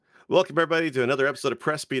Welcome, everybody, to another episode of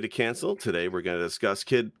Press B to Cancel. Today, we're going to discuss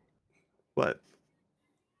What?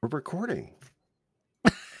 We're recording.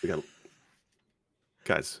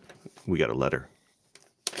 Guys, we got a letter.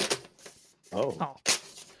 Oh.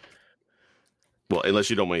 Well, unless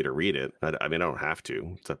you don't want me to read it. I mean, I don't have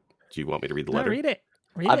to. Do you want me to read the letter? No, read it.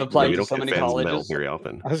 I've applied to We so don't many get fans' mail colleges. very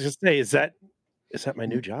often. I was just say, is that my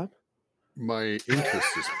new job? My interest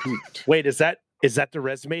is piqued. Wait, is that the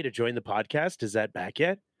resume to join the podcast? Is that back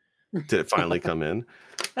yet? Did it finally come in?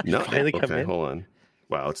 No. Finally come in? Hold on.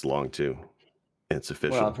 Wow, it's long, too. And it's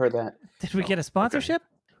official. Well, I've heard that. Did we get a sponsorship?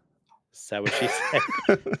 Is that what she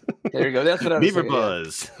said? There you go. That's what I was Beaver saying.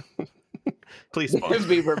 Buzz. Please Yeah. sponsor.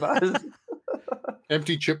 Beaver Buzz.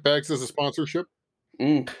 Empty chip bags as a sponsorship.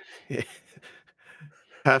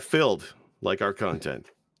 Have filled like our content.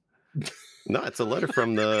 No, it's a letter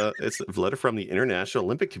from the International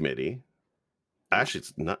Olympic Committee. Actually,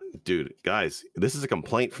 it's not, dude, guys, this is a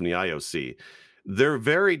complaint from the IOC. They're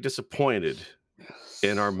very disappointed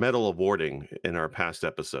in our medal awarding in our past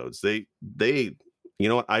episodes. They you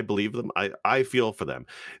know what? I believe them. I feel for them.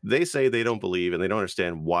 They say they don't believe and they don't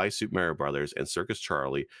understand why Super Mario Brothers and Circus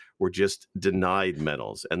Charlie were just denied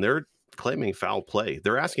medals, and they're claiming foul play.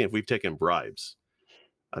 They're asking if we've taken bribes.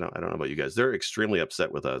 I don't know about you guys. They're extremely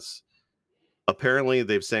upset with us. Apparently,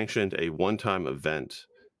 they've sanctioned a one-time event,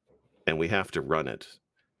 and we have to run it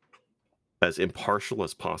as impartial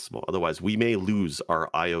as possible. Otherwise, we may lose our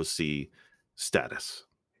IOC status.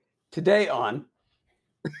 Today on.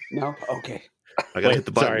 No? Okay. I gotta Wait, hit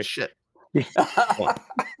the button. sorry. Shit.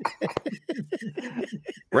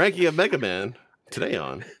 Ranking of Mega Man today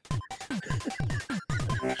on.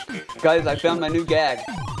 Guys, I found my new gag.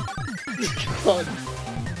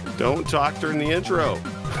 Don't talk during the intro.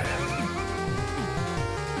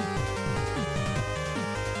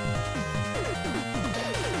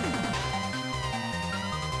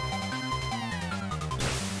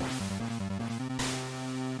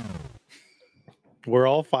 We're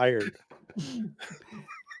all fired.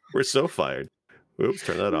 We're so fired. Oops,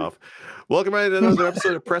 turn that off. Welcome back to another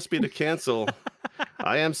episode of Press B to Cancel.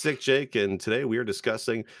 I am Sick Jake, and today we are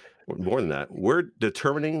discussing, more than that, we're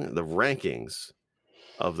determining the rankings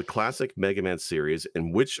of the classic Mega Man series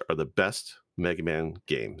and which are the best Mega Man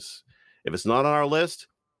games. If it's not on our list,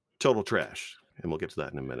 total trash. And we'll get to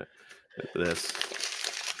that in a minute.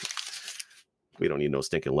 We don't need no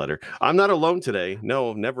stinking letter. I'm not alone today.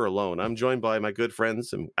 No, never alone. I'm joined by my good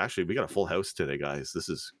friends. And actually, we got a full house today, guys. This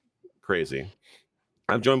is crazy.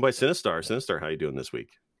 I'm joined by Sinistar. Sinistar, how you doing this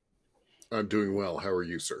week? I'm doing well. How are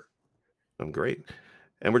you, sir? I'm great.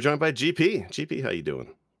 And we're joined by GP. GP, how you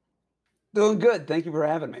doing? Doing good. Thank you for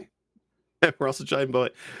having me. And we're also joined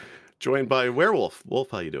by Werewolf. Wolf,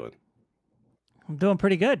 how you doing? I'm doing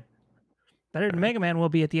pretty good. Better than Mega Man will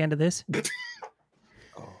be at the end of this.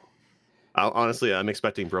 Honestly, I'm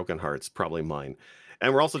expecting Broken Hearts, probably mine.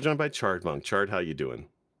 And we're also joined by Chard Monk. Chard, how you doing?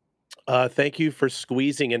 Thank you for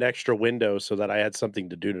squeezing an extra window so that I had something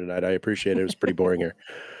to do tonight. I appreciate it. It was pretty boring here.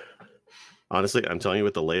 Honestly, I'm telling you,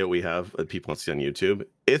 with the layout we have that people want to see on YouTube,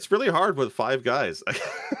 it's really hard with 5 guys.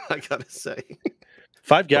 I gotta say,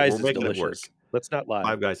 5 Guys we're is making it work. delicious. Let's not lie.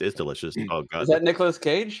 5 Guys is delicious. Oh god, Is that Nicolas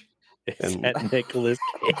Cage? It's And- at Nicolas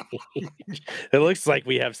Cage. It looks like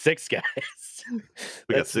we have 6 guys. We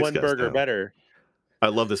got That's 6 one guys burger now. better. I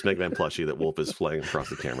love this Mega Man plushie that Wolf is flying across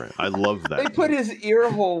the camera. I love They that. put his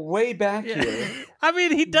ear hole way back here. I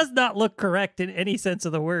mean, he does not look correct in any sense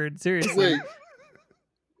of the word. Seriously. Wait,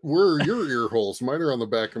 where are your ear holes? Mine are on the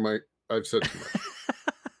back of my. I've said too much.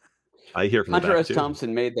 I hear from the Hunter back S. too.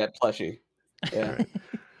 Thompson made that plushie. Yeah.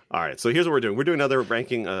 All right, so here's what we're doing. We're doing another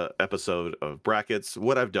ranking episode of brackets.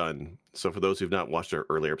 What I've done. So for those who've not watched our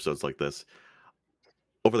earlier episodes like this,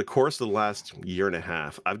 over the course of the last year and a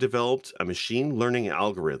half, I've developed a machine learning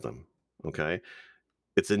algorithm. Okay,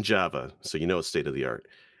 it's in Java, so you know it's state of the art.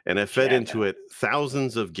 And I fed into it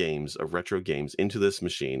thousands of games, of retro games, into this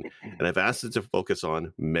machine, and I've asked it to focus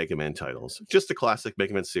on Mega Man titles, just the classic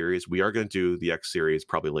Mega Man series. We are going to do the X series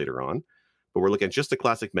probably later on, but we're looking at just the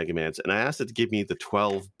classic Mega Mans, and I asked it to give me the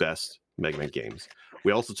 12 best Mega Man games.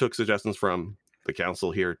 We also took suggestions from the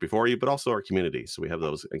council here before you, but also our community, so we have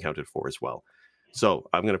those accounted for as well. So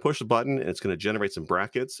I'm going to push the button, and it's going to generate some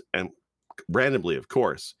brackets, and randomly, of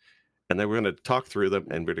course, and then we're going to talk through them,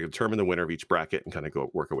 and we're going to determine the winner of each bracket and kind of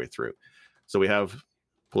go work our way through. So we have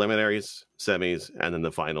preliminaries, semis, and then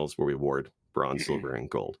the finals where we award bronze, silver, and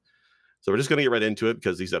gold. So we're just going to get right into it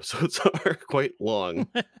because these episodes are quite long.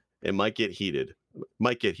 It might get heated. So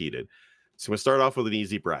I'm going to start off with an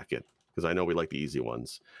easy bracket because I know we like the easy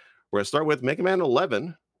ones. We're going to start with Mega Man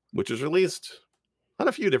 11, which was released on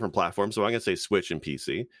a few different platforms. So I'm going to say Switch and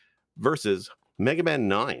PC versus Mega Man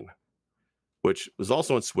 9, which was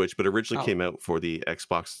also on Switch, but originally Oh. came out for the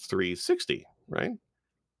Xbox 360, right?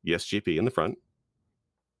 Yes, GP in the front.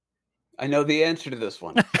 I know the answer to this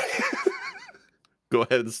one. Go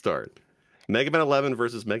ahead and start. Mega Man 11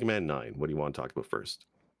 versus Mega Man 9. What do you want to talk about first?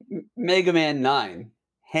 Mega Man 9.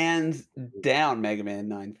 Hands down Mega Man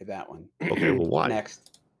 9 for that one. Okay, well, why?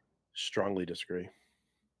 Next. Strongly disagree.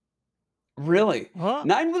 Really? Well,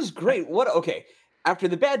 9 was great. Okay. After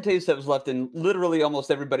the bad taste that was left in literally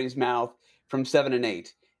almost everybody's mouth from 7 and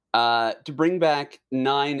 8, to bring back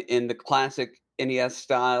 9 in the classic NES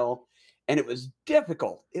style, and it was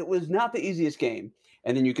difficult. It was not the easiest game.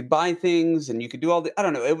 And then you could buy things and you could do all I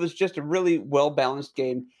don't know. It was just a really well-balanced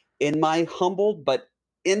game. In my humble but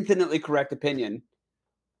infinitely correct opinion,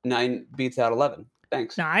 9 beats out 11.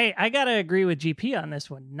 Thanks. now I gotta agree with GP on this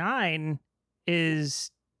one. 9 is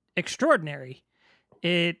extraordinary.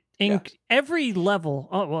 Every level,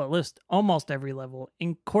 at least almost every level,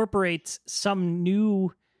 incorporates some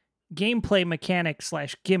new gameplay mechanic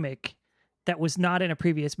 / gimmick that was not in a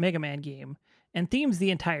previous Mega Man game, and themes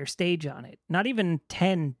the entire stage on it. Not even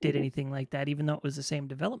 10 did anything like that, even though it was the same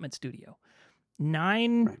development studio.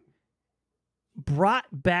 9 Right. brought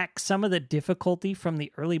back some of the difficulty from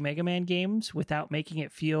the early Mega Man games without making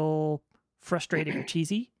it feel frustrating or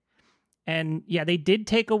cheesy. And yeah, they did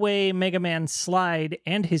take away Mega Man's slide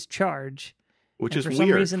and his charge, Which and is for weird,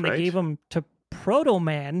 some reason right? they gave them to Proto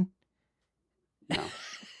Man. No,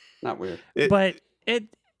 not weird. But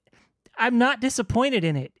I'm not disappointed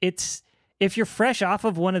in it. It's if you're fresh off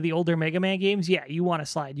of one of the older Mega Man games, yeah, you want to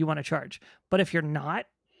slide, you want to charge. But if you're not,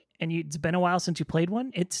 and it's been a while since you played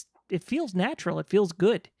one, it feels natural. It feels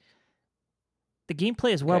good. The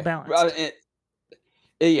gameplay is well Okay. balanced.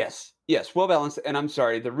 Yes, well balanced. And I'm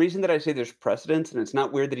sorry, the reason that I say there's precedence, and it's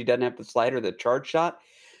not weird that he doesn't have the slide or the charge shot.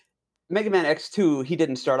 Mega Man X2, he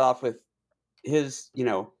didn't start off with his,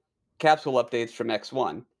 capsule updates from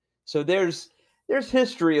X1. So there's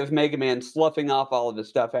history of Mega Man sloughing off all of his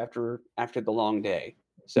stuff after the long day.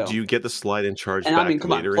 So Do you get the slide and charge And I back mean,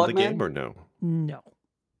 come on, later in Plug the Man? game or no? No.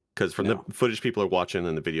 Because from No. the footage people are watching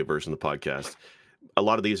and the video version of the podcast, a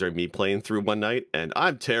lot of these are me playing through one night, and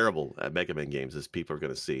I'm terrible at Mega Man games, as people are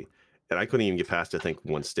going to see. And I couldn't even get past, I think,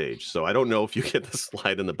 one stage. So I don't know if you get the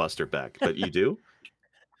slide and the buster back, but you do?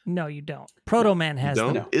 No, you don't. Proto Man has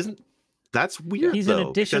Don't? them. No. That's weird, He's though, an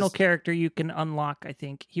additional because- character you can unlock, I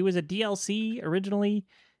think. He was a DLC originally,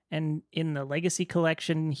 and in the Legacy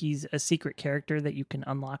Collection, he's a secret character that you can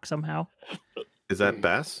unlock somehow. Is that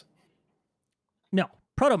Bass? No,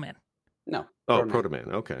 Proto Man. no. Oh, Proto Proto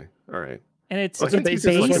Man. Okay. All right. And it's I Wasn't think it's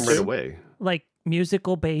you just bass like him right bass, away. like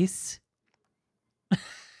musical bass.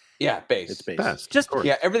 Yeah, base. It's based. Bass. Just- of course.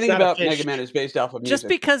 Yeah, everything Not a about fish. Mega Man is based off of music. Just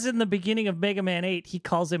because in the beginning of Mega Man 8 he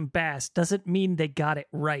calls him Bass doesn't mean they got it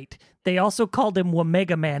right. They also called him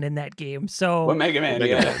Wamega Man in that game. So Well, Mega Man,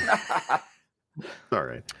 Mega yeah. All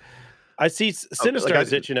right. I see Sinister like I-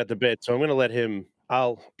 is itching at the bit, so I'm going to let him.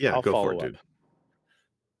 I'll Yeah, go follow for it, up. dude.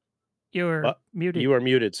 you're muted. You are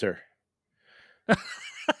muted, sir.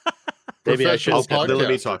 Maybe I should. Professional Then let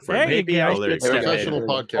me podcaster. talk for There a minute. you go. I Oh, there you should go. step in. Professional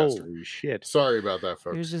podcaster. Holy shit! Sorry about that, He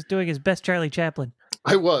was folks. just doing his best Charlie Chaplin.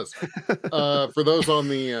 I was. For those on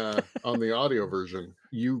the audio version,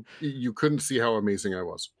 you couldn't see how amazing I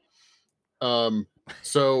was.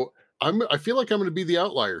 So I feel like I'm going to be the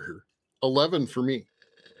outlier here. 11 for me,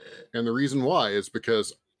 and the reason why is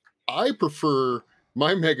because I prefer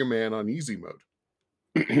my Mega Man on easy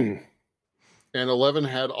mode. And 11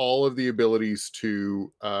 had all of the abilities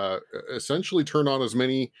to essentially turn on as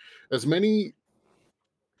many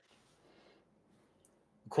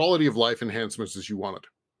quality of life enhancements as you wanted.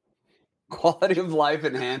 Quality of life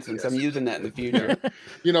enhancements. I'm using that in the future.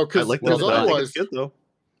 You know, I because like that. I think otherwise, it's good, though.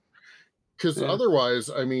 because Yeah. otherwise,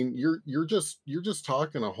 I mean, you're just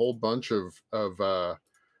talking a whole bunch of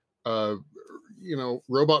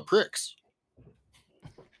robot pricks.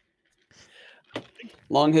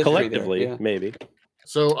 Long history Collectively, there. Yeah. maybe.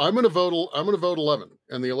 So I'm going to vote 11,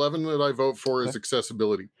 and the 11 that I vote for is Okay.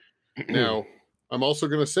 accessibility. Now, I'm also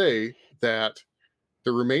going to say that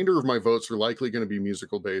the remainder of my votes are likely going to be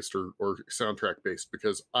musical based or soundtrack based,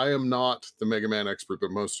 because I am not the Mega Man expert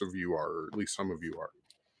that most of you are, or at least some of you are.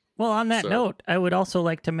 Well, on that So- note, I would also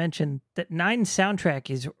like to mention that 9's soundtrack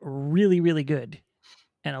is really, really good.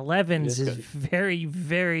 And 11's It is is good. very,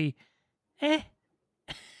 very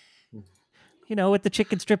with the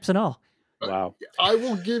chicken strips and all. Wow. I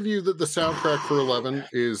will give you that the soundtrack for 11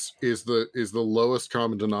 is the lowest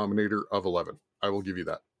common denominator of 11. I will give you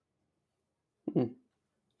that. All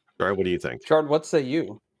right, what do you think? Chard, what say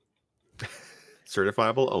you?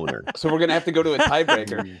 Certifiable owner. So we're gonna have to go to a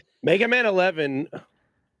tiebreaker. Mega Man 11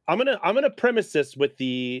 I'm gonna premise this with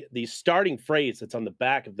the starting phrase that's on the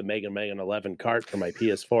back of the Mega Man 11 cart for my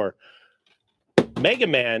PS4. Mega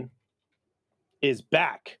Man is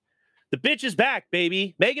back. The bitch is back,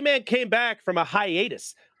 baby. Mega Man came back from a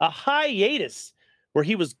hiatus where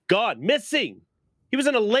he was gone, missing. He was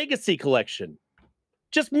in a legacy collection,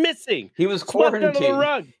 just missing. He was Swept under the quarantined.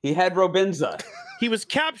 rug. He had Robinza. He was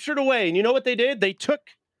captured away, and you know what they did? They took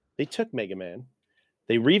Mega Man.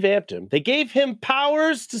 They revamped him. They gave him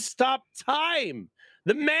powers to stop time.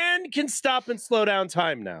 The man can stop and slow down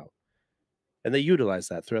time now. And they utilize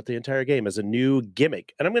that throughout the entire game as a new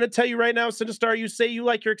gimmick. And I'm going to tell you right now, Sinistar, you say you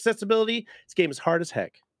like your accessibility. This game is hard as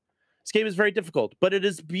heck. This game is very difficult, but it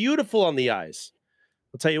is beautiful on the eyes.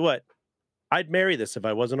 I'll tell you what, I'd marry this if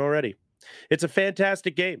I wasn't already. It's a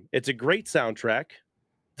fantastic game. It's a great soundtrack,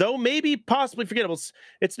 though maybe possibly forgettable.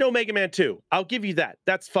 It's no Mega Man 2. I'll give you that.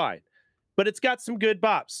 That's fine. But it's got some good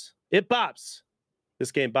bops. It bops.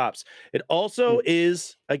 This game bops. It also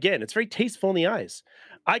is, again, it's very tasteful in the eyes.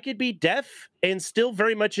 I could be deaf and still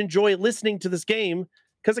very much enjoy listening to this game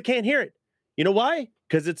because I can't hear it. You know why?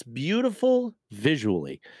 Because it's beautiful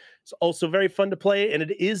visually. It's also very fun to play, and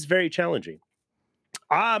it is very challenging.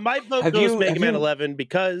 My vote goes Mega Man 11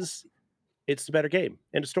 because it's the better game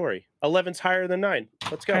and a story. 11's higher than 9.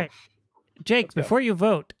 Let's go. Right. Jake, before you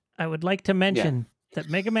vote, I would like to mention that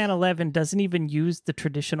Mega Man 11 doesn't even use the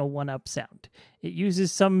traditional 1-up sound. It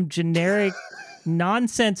uses some generic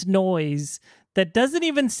nonsense noise that doesn't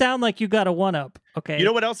even sound like you got a 1-up. Okay. You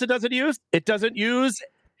know what else it doesn't use? It doesn't use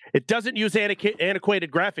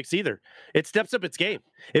antiquated graphics either. It steps up its game.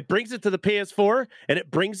 It brings it to the PS4 and it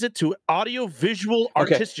brings it to audio-visual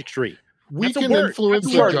artistry. We can influence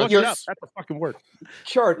the judges. That's a fucking word.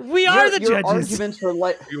 Chart. We are the your judges. Arguments for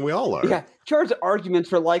we all are. Yeah. Chart's arguments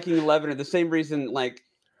for liking 11 are the same reason.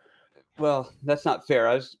 Well, that's not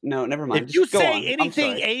fair. No, never mind. If you Just go say on.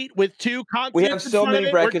 anything 8 with 2 consonants, we have so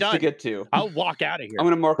many brackets to get to. I'll walk out of here. I'm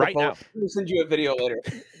going to mark right a poll. now. I'm going to send you a video later.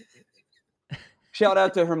 Shout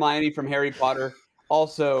out to Hermione from Harry Potter,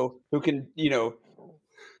 also who can,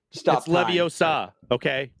 stop. It's Leviosa,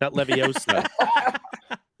 okay, not Leviosa.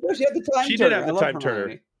 No, she had the time. She turner. did have the time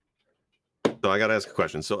turner. So I got to ask a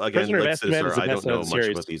question. So again, Prisoner of Azkaban is the I best don't know of the much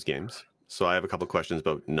series. about these games. So I have a couple of questions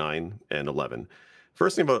about 9 and 11.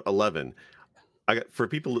 First thing about 11, for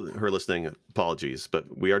people who are listening, apologies, but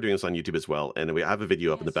we are doing this on YouTube as well, and we have a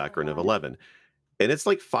video up in the background of 11. And it's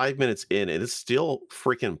like 5 minutes in, and it's still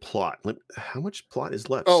freaking plot. How much plot is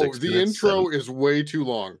left? Oh, 6 the minutes, intro 7? is way too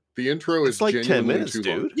long. The intro is like 10 minutes, too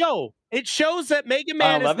long. dude. Yo, it shows that Mega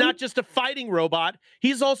Man is not just a fighting robot.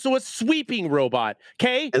 He's also a sweeping robot.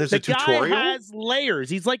 Okay? And there's a tutorial? Guy has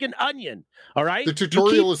layers. He's like an onion. All right? The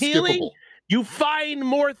tutorial is healing, skippable. You find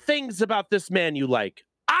more things about this man you like.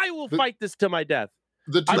 I will fight this to my death.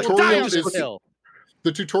 The I will die tutorial on this hill.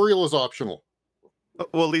 The tutorial is optional.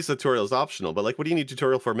 Well, at least the tutorial is optional. But what do you need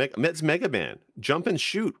tutorial for? It's Mega Man. Jump and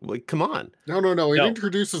shoot. Come on. No. It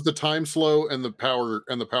introduces the time slow and the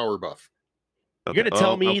power buff. Okay. You're gonna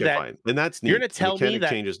tell me that. Fine. And that's neat. You're gonna tell me that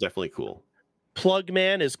change is definitely cool. Plug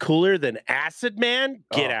Man is cooler than Acid Man?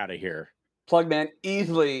 Get out of here. Plug Man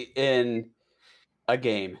easily in a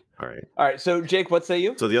game. All right. So Jake, what say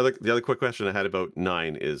you? So the other quick question I had about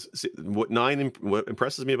 9 is what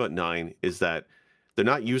impresses me about 9 is that they're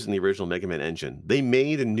not using the original Mega Man engine. They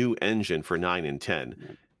made a new engine for 9 and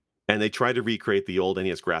 10, and they tried to recreate the old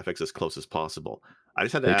NES graphics as close as possible. I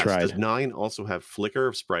just had to ask: does 9 also have flicker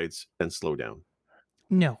of sprites and slowdown?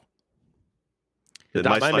 No.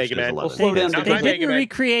 Not my Mega Man. They didn't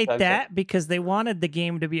recreate that because they wanted the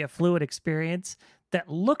game to be a fluid experience that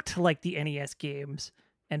looked like the NES games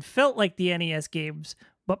and felt like the NES games,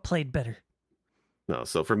 but played better. No,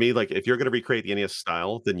 so for me, if you're going to recreate the NES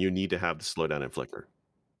style, then you need to have the slowdown and flicker.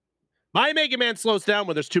 My Mega Man slows down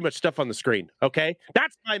when there's too much stuff on the screen. Okay,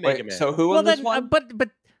 that's my Mega Man. So who won this one? But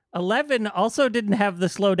 11 also didn't have the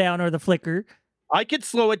slowdown or the flicker. I could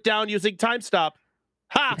slow it down using time stop.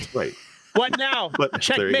 Ha! Right. What now? But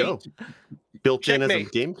Checkmate. There you go. Built in as a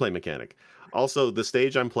gameplay mechanic. Also, the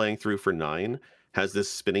stage I'm playing through for 9 has this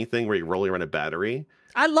spinning thing where you roll around a battery.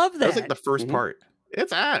 I love that. That was like the first part.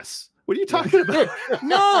 It's ass. What are you talking about?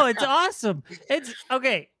 No, it's awesome. It's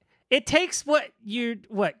okay. It takes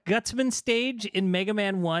Gutsman stage in Mega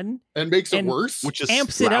Man 1 and makes it worse, which is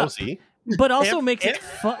amps lousy. it up, but also makes it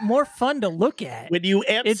more fun to look at. When you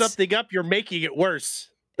amp something up, you're making it worse.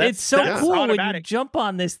 It's so cool when you jump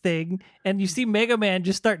on this thing and you see Mega Man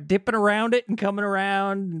just start dipping around it and coming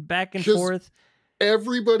around and back and forth.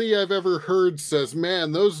 Everybody I've ever heard says,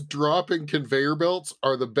 "Man, those dropping conveyor belts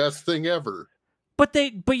are the best thing ever." But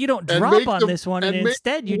you don't drop on this one, and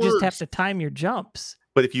instead you just have to time your jumps.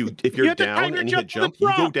 But if you're have to time down your and you hit jump jump, with you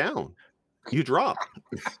a go down. You drop.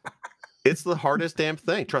 It's the hardest damn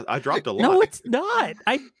thing. Trust, I dropped a lot. No, it's not.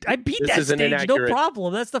 I beat This that is an stage, no inaccurate-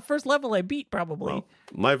 problem. That's the first level I beat, probably. Well,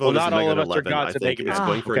 my vote Well, is not Mega all of Man us are 11. gods I at think Mega it's Man.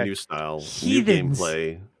 going for Okay. a new style, Heathens. new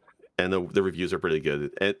gameplay, and the reviews are pretty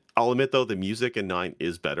good. And I'll admit though, the music in 9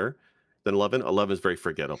 is better than 11. 11 is very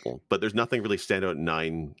forgettable, but there's nothing really stand out in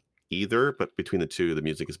 9 either. But between the two, the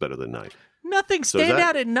music is better than 9. Nothing So is stand that-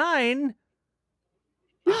 out in 9.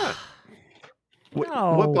 Yeah. What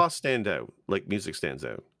No. boss stand out? Like music stands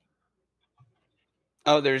out.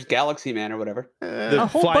 Oh, there's Galaxy Man or whatever. The A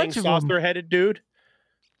whole flying bunch of 'em. saucer-headed dude.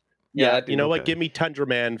 Yeah, You know what? Okay. Give me Tundra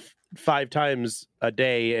Man 5 times a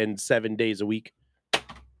day and 7 days a week.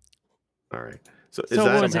 All right. So is So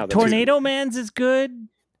that what was somehow it? that's Tornado Man's is good.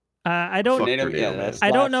 I don't. Fuck Tornado- Tornado yeah, Man. that's-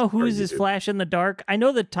 I don't know Flash whose or is YouTube. Flash in the Dark. I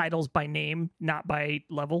know the titles by name, not by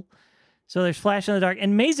level. So there's Flash in the Dark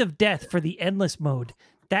and Maze of Death for the endless mode.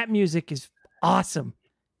 That music is awesome.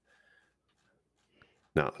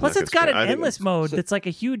 No. I'm Plus, not it's gonna got say- an I think endless it's- mode so- that's like a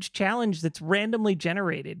huge challenge that's randomly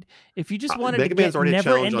generated. If you just wanted Mega to Man's get already a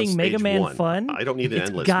challenge on never-ending Mega stage Man 1. fun, I don't need an it's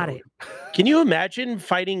endless got mode. it. Can you imagine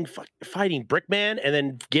fighting Brickman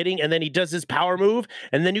and then he does his power move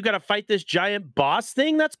and then you got to fight this giant boss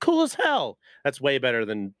thing? That's cool as hell. That's way better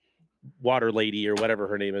than Water Lady or whatever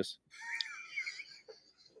her name is.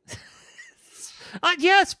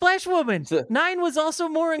 Yeah, Splash Woman. So- 9 was also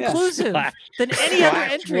more Yeah, inclusive Splash- than any other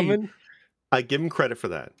Splash entry. Woman? I give him credit for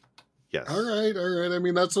that. Yes. All right. I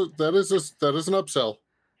mean, that is an upsell.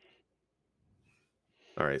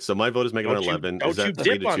 All right. So my vote is Mega Man 11. Don't Is you that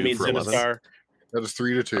 3 dip to on 2 me, for 11? Zinistar. That is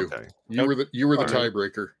 3-2. Okay. You were the All right.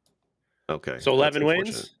 tiebreaker. Okay. So That's 11 unfortunate.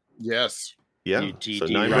 wins? Yes. Yeah. You So GG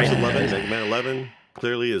 9 right. versus 11. Mega Man 11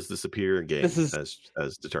 clearly is the superior game This is-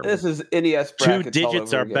 as determined. This is NES 2 brackets all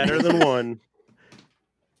digits over are again. better than 1.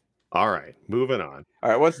 All right. Moving on. All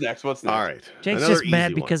right, what's next? What's next? All right. Jake's Another just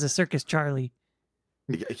mad easy one. because of Circus Charlie.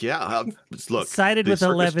 Yeah. Look. Sided the with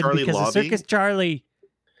Circus 11 Charlie because of lobby Circus Charlie.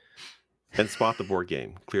 and Spot the Board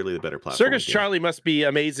Game. Clearly the better platform. Circus Charlie must be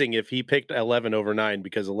amazing if he picked 11 over 9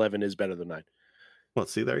 because 11 is better than 9. Well,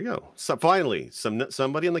 see, there you go. So finally,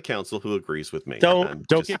 somebody on the council who agrees with me. Don't I'm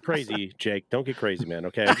don't just- get crazy, Jake. Don't get crazy, man.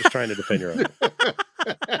 Okay, I'm just trying to defend your own.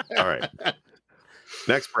 All right.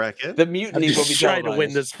 Next bracket. The I'm mutiny will be just trying to win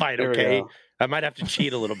televised. this fight. There we Okay, go. I might have to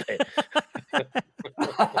cheat a little bit.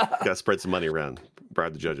 Got to spread some money around,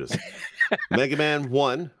 bribe the judges. Mega Man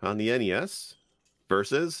 1 on the NES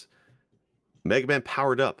versus Mega Man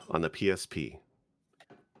Powered Up on the PSP.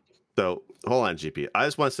 So hold on, GP. I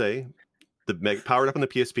just want to say the Powered Up on the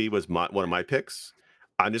PSP was one of my picks.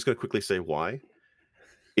 I'm just going to quickly say why.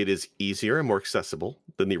 It is easier and more accessible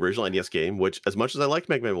than the original NES game, which, as much as I liked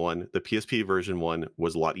Mega Man 1, the PSP version 1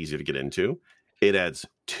 was a lot easier to get into. It adds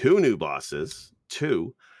 2 new bosses,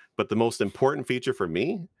 2, but the most important feature for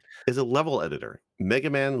me is a level editor. Mega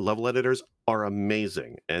Man level editors are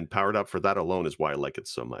amazing, and Powered Up for that alone is why I like it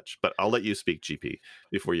so much. But I'll let you speak, GP,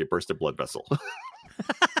 before you burst a blood vessel.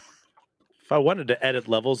 If I wanted to edit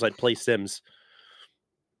levels, I'd play Sims.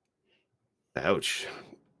 Ouch.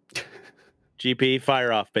 GP,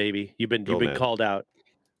 fire off, baby. You've been Go, man. called out.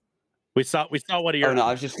 We saw one of your Oh, no,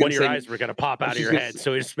 I was just one gonna of your say- eyes were gonna pop I out was of just your gonna head, say-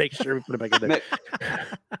 so just make sure we put it back in there.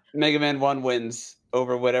 Mega Man 1 wins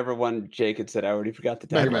over whatever one Jake had said. I already forgot the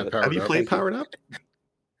Mega title Man of it. Powered Have you Up. played Thank you. Powered Up?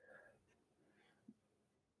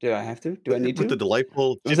 Do I have to? Do I need With the to?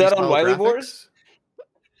 delightful Was that on Disney-style Wily graphics? Wars?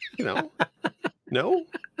 You know? No?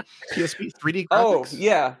 PSP 3D graphics? Oh,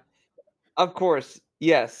 yeah. Of course.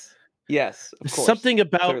 Yes. Yes. Of course. Something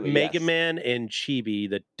about Clearly, Mega yes. Man and Chibi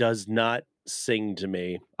that does not sing to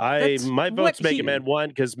me. That's My what vote's Mega he- Man 1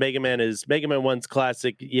 because Mega Man 1's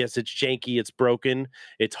classic. Yes, it's janky, it's broken,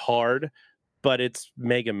 it's hard, but it's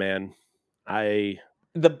Mega Man. The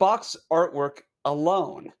box artwork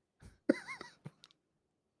alone.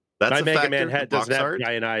 That's my a Mega factor, Man the head box doesn't have art?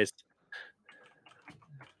 giant eyes.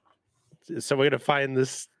 So we're gonna find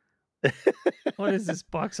this. What is this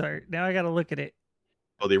box art? Now I got to look at it.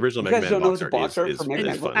 Oh, the original You Mega guys Man don't know box the art box is, art is, for Mega is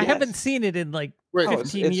Man? fun. I Yes. haven't seen it in like Wait, Oh,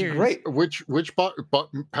 it's 15 years. great. which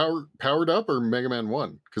Powered Up or Mega Man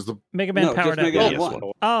 1? Because the Mega Man No, just Powered Up. Mega Yeah, Man yes, 1.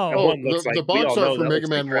 one. Oh, One looks like- the we box all know art for that Mega looks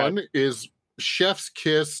Man like crap. 1 is Chef's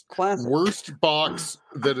Kiss, Classic. worst box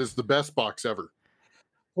that is the best box ever.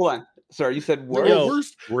 Hold on. Sorry, you said No, worst? Yo,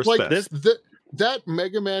 worst Worst like best. that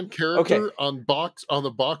Mega Man character on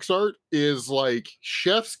the box art is like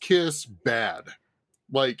Chef's Kiss bad.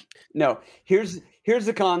 Like No. Here's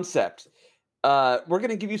the concept. We're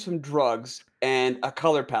gonna give you some drugs and a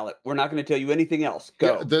color palette. We're not gonna tell you anything else.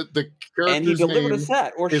 Go. yeah, the and he character's delivered a name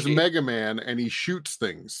set or is she. Mega Man and he shoots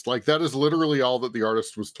things. Like that is literally all that the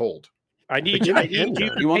artist was told. I need Give you me a to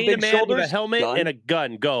handgun. You want paint a big man with a shoulders? helmet Done. and a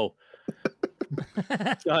gun. Go.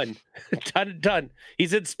 Done. Done.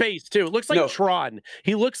 He's in space too. It looks like No. Tron.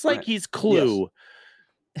 He looks like Right. he's Clue.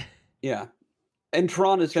 Yeah. And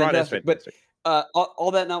Tron is Tron is fantastic. fantastic. But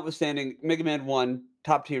all that notwithstanding, Mega Man 1,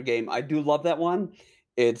 top tier game. I do love that one.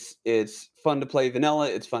 It's fun to play vanilla.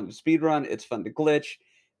 It's fun to speedrun. It's fun to glitch.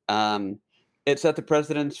 It set the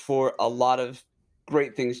precedence for a lot of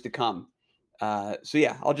great things to come. So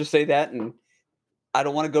yeah, I'll just say that, and I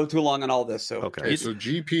don't want to go too long on all this. So Okay. Okay, so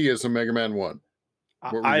GP is a Mega Man 1.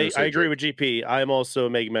 What were you I gonna say, agree Jake? with GP. I'm also a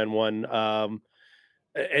Mega Man 1.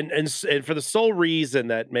 And for the sole reason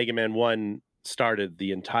that Mega Man 1 started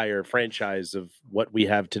the entire franchise of what we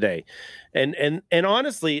have today. And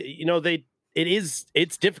honestly, you know,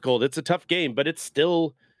 it's difficult. It's a tough game, but it's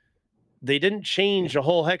still, they didn't change a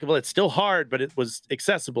whole heck of a lot. It's still hard, but it was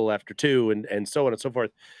accessible after 2 and so on and so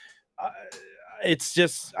forth. It's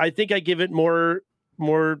just, I think I give it more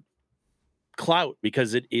clout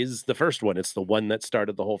because it is the first one. It's the one that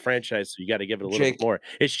started the whole franchise. So you got to give it a little Jake, bit more.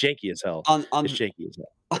 It's janky as hell. on It's janky as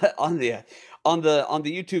hell. on the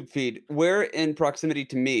YouTube feed, where in proximity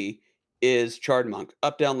to me is Chardmonk?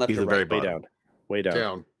 Up, down, left, He's or the very right? Way bottom. down. Way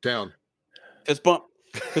down. Down. Fist bump.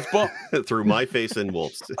 Fist bump. Through my face and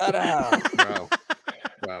Wolf's. Ta-da. Wow.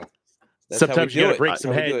 Wow. That's Sometimes how we you do gotta it. break That's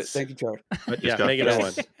some how we do it. heads. Thank you, Chard. But yeah, got Mega Man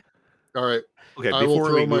 1. Yes. All right. Okay, I will before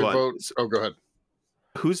throw we my move on, vote. Oh, go ahead.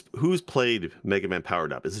 who's played Mega Man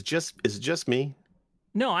Powered Up? Is it just me?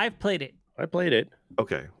 No, I've played it. I played it.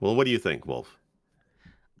 Okay. Well, what do you think, Wolf?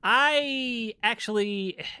 I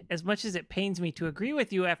actually, as much as it pains me to agree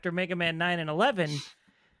with you after Mega Man 9 and 11,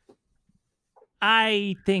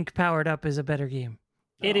 I think Powered Up is a better game.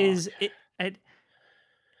 It is.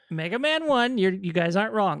 Mega Man 1, you guys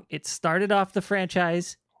aren't wrong. It started off the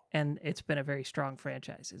franchise, and it's been a very strong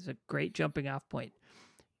franchise. It's a great jumping off point.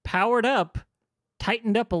 Powered Up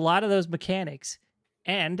tightened up a lot of those mechanics,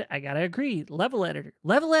 and I gotta agree, level editor.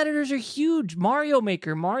 Level editors are huge. Mario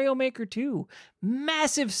Maker 2,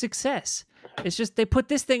 massive success. It's just they put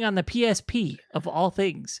this thing on the PSP of all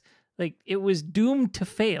things. Like, it was doomed to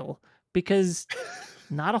fail because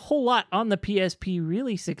not a whole lot on the PSP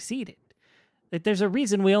really succeeded. Like, there's a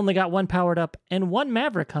reason we only got one Powered Up and one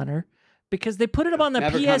Maverick Hunter, because they put them on the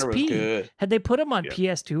Maverick Hunter was PSP. good. Had they put them on Yeah.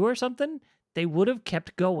 PS2 or something, they would have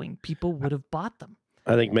kept going. People would have bought them.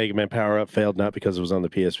 I think Mega Man Power Up failed not because it was on the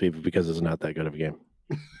PSP, but because it's not that good of a game.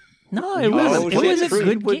 No, it You was. haven't It played was a so you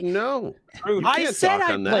good wouldn't game. know. True. I can't said talk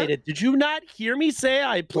I on that. played it. Did you not hear me say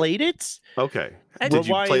I played it? Okay. And- Did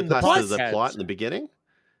you play Rewind the past the podcast. plot in the beginning?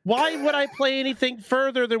 Why would I play anything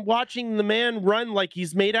further than watching the man run like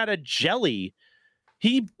he's made out of jelly?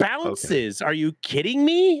 He bounces. Are you kidding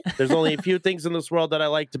me? There's only a few things in this world that I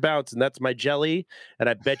like to bounce, and that's my jelly. And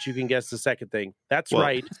I bet you can guess the second thing. That's Well-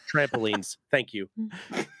 right. Trampolines. Thank you.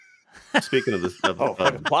 Speaking of Oh,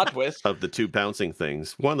 fucking plot twist. of the two bouncing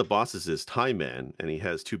things, one of the bosses is Time Man, and he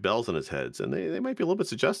has two bells on his heads, and they might be a little bit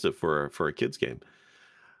suggestive for a kid's game.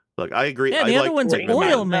 Look, I agree. Yeah, I the other like one's Mega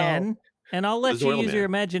Oil Man. Man, and I'll let There's you Oil use your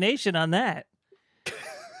Man. imagination on that.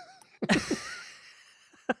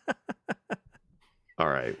 All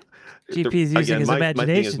right. GP's using his my thing is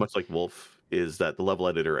imagination. much like Wolf, is that the level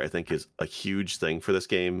editor, I think, is a huge thing for this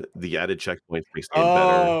game. The added checkpoints makes the game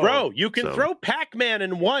better. Oh. Bro, you can So- throw Pac-Man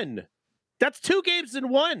in one. That's 2 games in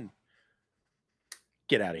one.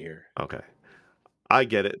 Get out of here. Okay. I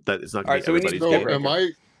get it. That is not All right, going to so be we need everybody's to So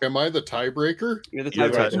game. am I the tiebreaker? You're the You're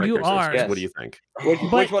the tiebreaker. tiebreaker, You so are. What do you think? Which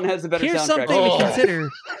But one has the better Here's soundtrack? something Oh. to consider. Is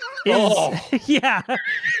Oh. yeah,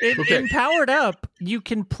 Okay. in Powered Up, you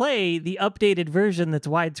can play the updated version that's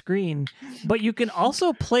widescreen, but you can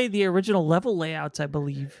also play the original level layouts, I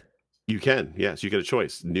believe. You can. Yes, you get a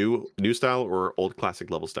choice. New style or old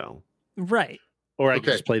classic level style. Right. Or I Okay.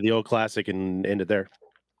 can just play the old classic and end it there.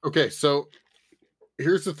 Okay, so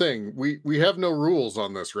here's the thing. We have no rules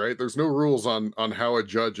on this, right? There's no rules on how a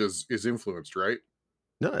judge is influenced, right?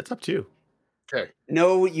 No, it's up to you. Okay.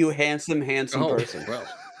 No, you handsome Oh, person.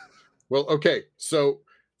 well, okay. So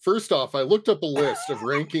first off, I looked up a list of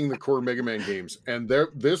ranking the core Mega Man games, and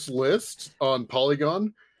this list on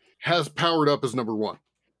Polygon has Powered Up as number 1.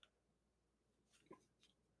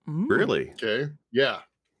 Mm. Really? Okay. Yeah.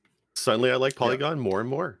 Suddenly I like Polygon more and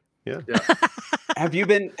more. Yeah. Have you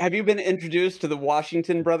been introduced to the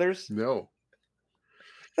Washington brothers? No.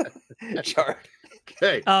 Char.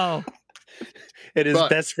 Okay. Oh, And his But-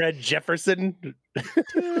 best friend Jefferson.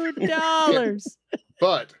 $2.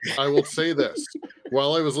 But I will say this: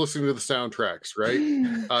 while I was listening to the soundtracks,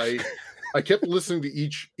 right, I kept listening to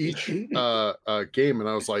each game, and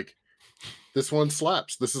I was like, "This one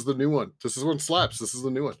slaps. This is the new one. This is one slaps. This is the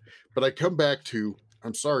new one." But I come back to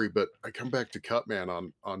I'm sorry, but I come back to Cutman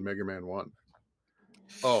on Mega Man 1.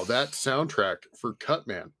 Oh, that soundtrack for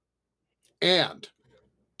Cutman. And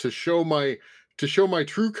to show my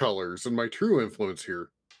true colors and my true influence here,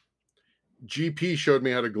 GP showed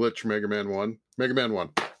me how to glitch Mega Man 1. Mega Man 1.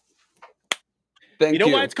 Thank You know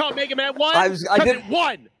why it's called Mega Man 1? I Because did- it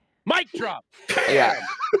won. Mic drop. Yeah.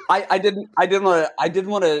 I didn't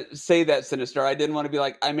want to say that, Sinister. I didn't want to be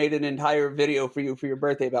like, I made an entire video for you for your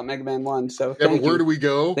birthday about Mega Man 1. So Yeah, thank but where you. do we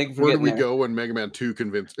go? Thank you for Where do getting we there. go when Mega Man 2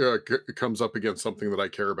 comes up against something that I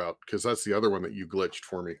care about? Because that's the other one that you glitched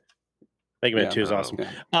for me. Mega Man Yeah. 2 is awesome.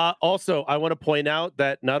 Yeah. Also, I want to point out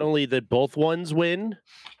that not only did both ones win,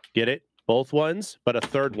 get it? Both ones, but a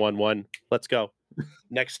third one won. Let's go.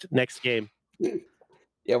 Next game.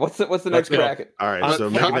 Yeah, what's the Let's next go. bracket? All right, I'm so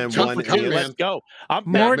tough- Mega Man I'm tough 1 for Cutman. NES. Let's go. I'm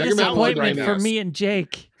More Mega Man 1 disappointment right for now. me and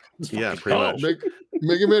Jake. Yeah, pretty Oh. much.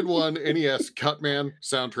 Mega Man 1 NES Cutman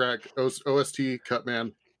soundtrack OST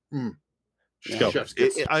Cutman. Go. Chef's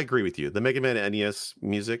kiss. I agree with you. The Mega Man NES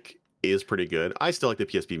music is pretty good. I still like the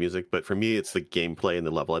PSP music, but for me, it's the gameplay and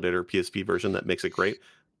the level editor PSP version that makes it great.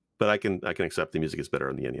 But I can accept the music is better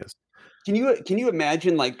on the NES. Can you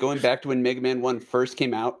imagine like going back to when Mega Man 1 first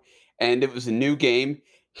came out and it was a new game,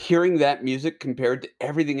 hearing that music compared to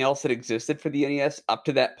everything else that existed for the NES up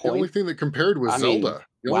to that The only point? thing that compared was I mean, Zelda.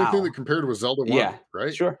 The only thing wow. that compared was Zelda 1, Yeah,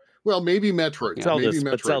 right? Sure. Well, maybe Metroid. Yeah. Maybe Zelda's,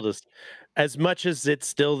 but Metroid. Zelda's. As much as it's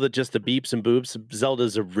still just the beeps and boops,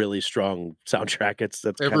 Zelda's a really strong soundtrack. That's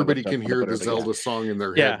Everybody kind can of hear what the it is. Zelda song in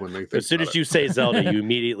their Yeah. head when they think As soon about as it. you say Zelda, you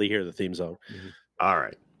immediately hear the theme song. All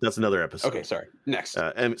right, that's another episode. Okay, sorry. Next.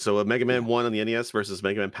 And so a Mega Man 1 on the NES versus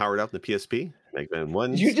Mega Man Powered Up in the PSP. Mega Man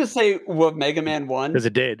 1. Did you just say what Mega Man 1? Because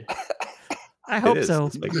it did. I It hope is. so.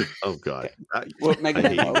 It's oh God. What Mega I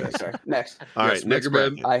Man? hate you Okay, guys. sorry. Next. All right, Yes, next Mega Man.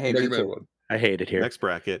 bracket. I hate Mega you Man too. 1. I hate it here. Next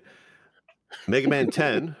bracket. Mega Man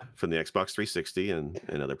 10 from the Xbox 360 and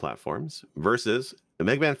other platforms versus the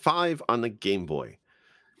Mega Man 5 on the Game Boy.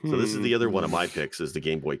 So this is the other one of my picks is the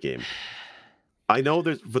Game Boy game. I know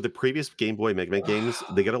there's for the previous Game Boy Mega Man games,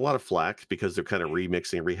 they get a lot of flack because they're kind of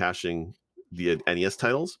remixing, rehashing the NES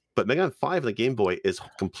titles. But Mega Man 5 on the Game Boy is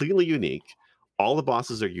completely unique. All the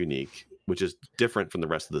bosses are unique, which is different from the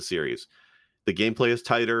rest of the series. The gameplay is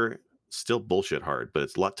tighter, still bullshit hard, but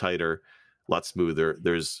it's a lot tighter, a lot smoother.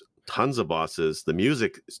 There's tons of bosses. The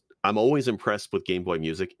music, I'm always impressed with Game Boy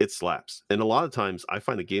music. It slaps. And a lot of times I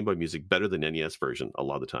find the Game Boy music better than NES version a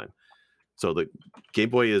lot of the time. So the Game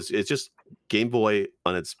Boy it's just Game Boy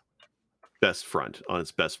on its best front, on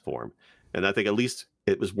its best form. And I think at least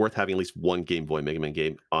it was worth having at least one Game Boy Mega Man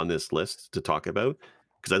game on this list to talk about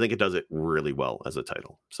because I think it does it really well as a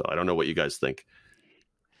title. So I don't know what you guys think.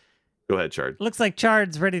 Go ahead, Chard. Looks like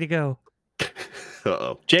Chard's ready to go.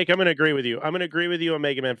 Uh-oh. Jake, I'm going to agree with you. I'm going to agree with you on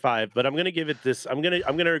Mega Man 5, but I'm going to give it this. I'm going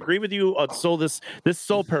to agree with you on this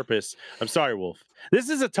sole purpose. I'm sorry, Wolf. This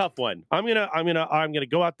is a tough one. I'm going to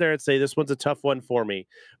go out there and say this one's a tough one for me,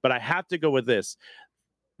 but I have to go with this.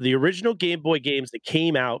 The original Game Boy games that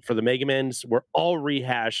came out for the Mega Mans were all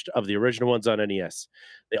rehashed of the original ones on NES.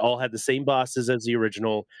 They all had the same bosses as the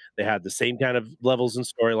original. They had the same kind of levels and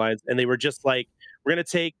storylines, and they were just like, we're going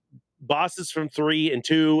to take bosses from 3 and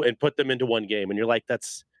 2 and put them into one game. And you're like,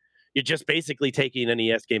 you're just basically taking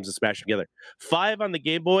NES games and smashing them together. 5 on the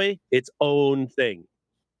Game Boy, its own thing.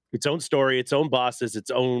 Its own story, its own bosses,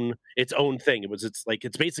 its own thing.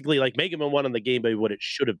 It's basically like Mega Man 1 on the Game Boy, what it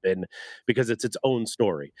should have been, because it's its own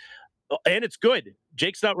story. And it's good.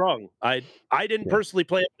 Jake's not wrong. I didn't personally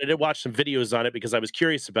play it. I did watch some videos on it because I was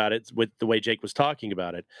curious about it with the way Jake was talking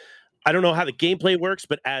about it. I don't know how the gameplay works,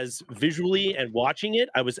 but as visually and watching it,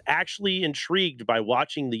 I was actually intrigued by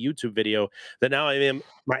watching the YouTube video that now I am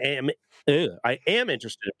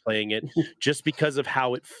interested in playing it just because of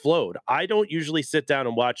how it flowed. I don't usually sit down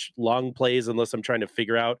and watch long plays unless I'm trying to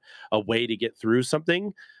figure out a way to get through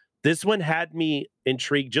something. This one had me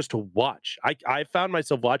intrigued just to watch. I found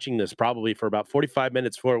myself watching this probably for about 45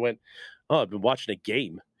 minutes before I went, oh, I've been watching a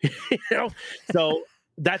game. So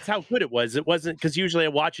that's how good it was. It wasn't because usually I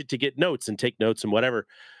watch it to get notes and take notes and whatever.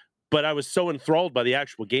 But I was so enthralled by the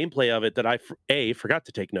actual gameplay of it that I, A, forgot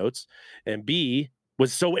to take notes, and B,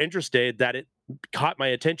 was so interested that it caught my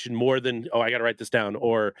attention more than, oh, I got to write this down,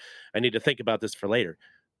 or I need to think about this for later.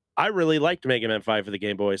 I really liked Mega Man 5 for the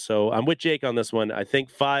Game Boy, so I'm with Jake on this one. I think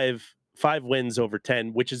 5 wins over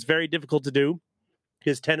 10, which is very difficult to do.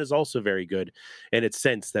 His 10 is also very good in its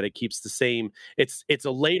sense that it keeps the same. It's a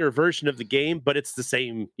later version of the game, but it's the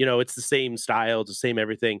same. It's the same style, it's the same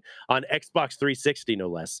everything on Xbox 360, no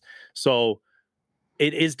less. So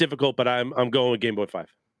it is difficult, but I'm going with Game Boy 5.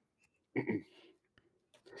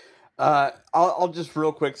 I'll just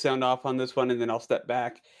real quick sound off on this one, and then I'll step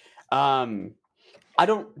back. I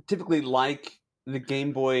don't typically like the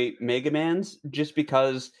Game Boy Mega Mans just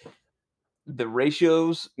because the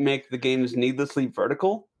ratios make the games needlessly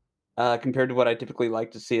vertical compared to what I typically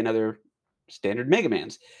like to see in other standard Mega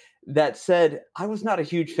Mans. That said, I was not a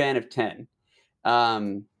huge fan of 10.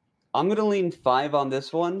 I'm going to lean 5 on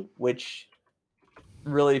this one, which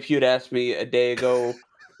really, if you'd asked me a day ago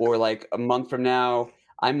or like a month from now,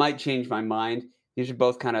 I might change my mind. These are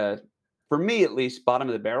both kind of, for me at least, bottom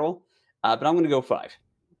of the barrel. But I'm going to go 5.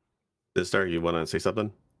 Star, you want to say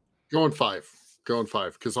something? Going 5.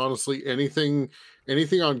 Because honestly, anything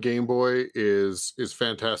on Game Boy is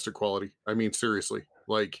fantastic quality. I mean, seriously,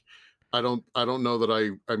 like I don't know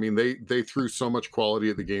that I mean they threw so much quality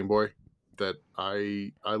at the Game Boy that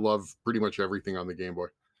I love pretty much everything on the Game Boy.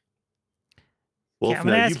 Wolf, I'm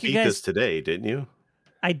gonna now you ask you beat guys- this today, didn't you?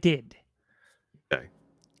 I did. Okay.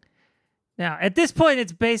 Now, at this point,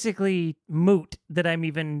 it's basically moot that I'm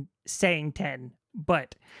even saying 10.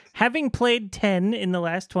 But having played 10 in the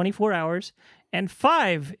last 24 hours and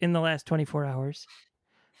 5 in the last 24 hours,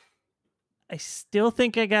 I still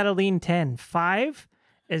think I gotta lean 10. 5,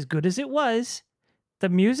 as good as it was, the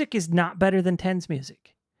music is not better than 10's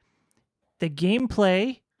music. The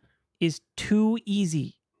gameplay is too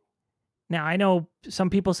easy. Now, I know some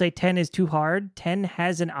people say 10 is too hard. 10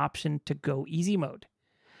 has an option to go easy mode.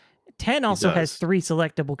 10 also has does. 3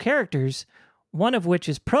 selectable characters, one of which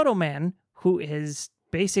is Proto Man, who is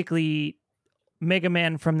basically Mega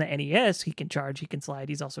Man from the NES. He can charge, he can slide,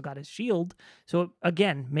 he's also got his shield. So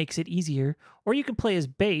again, makes it easier. Or you can play as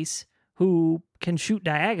Bass, who can shoot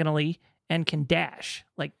diagonally and can dash,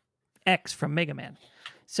 like X from Mega Man.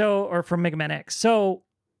 So, or from Mega Man X. So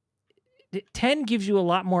 10 gives you a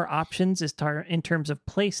lot more options in terms of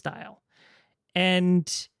play style.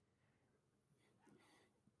 And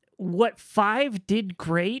what 5 did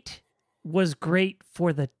great was great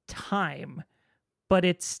for the time, but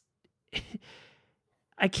it's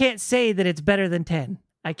I can't say that it's better than 10.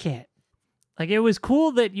 I can't. Like, it was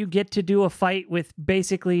cool that you get to do a fight with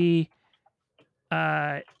basically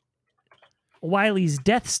Wily's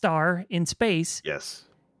Death Star in space. Yes.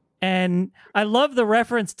 And I love the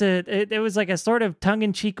reference to it. It was like a sort of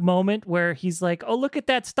tongue-in-cheek moment where he's like, "Oh, look at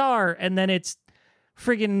that star," and then it's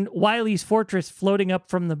friggin' Wily's fortress floating up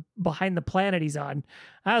from the behind the planet he's on.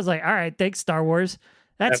 I was like, "All right, thanks, Star Wars.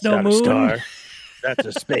 That's no not moon." a star. That's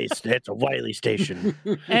a space. That's a Wily station.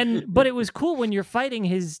 But it was cool when you're fighting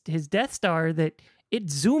his Death Star that it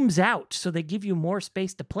zooms out, so they give you more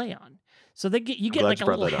space to play on. So you get glad like you a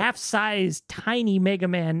brought little that up. half-sized tiny Mega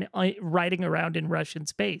Man riding around in Russian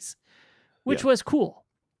space, which Yeah. was cool.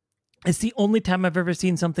 It's the only time I've ever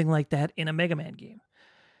seen something like that in a Mega Man game.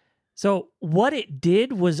 So what it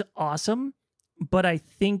did was awesome, but I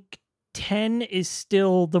think 10 is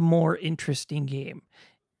still the more interesting game.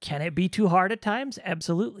 Can it be too hard at times?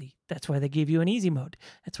 Absolutely. That's why they gave you an easy mode.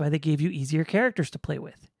 That's why they gave you easier characters to play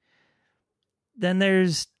with. Then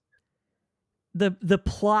there's the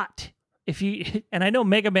plot. And I know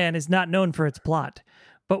Mega Man is not known for its plot,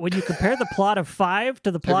 but when you compare the plot of 5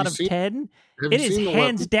 to the plot of 10, Have it you is seen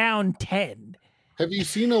hands 11? down 10. Have you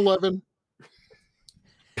seen 11?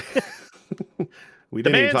 We The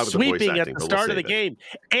didn't even man talk about the voice sweeping acting, at the but we'll start of the save it. game,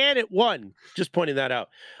 and it won. Just pointing that out.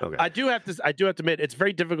 Okay. I do have to admit, it's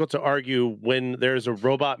very difficult to argue when there's a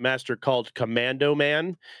robot master called Commando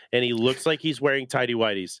Man, and he looks like he's wearing tidy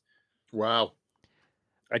whities. Wow.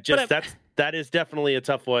 That is definitely a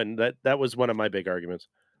tough one. That was one of my big arguments.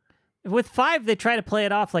 With 5, they try to play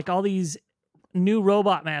it off like all these new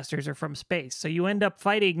robot masters are from space. So you end up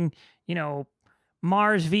fighting,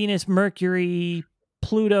 Mars, Venus, Mercury,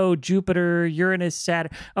 Pluto, Jupiter, Uranus,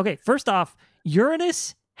 Saturn. Okay, first off,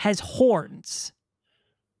 Uranus has horns.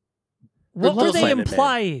 What were Little they Planet Man.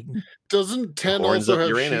 implying? Doesn't 10 Horns also of have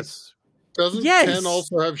Uranus. sheep? Doesn't Yes. 10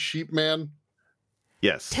 also have Sheep Man?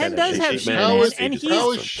 Yes. 10 Sheep does have Man. Sheep How Man, is- and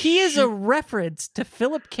how is he is a Sheep- reference to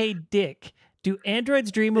Philip K. Dick. Do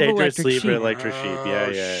androids dream of Androids electric sleep sheep? with electric sheep. Yeah,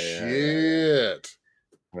 Oh, yeah. Shit.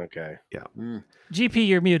 Okay. GP,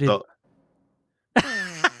 you're muted. So-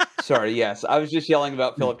 Sorry, yes. I was just yelling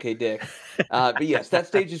about Philip K. Dick. But yes, that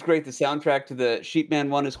stage is great. The soundtrack to the Sheepman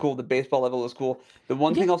one is cool. The baseball level is cool. The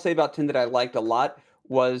one thing I'll say about 10 that I liked a lot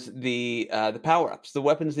was the power-ups. The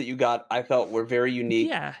weapons that you got, I felt were very unique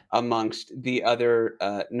Yeah, amongst the other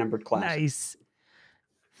numbered classes. nice.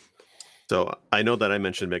 So I know that I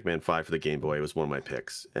mentioned Mega Man 5 for the Game Boy. It was one of my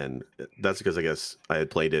picks. And that's because I guess I had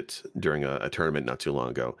played it during a tournament not too long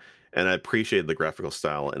ago. And I appreciated the graphical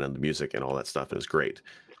style and the music and all that stuff. And it was great.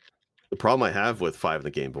 The problem I have with 5 in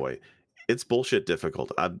the Game Boy, it's bullshit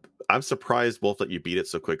difficult. I'm surprised, Wolf, that you beat it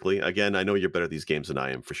so quickly. Again, I know you're better at these games than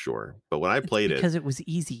I am for sure. But when I played it, Because it was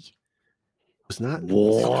easy. It's not.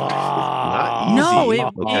 Wow. No, easy.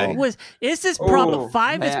 it Okay. was. This is Oh, probably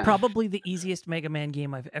 5 is man. probably the easiest Mega Man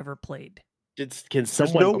game I've ever played. Can There's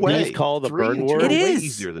someone no way. please call the 3 bird and 2 word? are It way is.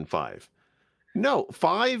 easier than 5. No,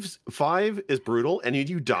 5 is brutal, and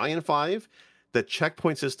you die in 5. The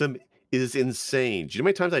checkpoint system is insane. Do you know how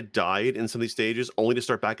many times I died in some of these stages only to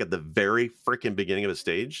start back at the very freaking beginning of a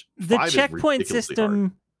stage? The 5 is checkpoint ridiculously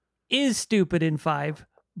system is stupid in 5,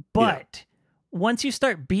 but once you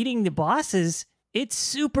start beating the bosses, it's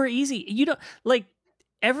super easy. You don't like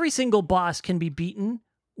every single boss can be beaten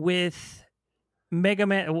with Mega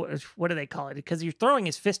Man. What do they call it? Because you're throwing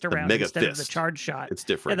his fist around Mega instead of the Fist. charge shot. It's Yeah,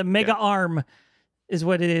 different. the Mega Arm is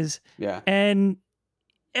what it is. Yeah. And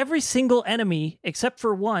every single enemy, except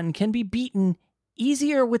for one, can be beaten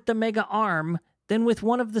easier with the Mega Arm than with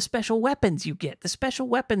one of the special weapons you get. The special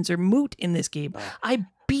weapons are moot in this game. I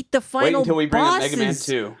beat the Wait final until we bring up bosses Mega Man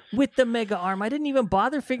 2. with the Mega Arm. I didn't even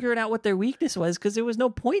bother figuring out what their weakness was because there was no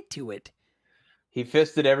point to it. He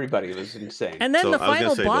fisted everybody. It was insane. And then So the I was gonna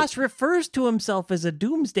final say, boss refers to himself as a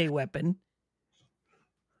doomsday weapon.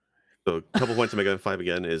 So a couple points to Mega Man 5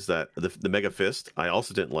 again is that the Mega Fist I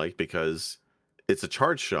also didn't like because it's a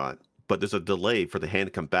charge shot, but there's a delay for the hand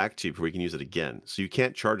to come back to you before you can use it again. So you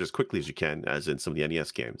can't charge as quickly as you can as in some of the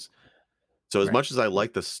NES games. So as Right. much as I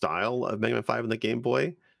like the style of Mega Man 5 and the Game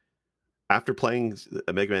Boy, after playing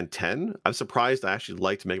Mega Man 10, I'm surprised I actually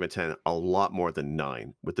liked Mega Man 10 a lot more than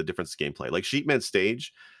 9 with the difference in gameplay. Like Sheepman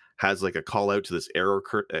Stage has like a call out to this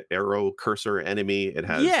arrow cursor enemy. It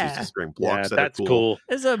has Yeah. these string Yeah, blocks that are that's cool. cool.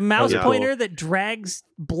 There's a mouse Yeah. pointer that drags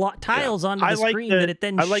tiles onto I the like screen the- that it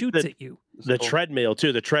then I like shoots the- at you. The Cool. treadmill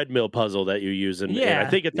too, the treadmill puzzle that you use, and Yeah, I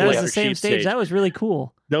think it's that was like the same stage. That was really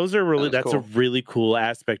cool. Those are really That was that's cool. a really cool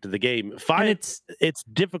aspect of the game. And Fine, it's it's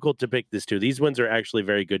difficult to pick this two. These ones are actually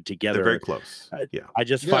very good together. They're very close. Yeah. I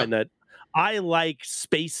just Yeah. find that I like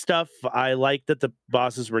space stuff. I like that the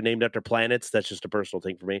bosses were named after planets. That's just a personal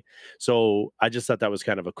thing for me. So I just thought that was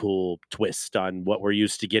kind of a cool twist on what we're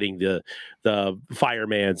used to getting the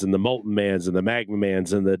Firemans and the Molten Mans and the Magma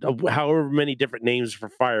Mans and the however many different names for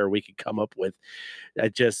fire we could come up with.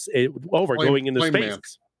 Going into Flame space. Man.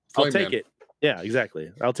 I'll Flame take Man. it. Yeah, exactly.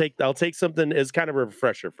 I'll take something as kind of a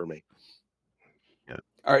refresher for me.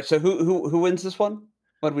 All right. So who wins this one?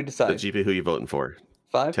 What did we The decide? GP, who you voting for?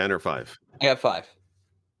 5? 10 or 5? I got 5.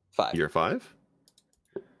 5. You're 5?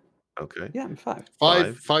 Okay. Yeah, I'm 5.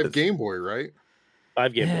 Five It's- Game Boy, right?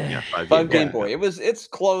 5 Game Boy. Yeah, 5 5 Game Game Boy. It's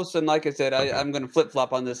close, and like I said, Okay. I'm going to flip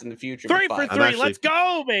flop on this in the future. 3 but for 5. 3. actually- Let's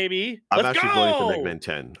go, baby. I'm Let's actually go. voting for Mega Man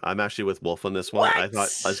 10. I'm actually with Wolf on this one. I What?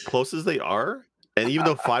 thought as close as they are, and even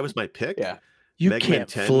though 5 was my pick, Yeah. You Mega Man can't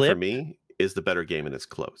 10 flip. for me is the better game, and it's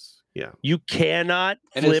close. Yeah. You cannot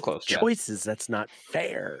It is flip close, yeah. choices. That's not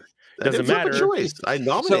fair. I Doesn't didn't flip a matter. choice. I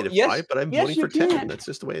nominated yes- 5, but I'm yes, voting you for 10. can. That's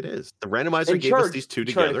just the way it is. The randomizer And gave us Charge- these two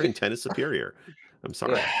Charge, together, if- and 10 is superior. I'm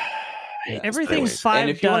sorry. Yeah. everything Anyways. 5 And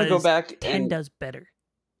if you want to does, go back 10 and does better.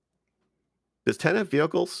 Does 10 have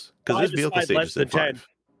vehicles? Because 5 there's is vehicle 5 less stages in than 10.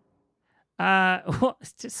 5. Well,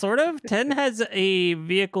 sort of. 10 has a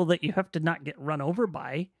vehicle that you have to not get run over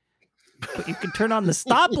by, but you can turn on the which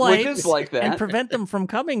stoplights is like that. and prevent them from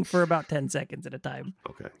coming for about 10 seconds at a time.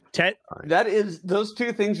 Okay. 10. That is, those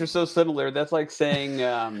two things are so similar. That's like saying,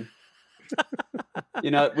 we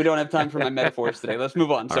don't have time for my metaphors today. Let's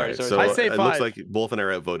move on. All Sorry. right, sorry. so I sorry. say it 5. looks like Wolf and I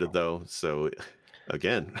are outvoted, though. So,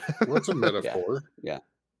 again, What's a metaphor?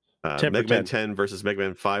 10 Mega for Man 10. 10 versus Mega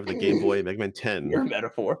Man 5, the Game Boy. Mega Man 10 Your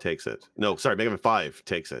metaphor. takes it. No, sorry, Mega Man 5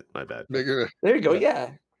 takes it. My bad. Mega- There you go.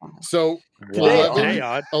 Yeah. So Today Wow. on- Hang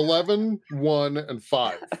on. 11, 1, and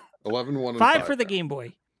 5. 11, 1, and 5 for the Game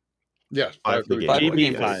Boy. Yes, 5 for the Game Five Boy. for GB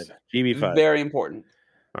Game Boy. 5. GB 5. Very important.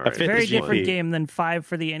 All A right, fifth Very is this one- different GP. game than 5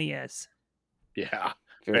 for the NES. Yeah.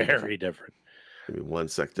 Very different. Very different. Give me 1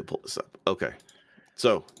 sec to pull this up. Okay.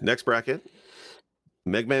 So, next bracket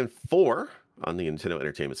Mega Man 4 on the Nintendo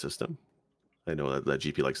Entertainment System. I know that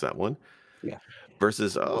GP likes that one. Yeah.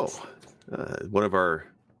 Versus, one of our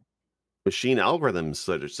machine algorithms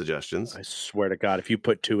suggestions. I swear to God, if you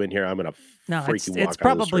put 2 in here, I'm gonna No, freak it's, you walk it's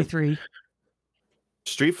out of this probably room. 3.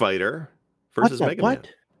 Street Fighter versus What the- Mega what?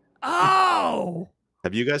 Man. Oh!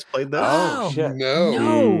 Have you guys played that? Oh, shit. No.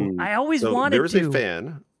 No, I always So wanted there's to.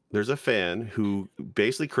 there's a fan who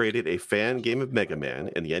basically created a fan game of Mega Man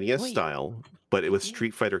in the NES Wait. style, but it was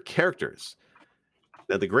Street Fighter characters.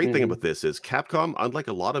 Now the great thing Mhm. about this is Capcom, unlike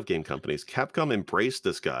a lot of game companies, Capcom embraced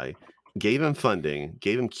this guy, gave him funding,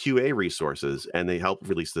 gave him QA resources, and they helped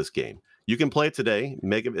release this game. You can play it today,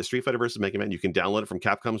 Street Fighter versus Mega Man. You can download it from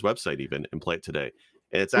Capcom's website even and play it today.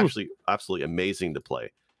 And it's actually absolutely amazing to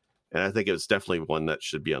play. And I think it's definitely one that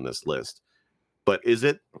should be on this list. But is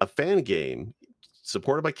it a fan game?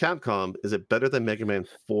 supported by Capcom. Is it better than Mega Man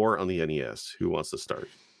 4 on the NES? Who wants to start?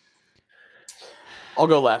 I'll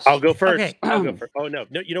go last. I'll go first. Okay. I'll go first. Oh no,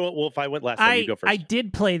 you know what, Wolf? I went last time. You go first. I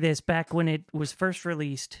did play this back when it was first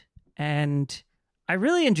released, and I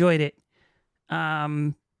really enjoyed it.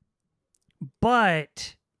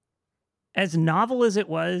 But as novel as it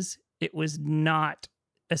was not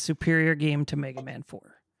a superior game to Mega Man 4.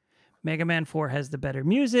 Mega Man 4 has the better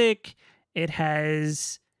music. It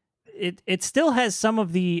still has some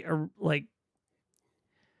of the like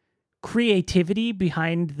creativity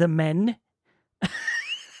behind the men.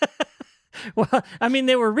 Well, I mean,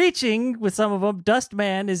 they were reaching with some of them.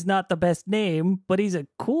 Dustman is not the best name, but he's a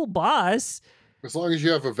cool boss. As long as you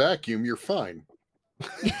have a vacuum, you're fine.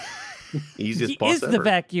 Easiest He boss is ever. the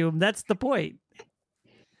vacuum. That's the point.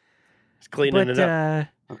 It's cleaning But it up.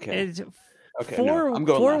 Okay. Four, no, I'm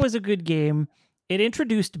going four last. was a good game. It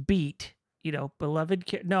introduced Beat, beloved.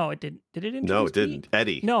 No, it didn't. Did it introduce No, it Beat? didn't.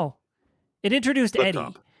 Eddie. No, it introduced Flip Eddie,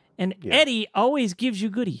 top. and Yeah. Eddie always gives you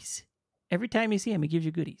goodies. Every time you see him, he gives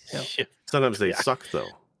you goodies. So. Sometimes they Yeah. suck though.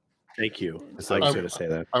 Thank you. It's I like was going to say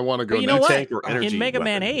that. I want to go But you know next. what? Tank or energy In Mega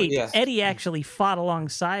Man weapon. 8, Yes. Eddie actually fought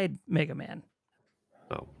alongside Mega Man.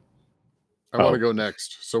 Oh, I want Oh. to go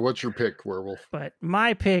next. So what's your pick, Werewolf? But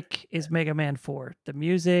my pick is Mega Man 4. The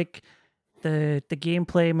music, the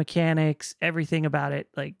gameplay mechanics, everything about it.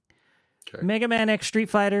 Like Okay. Mega Man X Street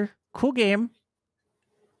Fighter, cool game,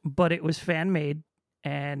 but it was fan made,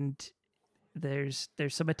 and there's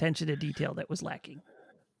some attention to detail that was lacking.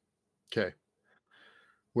 Okay.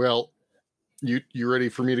 Well, you ready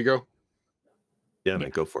for me to go? yeah, man,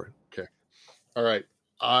 go for it. All right.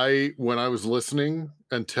 When I was listening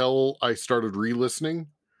until I started re-listening,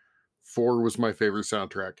 4 was my favorite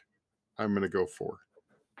soundtrack. I'm gonna go 4.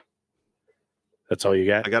 That's all you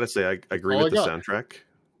got? I gotta say, I agree All with I the got. soundtrack.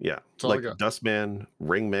 Yeah, That's all I like got. Dustman,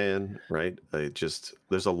 Ringman, right?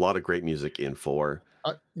 There's a lot of great music in 4.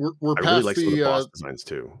 We're I really past like some of the the boss designs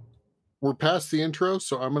too. we're past the intro,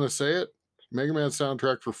 so I'm gonna say it. Mega Man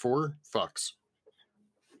soundtrack for 4 fucks.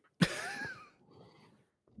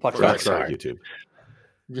 Fuck We're Right. not sorry, Sorry. YouTube.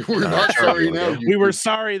 We're No, not sure, sorry you wanna now. go? We were YouTube.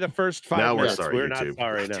 sorry the first 5 Now we're minutes. sorry, We're YouTube.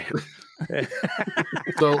 not sorry now.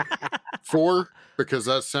 So 4 because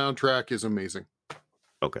that soundtrack is amazing.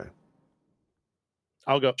 Okay,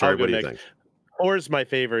 I'll go Charlie, what do next. you think? 4 is my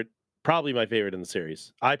favorite, probably my favorite in the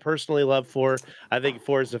series. I personally love 4. I think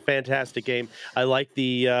 4 is a fantastic game. I like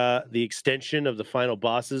the extension of the final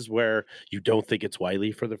bosses where you don't think it's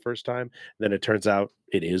Wily for the first time, then it turns out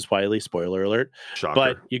it is Wily. Spoiler alert! Shocker.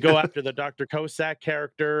 But you go after the Dr. Cossack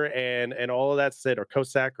character and all of that said, or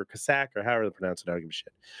Cossack or Cossack or however they pronounce it. I don't give a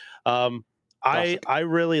shit. I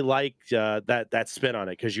really liked that spin on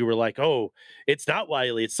it because you were like, oh, it's not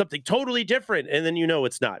Wily, it's something totally different, and then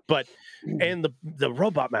it's not. But and the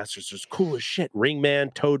Robot Masters is cool as shit.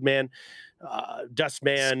 Ringman, Toadman,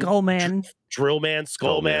 Dustman, Skullman. Drillman, Skullman.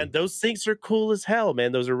 Skullman. Those things are cool as hell,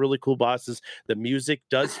 man. Those are really cool bosses. The music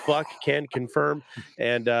does fuck, can confirm,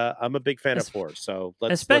 and I'm a big fan of 4. So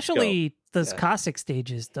let's go. Especially those Yeah. Cossack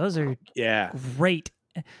stages. Those are Yeah. great.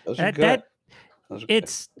 Those are That, good. that Those are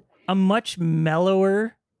it's a much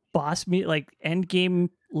mellower boss like end game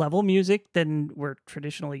level music than we're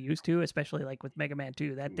traditionally used to, especially like with Mega Man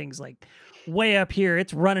 2. That thing's like way up here.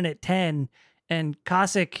 It's running at 10, and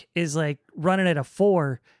Cossack is like running at a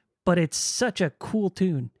 4, but it's such a cool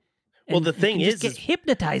tune. Well, And the you thing can just is get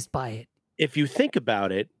hypnotized by it. if you think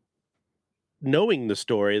about it, knowing the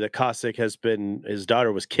story that Cossack his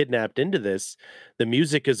daughter was kidnapped into this, the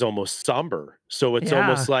music is almost somber. So it's Yeah.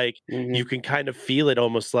 almost like Mhm. you can kind of feel it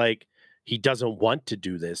almost like he doesn't want to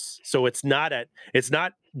do this. So it's not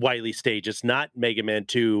Wily stage. It's not Mega Man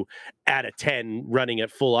 2 at a 10 running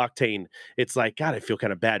at full octane. It's like, God, I feel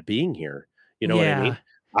kind of bad being here. You know what I mean?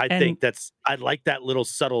 I And- think I like that little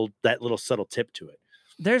subtle tip to it.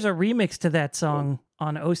 There's a remix to that song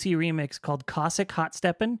on OC Remix called Cossack Hot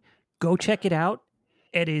Steppin'. Go check it out.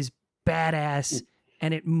 It is badass,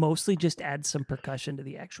 and it mostly just adds some percussion to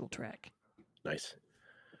the actual track. Nice.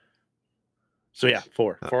 So yeah,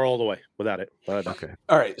 4 all the way without it. Okay.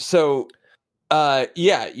 All right. So,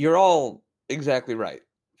 yeah, you're all exactly right.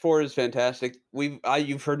 4 is fantastic.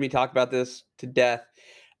 You've heard me talk about this to death.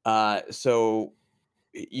 So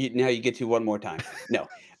now you get to one more time. No.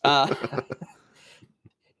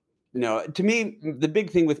 No, to me, the big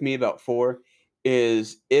thing with me about 4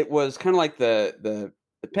 is it was kind of like the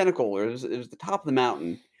pinnacle, or it was the top of the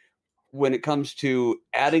mountain when it comes to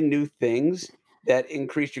adding new things that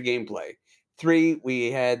increase your gameplay. 3,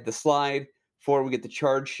 we had the slide. 4, we get the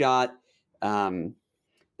charge shot.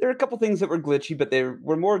 There are a couple things that were glitchy, but there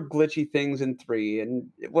were more glitchy things in 3, and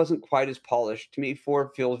it wasn't quite as polished. To me,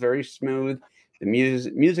 4 feels very smooth, The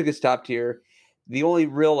music is top tier. The only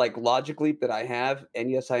real like logic leap that I have,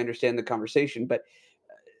 and yes, I understand the conversation, but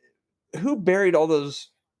who buried all those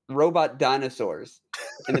robot dinosaurs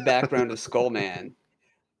in the background of Skullman?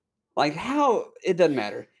 Like how? It doesn't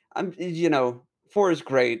matter. 4 is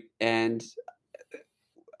great, and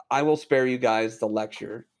I will spare you guys the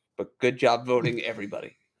lecture. But good job voting,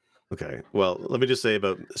 everybody. Okay. Well, let me just say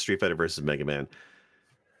about Street Fighter versus Mega Man.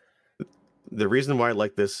 The reason why I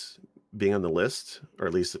like this being on the list, or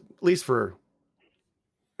at least for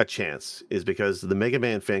a chance, is because the Mega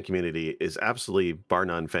Man fan community is absolutely bar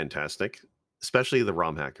none fantastic, especially the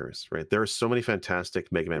ROM hackers, right? There are so many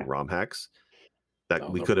fantastic Mega Man ROM hacks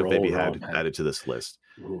that we could have maybe had added to this list.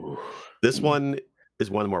 Ooh. This one is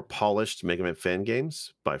one of the more polished Mega Man fan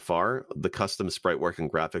games by far. The custom sprite work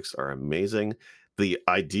and graphics are amazing. The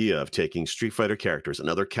idea of taking Street Fighter characters,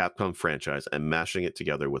 another Capcom franchise, and mashing it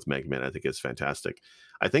together with Mega Man, I think is fantastic.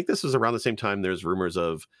 I think this was around the same time there's rumors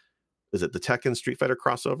of, is it the Tekken Street Fighter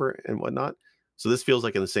crossover and whatnot? So this feels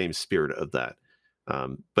like in the same spirit of that.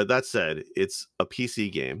 But that said, it's a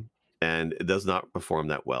PC game and it does not perform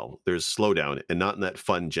that well. There's slowdown, and not in that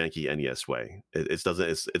fun, janky NES way. It's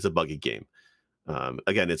a buggy game.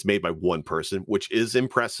 Again, it's made by one person, which is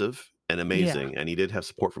impressive and amazing. And he did have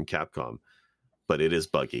support from Capcom, but it is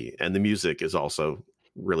buggy. And the music is also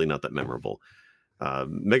really not that memorable.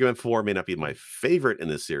 Mega Man 4 may not be my favorite in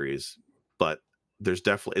this series, but it's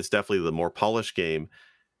definitely the more polished game,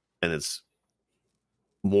 and it's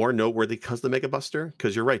more noteworthy because of the Mega Buster.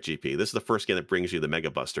 Because you're right, GP. This is the first game that brings you the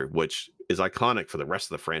Mega Buster, which is iconic for the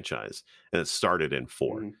rest of the franchise, and it started in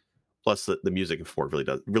 4. Mm-hmm. Plus, the music in 4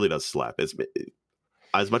 really does slap.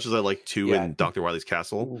 As much as I like 2 in Dr. Wily's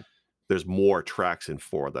Castle, there's more tracks in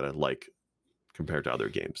 4 that I like compared to other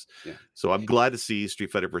games. Yeah. So I'm glad to see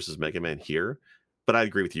Street Fighter versus Mega Man here. But I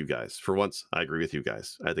agree with you guys. For once, I agree with you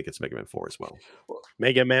guys. I think it's Mega Man 4 as well.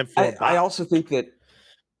 Mega Man 4. I also think that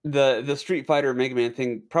the Street Fighter Mega Man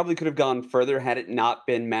thing probably could have gone further had it not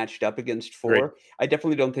been matched up against 4. Great. I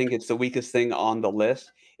definitely don't think it's the weakest thing on the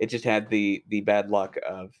list. It just had the bad luck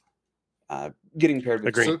of getting paired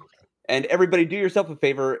with 4. And everybody, do yourself a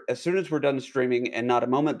favor. As soon as we're done streaming, and not a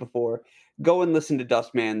moment before, go and listen to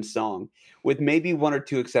Dustman's song. With maybe 1 or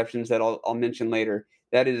 2 exceptions that I'll mention later.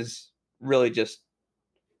 That is really just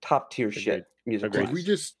top tier shit music. Did we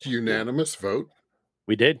just unanimous vote?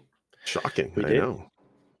 We did. Shocking. We I did. know.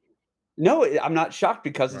 No, I'm not shocked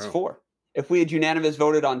because it's 4. If we had unanimous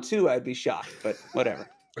voted on 2, I'd be shocked, but whatever.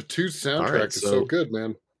 A 2 soundtrack is so good,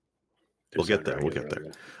 man. We'll get there.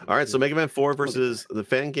 All right, so Mega Man 4 versus the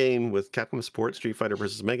fan game with Capcom support, Street Fighter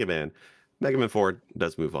versus Mega Man. Mega Man 4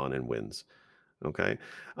 does move on and wins. Okay.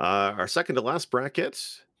 Our second to last bracket.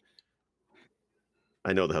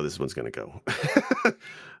 I know how this one's going to go.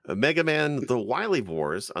 Mega Man The Wily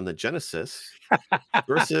Wars on the Genesis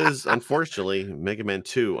versus, unfortunately, Mega Man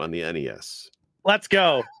 2 on the NES. Let's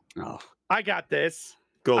go. Oh. I got this.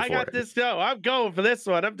 I got this. No, I'm going for this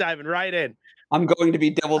one. I'm diving right in. I'm going to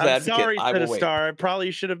be devil's advocate. Sorry, Star. I probably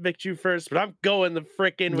should have picked you first, but I'm going the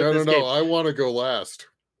frickin' with this game. No. I want to go last.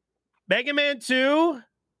 Mega Man 2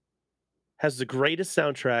 has the greatest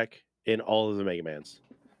soundtrack in all of the Mega Mans.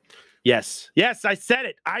 Yes, I said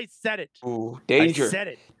it. Ooh, danger. I said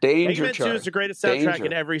it. Danger. Mega Man 2 is the greatest soundtrack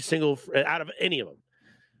in every single, out of any of them.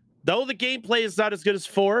 Though the gameplay is not as good as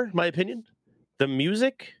 4, in my opinion, the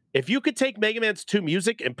music, if you could take Mega Man's 2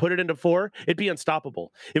 music and put it into 4, it'd be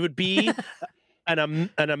unstoppable. It would be an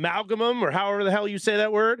amalgamum, or however the hell you say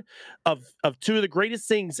that word, of 2 of the greatest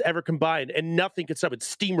things ever combined, and nothing could stop it.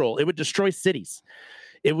 Steamroll. It would destroy cities.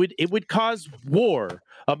 It would cause war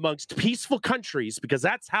amongst peaceful countries, because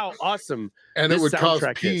that's how awesome. And it would cause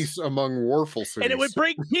peace among warful cities. And it would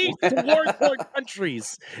bring peace to war-torn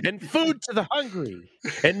countries, and food to the hungry,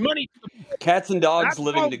 and money to the cats and dogs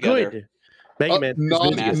living together. Good. Mega Man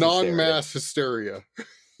non-mass hysteria.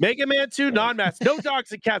 Mega Man 2 non-mass. No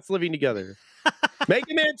dogs and cats living together.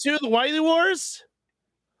 Mega Man 2 The Wily Wars.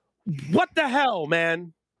 What the hell,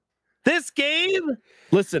 man? This game,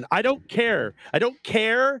 listen, I don't care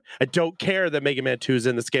that Mega Man 2 is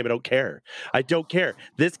in this game. I don't care.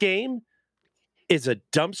 This game is a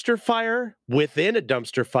dumpster fire within a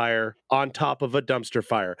dumpster fire on top of a dumpster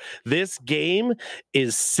fire. This game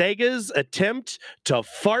is Sega's attempt to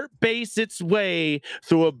fart base its way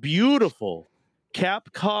through a beautiful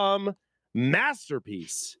Capcom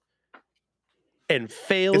masterpiece and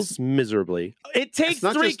fails miserably. It takes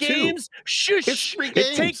 3 games. Shush. It's 3 games.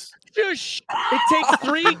 It takes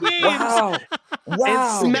 3 games Wow.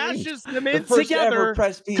 and smashes them in together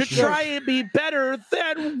to try and be better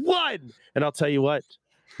than 1. And I'll tell you what,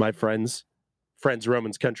 my friends,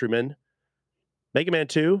 Romans, countrymen, Mega Man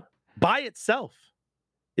 2 by itself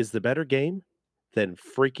is the better game than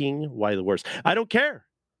freaking Wily Wars. I don't care.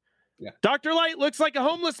 Yeah. Dr. Light looks like a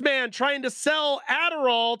homeless man trying to sell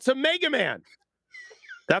Adderall to Mega Man.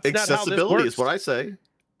 That's not how this Accessibility works. is what I say.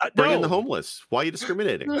 Bring in the No. homeless. Why are you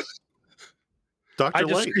discriminating? Dr.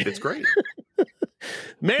 Light, it's great.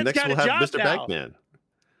 Man's Next got we'll a have job Mr. now. Bagman.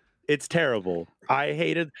 It's terrible. I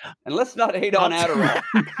hated. And let's not hate on Adderall.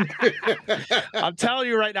 I'm telling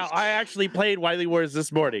you right now, I actually played Wily Wars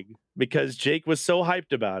this morning because Jake was so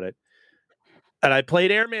hyped about it. And I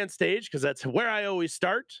played Airman stage because that's where I always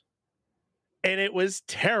start. And it was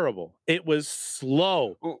terrible. It was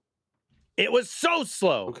slow. Ooh. It was so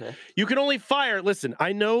slow. Okay. You can only fire. Listen,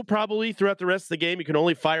 I know probably throughout the rest of the game, you can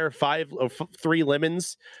only fire 3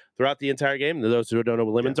 lemons throughout the entire game. And those who don't know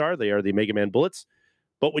what lemons are, they are the Mega Man bullets.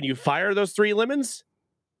 But when you fire those 3 lemons,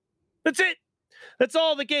 that's it. That's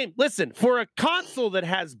all the game. Listen, for a console that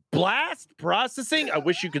has blast processing, I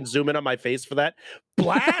wish you can zoom in on my face for that.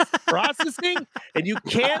 Blast processing, and you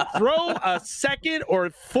can't throw a second or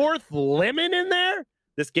 4th lemon in there.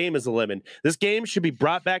 This game is a lemon. This game should be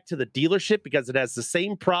brought back to the dealership because it has the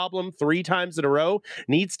same problem 3 times in a row,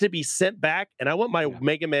 needs to be sent back. And I want my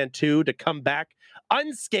Mega Man 2 to come back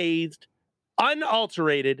unscathed,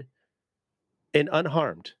 unalterated, and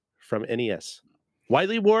unharmed from NES.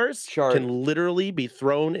 Wily Wars can literally be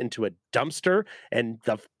thrown into a dumpster, and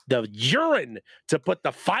the urine to put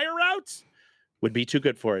the fire out would be too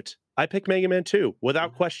good for it. I pick Mega Man 2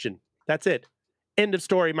 without question. That's it. End of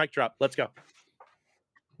story. Mic drop. Let's go.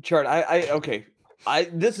 Chart, okay.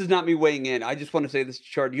 This is not me weighing in. I just want to say this,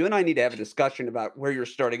 Chart. You and I need to have a discussion about where you're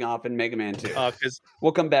starting off in Mega Man 2. Because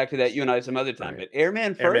we'll come back to that, you and I, some other time. But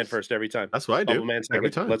Airman first. Airman first every time. That's what I do. Bubble Man second. Every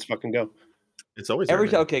time. Let's fucking go. It's always every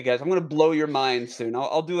Airman. time. Okay, guys, I'm gonna blow your mind soon.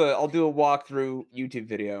 I'll do a walkthrough YouTube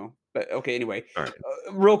video. But okay, anyway, All right.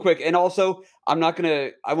 Real quick, and also I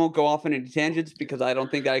won't go off on any tangents because I don't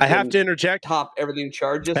think I have to interject. Top everything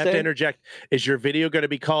Chart just I have said. to interject. Is your video going to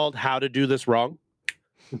be called "How to Do This Wrong"?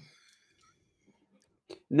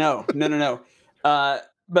 No.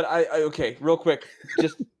 But I okay, real quick,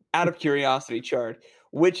 just out of curiosity, Chart,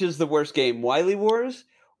 which is the worst game, Wily Wars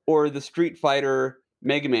or the Street Fighter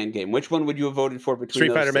Mega Man game? Which one would you have voted for between Street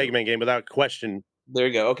those Fighter two? Mega Man game, without question. There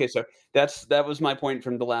you go. Okay, so that was my point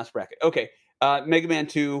from the last bracket. Okay, Mega Man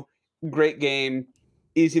 2, great game,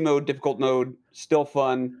 easy mode, difficult mode, still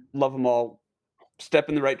fun, love them all, step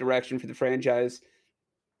in the right direction for the franchise.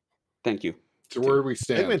 Thank you. So where do we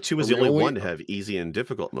stand? Mega Man 2 was the only one to have easy and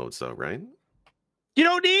difficult modes, though, right? You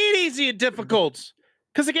don't need easy and difficult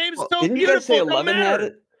because the game's so Didn't you beautiful. guys say Don't 11 matter. had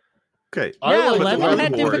it? Okay. Yeah, like 11 Wily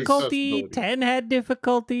had Wars difficulty, accessibility. 10 had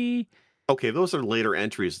difficulty. Okay, those are later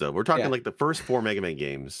entries, though. We're talking Yeah. like the first 4 Mega Man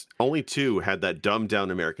games. Only 2 had that dumbed-down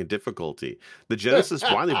American difficulty. The Genesis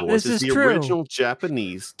Wily Wars This is is the true. original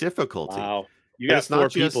Japanese difficulty. Wow, you And got it's not 4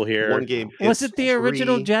 just people here. One game. Was it's it the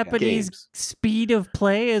original 3 Japanese games. speed of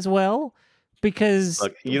play as well? Because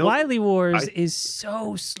Look, you know, Wily Wars is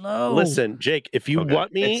so slow. Listen, Jake, if you Okay.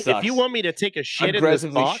 want me, It if you sucks. want me to take a shit in this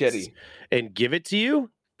Aggressively box shitty. and give it to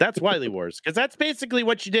you, that's Wily Wars, because that's basically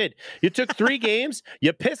what you did. You took 3 games,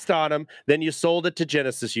 you pissed on them, then you sold it to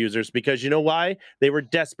Genesis users because you know why? They were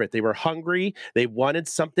desperate. They were hungry. They wanted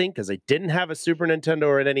something because they didn't have a Super Nintendo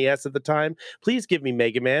or an NES at the time. Please give me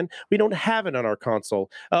Mega Man. We don't have it on our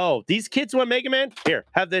console. Oh, these kids want Mega Man? Here,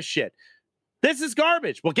 have this shit. This is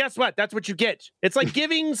garbage. Well, guess what? That's what you get. It's like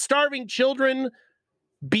giving starving children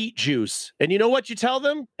beet juice. And you know what you tell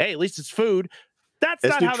them? Hey, at least it's food. That's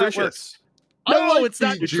It's not how that works. nutritious. I No, like it's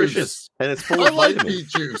not beet juice. nutritious. And it's full I of like vitamins. beet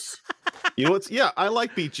juice. You know what's? Yeah, I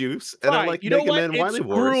like beet juice, and I Fine. like You know Mega what? Man It's Wily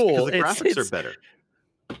Wars gruel. because the It's- graphics are it's- better.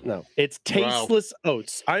 No, it's tasteless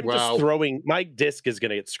oats. I'm Wow. just throwing. My disc is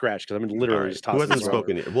going to get scratched because I'm All literally right. just Who tossing hasn't this around.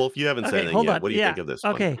 spoken yet? Well, if you haven't said Okay, anything hold yet, on. what do you yeah. think of this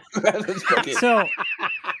one? Okay, That's fucking- so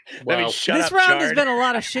Let me Wow. shut this up, round has Chard. been a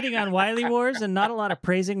lot of shitting on Wily Wars and not a lot of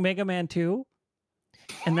praising Mega Man 2.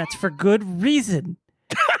 And that's for good reason.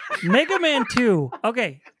 Mega Man 2.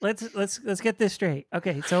 Okay, let's get this straight.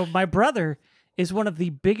 Okay, so my brother is one of the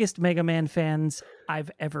biggest Mega Man fans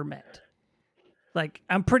I've ever met. Like,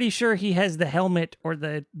 I'm pretty sure he has the helmet or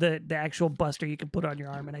the actual buster you can put on your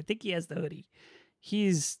arm, and I think he has the hoodie.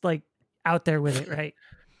 He's like out there with it, right?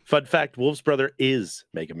 Fun fact: Wolf's brother is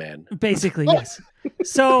Mega Man. Basically, yes.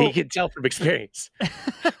 So He can tell from experience.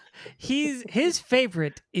 his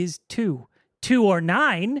favorite is 2 or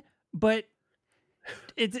 9, but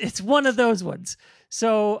it's one of those ones.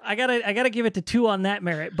 So I gotta give it to 2 on that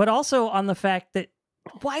merit, but also on the fact that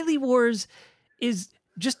Wily Wars is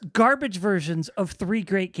just garbage versions of 3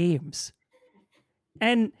 great games.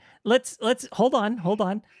 And let's hold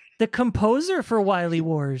on. The composer for Wily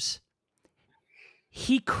Wars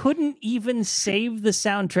he couldn't even save the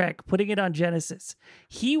soundtrack putting it on Genesis.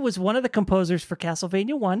 He was one of the composers for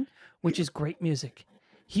Castlevania 1, which is great music.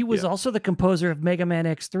 He was also the composer of Mega Man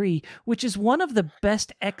X3, which is one of the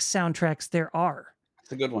best X soundtracks there are.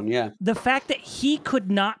 It's a good one, yeah. The fact that he could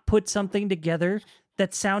not put something together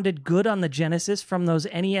that sounded good on the Genesis from those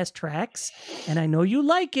NES tracks, and I know you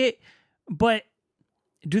like it, but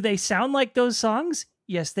do they sound like those songs?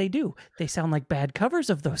 Yes, they do. They sound like bad covers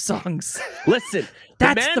of those songs. Listen,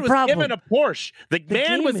 That's the man the was problem. given a Porsche. The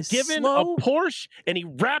man game was is given slow. a Porsche, and he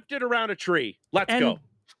wrapped it around a tree. Let's And go.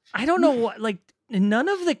 I don't know what, like, none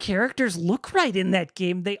of the characters look right in that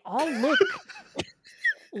game. They all look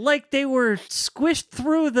like they were squished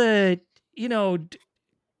through the,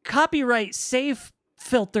 copyright safe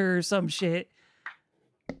filter or some shit.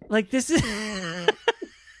 Like, this is...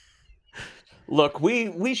 Look,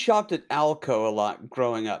 we shopped at Alco a lot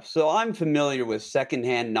growing up, so I'm familiar with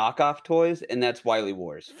secondhand knockoff toys, and that's Wily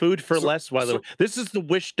Wars. Food for So- less. This is the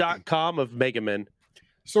wish.com of Mega Man.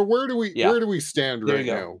 So where do we stand There right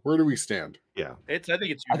you go. now? Where do we stand? Yeah. I think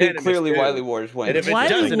it's I think unanimous, clearly too. Wily Wars wins. And if it Wily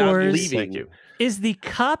doesn't, I'm Wars- leaving. Thank you. is the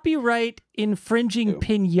copyright infringing Ew.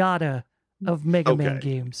 pinata of Mega Man Okay.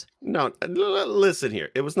 games. No, listen here.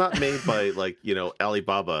 It was not made by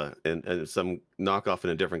Alibaba and some knockoff in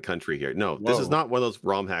a different country here. No, this is Whoa. not one of those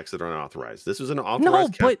ROM hacks that are unauthorized. This was an No,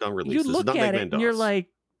 authorized but Capcom release. you This is look not at Mega it Man and you're DOS. like,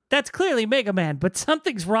 that's clearly Mega Man, but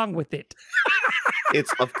something's wrong with it.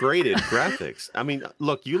 It's upgraded graphics. I mean,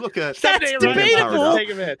 look, you look at That's Someday, right, debatable.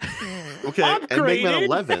 Mega Man. okay, and Mega Man Upgraded?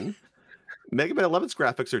 11. Mega Man 11's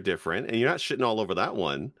graphics are different, and you're not shitting all over that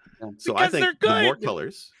one. So I Because think they're the more good.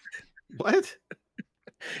 colors. What?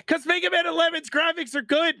 Because Mega Man 11's graphics are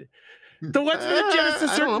good. The ones for the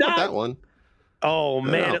Genesis I don't know are about not. that one. Oh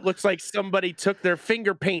man, No. it looks like somebody took their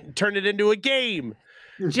finger paint and turned it into a game.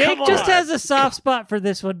 Jake Come just on. has a soft spot for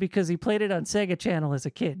this one because he played it on Sega Channel as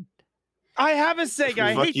a kid. I have a Sega.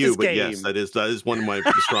 I Fuck hate you, this but game. yes, that is one of my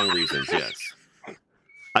strong reasons. Yes,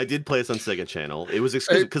 I did play this on Sega Channel. It was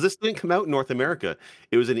exclusive because this didn't come out in North America.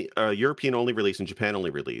 It was a European only release and Japan only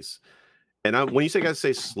release. And when you guys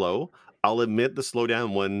say slow, I'll admit the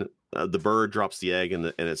slowdown when the bird drops the egg and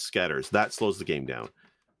it scatters. That slows the game down.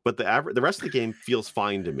 But the rest of the game feels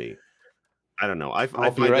fine to me. I don't know. I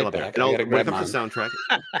I'll be find right it up there. back. And I I'll- gotta when it grab comes to soundtrack,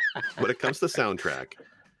 when it comes to soundtrack,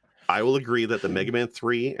 I will agree that the Mega Man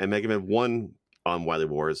 3 and Mega Man 1 on Wily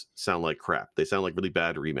Wars sound like crap. They sound like really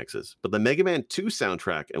bad remixes. But the Mega Man 2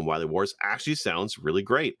 soundtrack and Wily Wars actually sounds really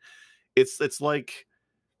great. It's like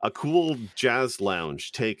a cool jazz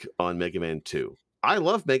lounge take on Mega Man 2. I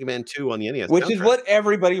love Mega Man 2 on the NES, Which is soundtrack. what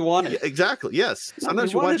everybody wanted. Yeah, exactly. Yes.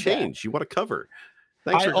 Sometimes you want wanted to that. change. You want to cover.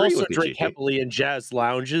 Thanks I for agreeing also with me, drink GG. heavily in jazz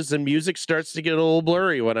lounges, and music starts to get a little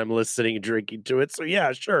blurry when I'm listening and drinking to it. So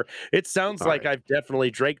yeah, sure. It sounds All like right. I've definitely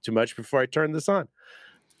drank too much before I turn this on.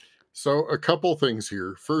 So a couple things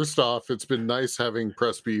here. First off, it's been nice having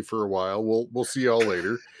Press B for a while. We'll see y'all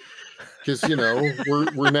later. Because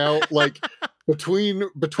we're now like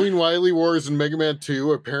between Wily Wars and Mega Man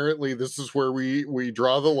 2, apparently this is where we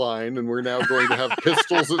draw the line, and we're now going to have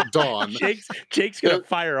pistols at dawn. Jake's gonna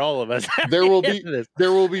fire all of us. There will be After this.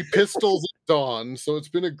 there will be pistols at dawn. So it's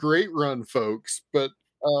been a great run, folks. But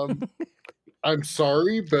I'm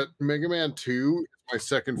sorry, but Mega Man 2 is my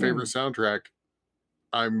second favorite soundtrack.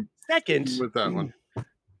 I'm second. with that one.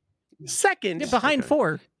 Second. Yeah, behind Okay.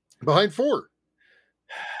 4. Behind 4.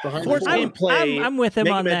 Behind Fourth 4. gameplay. I'm with him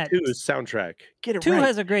Mega on Man that. 2's soundtrack. Get it 2 right.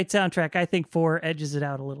 has a great soundtrack. I think 4 edges it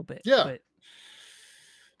out a little bit. Yeah.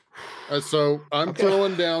 But So I'm Okay.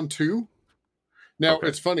 throwing down 2. Now Okay.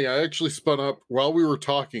 it's funny. I actually spun up while we were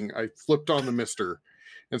talking. I flipped on the Mister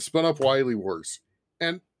and spun up Wily Wars,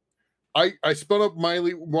 and I spun up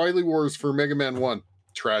Wily Wars for Mega Man 1.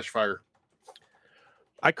 Trash fire.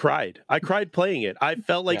 I cried. I cried playing it. I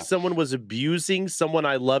felt like Yeah. someone was abusing someone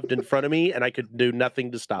I loved in front of me, and I could do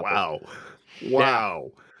nothing to stop Wow.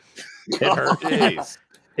 Wow. it. It hurt. Jeez.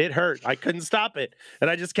 It hurt. I couldn't stop it. And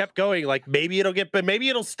I just kept going. Like maybe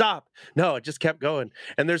it'll stop. No, it just kept going.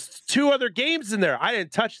 And there's 2 other games in there. I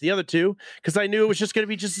didn't touch the other 2 because I knew it was just going to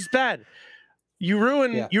be just as bad. You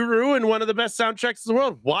ruin one of the best soundtracks in the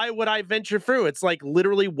world. Why would I venture through? It's like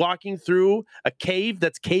literally walking through a cave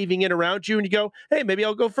that's caving in around you, and you go, hey, maybe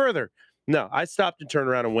I'll go further. No, I stopped and turned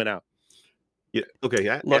around and went out. Yeah. Okay.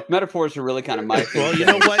 Yeah. Look, metaphors are really kind of my thing. Well, you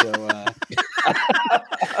know what? So,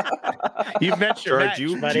 You've met your Jared, match, do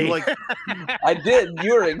you buddy. like I did.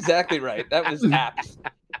 You were exactly right. That was apt.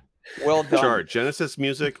 Well done. Char, Genesis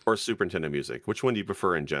music or Super Nintendo music? Which one do you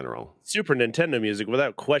prefer in general? Super Nintendo music,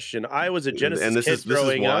 without question. I was a Genesis and this kid is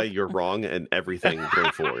growing why up. you're wrong and everything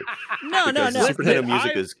going forward. no, Because no. Super Listen, Nintendo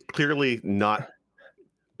music I- is clearly not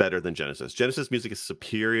better than Genesis. Genesis music is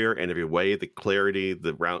superior in every way. The clarity,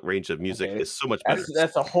 the range of music is so much better.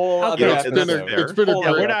 That's a whole Okay. other It's episode. It's been a Whole great.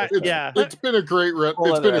 other we're not- episode. yeah. It's been a great run. Whole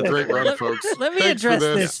It's been a other great run, Let- folks. let me Thanks address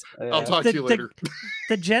for this. I'll talk to you later.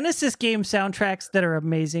 The Genesis game soundtracks that are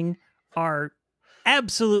amazing are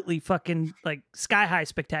absolutely fucking like sky high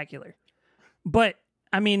spectacular. But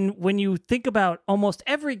I mean, when you think about almost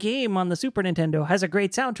every game on the Super Nintendo has a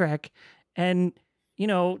great soundtrack, and you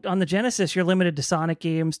know, on the Genesis, you're limited to Sonic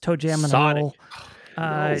games, Toe Jam and Sonic.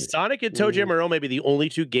 Earl. Sonic and Toe Jam and Earl may be the only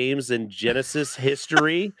two games in Genesis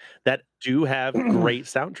history that do have great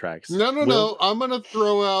soundtracks. No. I'm gonna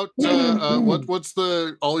throw out what's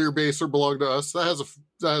the All Your Baser Belong to Us? That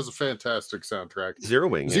has a fantastic soundtrack. Zero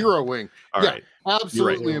Wing. Yeah. Zero Wing. All Yeah. right. You're right.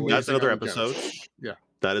 Absolutely amazing. That's another on the episode. Genesis. Yeah.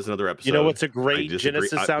 That is another episode. You know what's a I great disagree.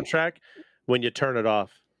 Genesis soundtrack? When you turn it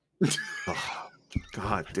off. Oh,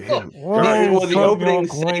 God damn. Well, the opening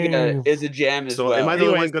Sega is a jam as So well. am I the only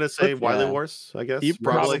one Anyways, going to say Wily yeah. Wars, I guess? You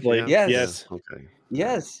probably. Yeah. Yes. Yeah. Okay.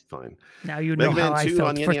 Yes. Fine. Now you know Mega how Man I 2 felt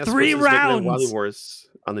on the for NES 3 versus Mega Man rounds. Wily Wars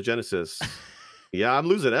on the Genesis. Yeah, I'm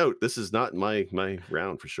losing out. This is not my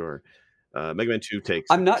round for sure. Mega Man 2 takes.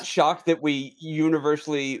 I'm not shocked that we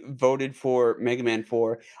universally voted for Mega Man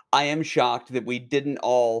 4. I am shocked that we didn't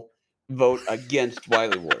all vote against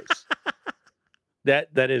Wily Wars.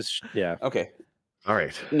 That is, yeah. Okay, All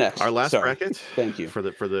right. next. Our last Sorry. bracket Thank you. for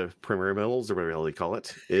the premier medals, or whatever they call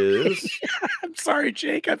it, is I'm sorry,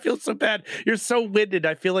 Jake. I feel so bad. You're so winded.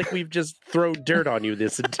 I feel like we've just thrown dirt on you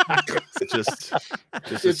this entire. just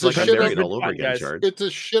It's it's a like a shit narrate on- all over again, guys. Chard. It's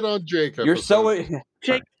a shit on Jake. You're so episode.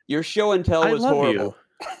 Jake, your show and tell I was love horrible.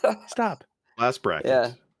 you. Stop. Last bracket.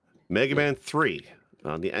 Yeah. Mega Man 3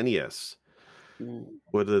 on the NES.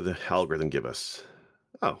 What did the algorithm give us?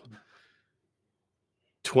 Oh.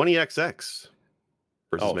 20XX versus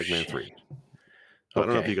Oh, Mega Man shit. 3. I don't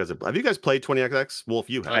know if you guys have you guys played 20XX? Wolf,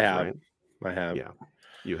 you have, I have. right? I have. Yeah.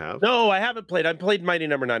 You have? No, I haven't played. I played Mighty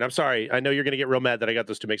Number 9. I'm sorry. I know you're going to get real mad that I got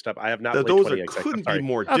those two mixed up. I have not played Those 20XX. I'm couldn't sorry. be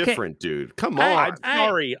more Okay. different, dude. Come I- on. I'm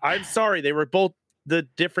sorry. I'm sorry. They were both the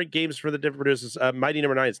different games for the different producers. Mighty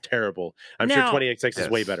Number 9 is terrible. I'm Now- sure 20XX is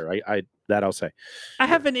way Yes. better. I that I'll say. I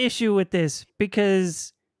have an issue with this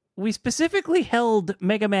because we specifically held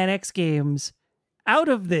Mega Man X games out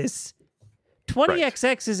of this.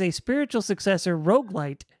 20XX is a spiritual successor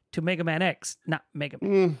roguelite to Mega Man X, not Mega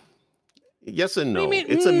Man. Yes and What do no. you mean,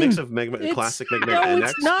 It's a mix of Mega Man, It's- classic Mega Man no, NX,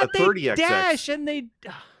 it's not. the They 30XX. dash and they.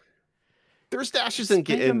 There's dashes It's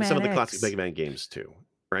Mega in some of Man the classic X. Mega Man games too,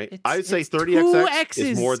 right? It's- I'd say it's 30XX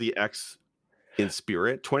is 2Xs. more the X in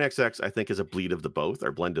spirit. 20XX I think is a bleed of the both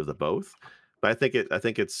or blend of the both. But I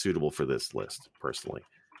think it's suitable for this list personally.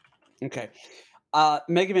 Okay.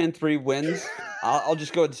 Mega Man 3 wins. I'll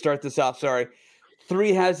just go ahead and start this off. Sorry.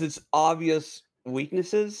 3 has its obvious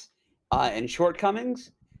weaknesses and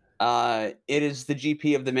shortcomings. It is the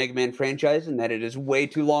GP of the Mega Man franchise in that it is way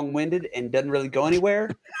too long-winded and doesn't really go anywhere.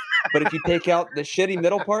 But if you take out the shitty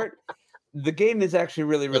middle part, the game is actually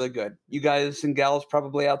really, really good. You guys and gals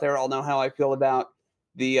probably out there all know how I feel about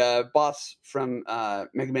the boss from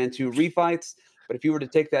Mega Man 2 refights. But if you were to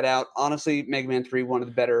take that out, honestly, Mega Man 3, one of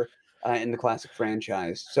the better in the classic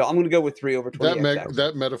franchise. So I'm going to go with 3 over 20.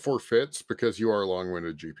 That metaphor fits because you are a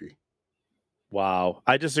long-winded GP. Wow.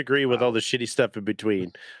 I disagree with all the shitty stuff in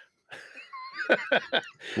between. Wolf, I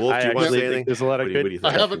do you want to actually say think anything? there's a lot of What do you good.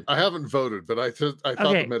 think? I haven't voted, but I thought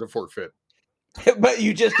Okay. the metaphor fit. But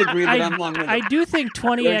you just agreed that I'm long-winded. I do think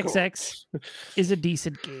Very cool. 20XX is a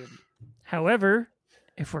decent game. However,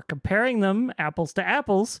 if we're comparing them apples to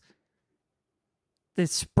apples, the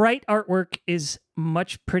sprite artwork is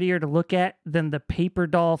much prettier to look at than the paper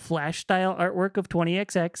doll flash style artwork of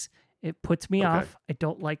 20XX. It puts me Okay. off. I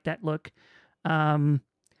don't like that look.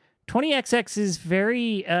 20XX is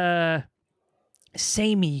very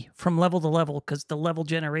samey from level to level because the level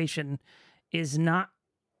generation is not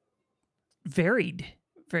varied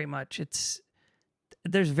very much.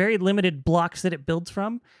 There's very limited blocks that it builds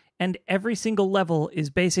from, and every single level is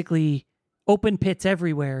basically open pits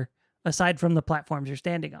everywhere aside from the platforms you're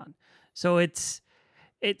standing on. So it's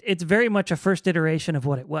very much a first iteration of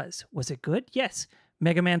what it was. Was it good? Yes.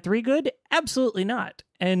 Mega Man 3 good? Absolutely not.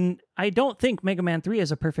 And I don't think Mega Man 3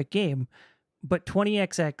 is a perfect game, but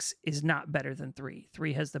 20XX is not better than 3.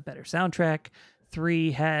 3 has the better soundtrack.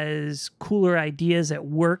 3 has cooler ideas at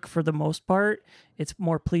work for the most part. It's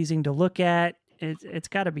more pleasing to look at. It's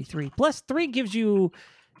got to be 3. Plus, 3 gives you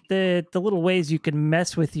the little ways you can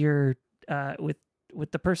mess with your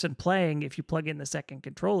with the person playing if you plug in the second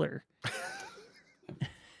controller.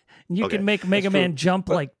 You Okay, can make Mega true. Man jump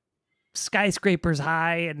But- like skyscrapers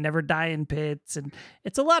high and never die in pits, and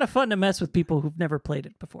it's a lot of fun to mess with people who've never played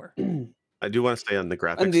it before. I do want to stay on the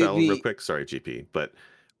graphic And style real quick. Sorry, GP, but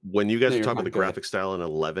when you guys No, were you're talking about fine. the Go ahead. graphic style in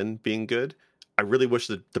 11 being good, I really wish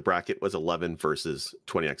that the bracket was 11 versus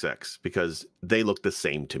 20XX because they look the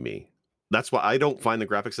same to me. That's why I don't find the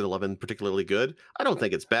graphics in 11 particularly good. I don't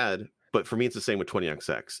think it's bad, but for me, it's the same with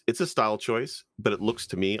 20XX. It's a style choice, but it looks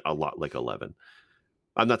to me a lot like 11.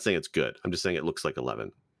 I'm not saying it's good. I'm just saying it looks like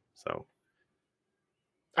 11. So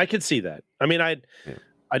I could see that. I mean, I'd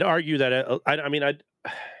argue that.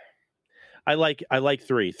 I like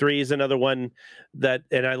 3. 3 is another one that,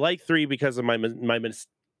 and I like 3 because of my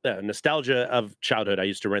nostalgia of childhood. I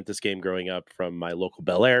used to rent this game growing up from my local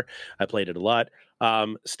Bel Air. I played it a lot.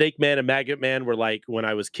 Snake Man and Maggot Man were like, when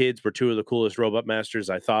I was kids, were 2 of the coolest Robot Masters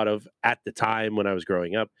I thought of at the time when I was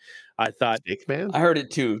growing up. I thought Snake Man. I heard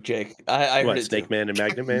it too, Jake. I heard it Snake too. Man and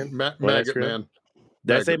Magnet Man. Maggot Man.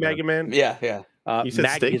 Did I say Maggot Man? Yeah. You said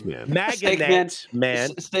Snake Man. Magnet Man.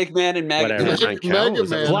 Snake Man and Maggot Whatever. Man. Maggot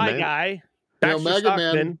Man. Fly Guy. Baxter Maggot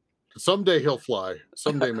Man. Stockman. Someday he'll fly.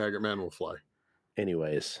 Someday Maggot Man will fly.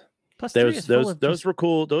 Anyways. Plus, 3 is full of Those were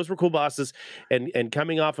cool. Those were cool bosses. And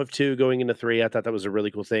coming off of 2, going into 3, I thought that was a really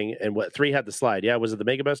cool thing. And what 3 had the slide? Yeah, was it the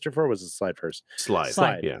Mega Buster 4? Or was it slide first? Slide.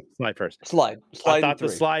 Yeah. Slide first. Slide. I thought the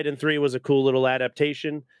slide in 3 was a cool little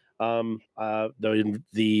adaptation. The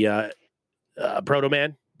Proto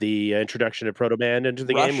Man, the introduction of Proto Man into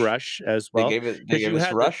the game, Rush as well. They gave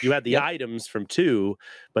us Rush. You had the items from 2,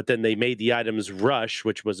 but then they made the items Rush,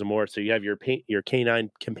 which was a more, so you have your canine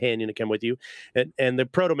companion to come with you, and the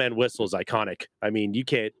Proto Man whistle is iconic. I mean, you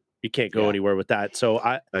can't go anywhere with that. So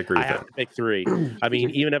I agree with have that. to pick 3. I mean,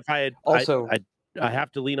 even if I had also. I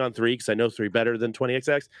have to lean on 3 because I know 3 better than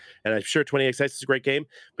 20XX, and I'm sure 20XX is a great game.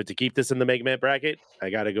 But to keep this in the Mega Man bracket, I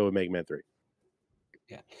got to go with Mega Man 3.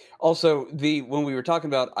 Yeah. Also, when we were talking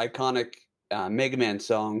about iconic Mega Man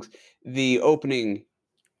songs, the opening,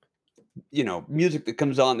 music that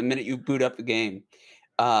comes on the minute you boot up the game,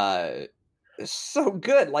 is so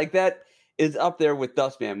good. Like that is up there with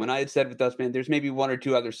Dustman. When I had said with Dustman, there's maybe 1 or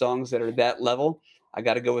 2 other songs that are that level. I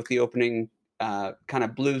got to go with the opening kind of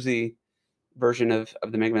bluesy version of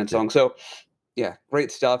the Mega Man song. So, yeah,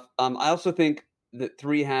 great stuff. I also think that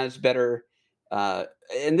 3 has better.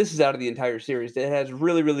 And this is out of the entire series. It has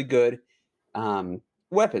really, really good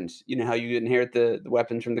weapons. You know how you inherit the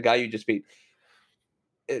weapons from the guy you just beat.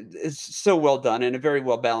 It's so well done and a very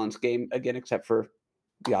well balanced game. Again, except for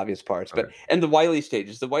the obvious parts. But and the Wily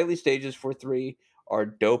stages. The Wily stages for 3 are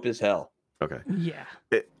dope as hell. Okay. Yeah.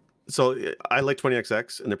 So I like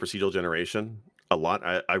 20XX and the procedural generation a lot.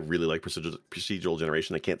 I really like procedural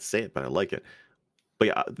generation. I can't say it, but I like it. But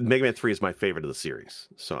yeah, Mega Man 3 is my favorite of the series,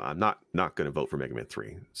 so I'm not going to vote for Mega Man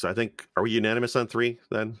 3. So I think, are we unanimous on 3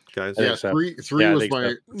 then, guys? Yeah, so. 3 Yeah, was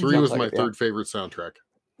my so. 3 was my third favorite soundtrack.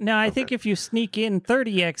 Now, I think if you sneak in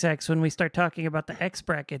 30XX when we start talking about the X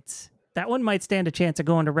brackets, that one might stand a chance of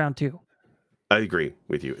going to round 2. I agree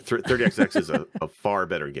with you. 30XX is a far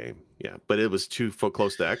better game. Yeah, but it was too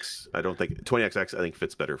close to X. I don't think 20XX I think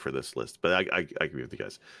fits better for this list. But I agree with you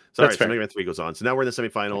guys. So all right, so Mega Man 3 goes on. So now we're in the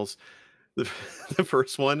semifinals. The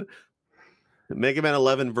first one, Mega Man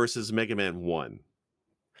 11 versus Mega Man 1.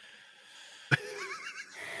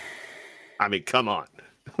 I mean, come on.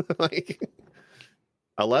 Like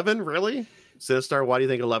 11, really? Sinistar, why do you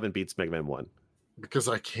think 11 beats Mega Man 1? Because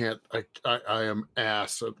I can't. I am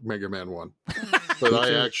ass at Mega Man 1, but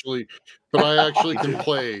I actually can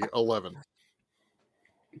play 11.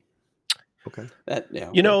 Okay.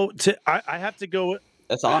 I have to go.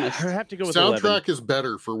 That's honest. I have to go with Soundtrack 11. is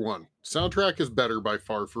better for 1. Soundtrack is better by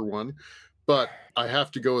far for 1, but I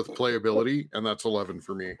have to go with playability, and that's 11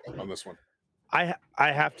 for me on this one. I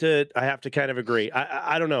have to kind of agree.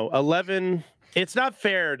 I don't know. 11. It's not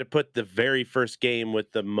fair to put the very first game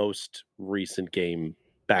with the most recent game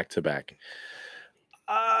back to back.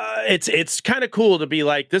 It's kind of cool to be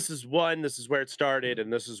like, this is one, this is where it started,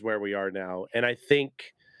 and this is where we are now. And I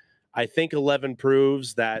think 11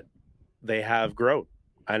 proves that they have grown.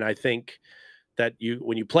 And I think that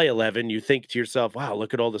when you play 11, you think to yourself, wow,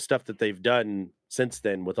 look at all the stuff that they've done since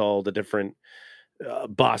then with all the different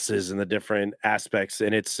bosses and the different aspects,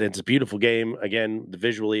 and it's a beautiful game. Again,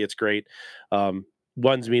 visually it's great.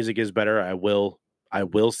 One's music is better. I will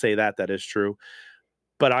say that is true,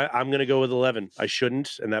 but I'm gonna go with 11. I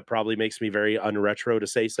shouldn't, and that probably makes me very unretro to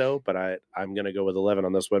say so, but I'm gonna go with 11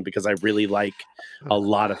 on this one because I really like a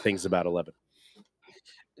lot of things about 11.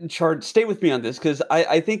 Chard, stay with me on this because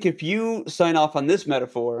I think if you sign off on this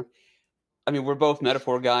metaphor, I mean, we're both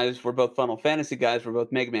metaphor guys, we're both Final Fantasy guys, we're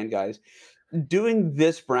both Mega Man guys. Doing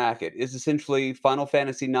this bracket is essentially Final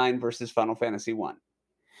Fantasy 9 versus Final Fantasy 1.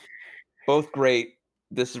 Both great.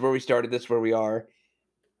 This is where we started. This is where we are.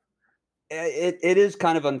 it is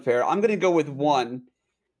kind of unfair. I'm going to go with 1,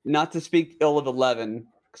 not to speak ill of 11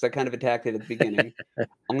 because I kind of attacked it at the beginning.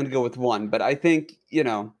 I'm going to go with 1, but I think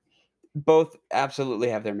both absolutely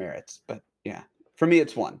have their merits. But yeah, for me,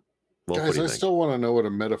 it's 1. Well, Guys, I still want to know what a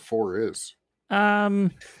metaphor is.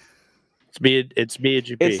 It's me and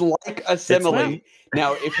GP. It's like a simile.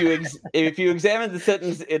 Now, if you examine the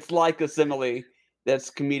sentence, it's like a simile. That's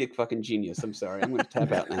comedic fucking genius. I'm sorry. I'm going to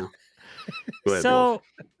tap out now. Go ahead, So Wolf.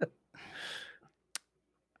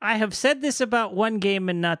 I have said this about one game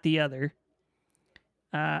and not the other.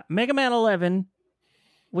 Mega Man 11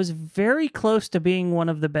 was very close to being one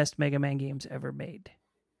of the best Mega Man games ever made.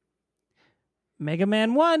 Mega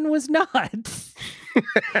Man 1 was not.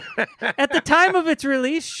 At the time of its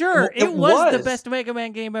release, sure, Well, it was the was. best Mega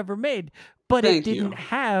Man game ever made, but Thank it didn't you.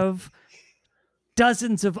 have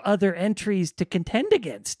dozens of other entries to contend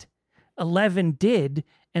against. 11 did,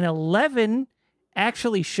 and 11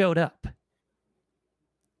 actually showed up.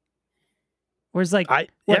 Whereas, like,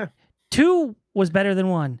 Yeah. 2 was better than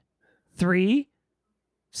 1. 3,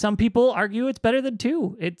 some people argue it's better than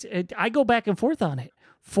 2. I go back and forth on it.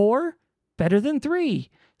 4, better than 3.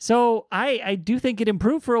 So I do think it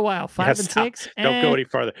improved for a while. 5 Yeah, and stop. 6. Don't go any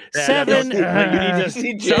farther. 7, You need to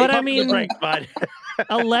CJ. but I pump the mean- brakes, bud.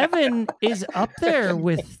 11 is up there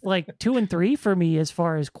with like 2 and 3 for me as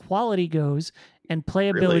far as quality goes and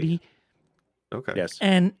playability. Okay. Yes.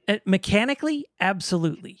 And mechanically,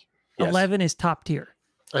 absolutely. Yes. 11 is top tier.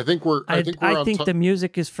 I think we're. I think we're I on think top. the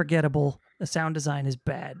music is forgettable. The sound design is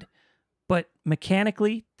bad. But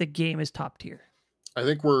mechanically, the game is top tier. I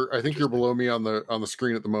think you're below me on the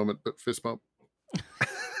screen at the moment. But fist bump.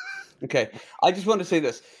 Okay. I just want to say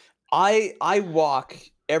this. I walk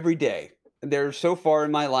every day. There's so far in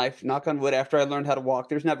my life, knock on wood, after I learned how to walk,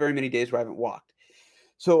 there's not very many days where I haven't walked.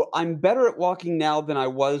 So I'm better at walking now than I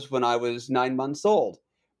was when I was 9 months old.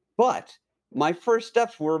 But my first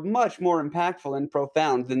steps were much more impactful and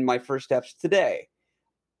profound than my first steps today.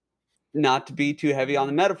 Not to be too heavy on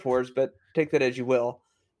the metaphors, but take that as you will.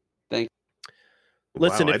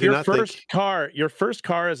 Listen, Wow, I if did your not first think- car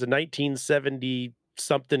is a 1970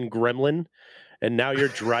 something Gremlin, and now you're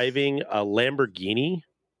driving a Lamborghini,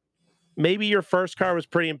 maybe your first car was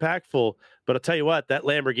pretty impactful. But I'll tell you what, that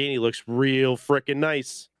Lamborghini looks real freaking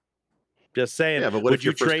nice. Just saying. Yeah, but what Would if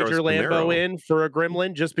you your first trade car was your a Lambo Camaro? in for a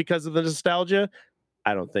Gremlin just because of the nostalgia?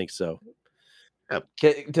 I don't think so.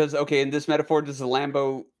 In this metaphor, does the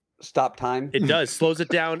Lambo stop time? It does. Slows it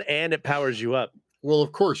down and it powers you up. Well,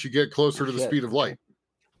 of course, you get closer to the Shit. speed of light.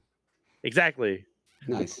 Exactly.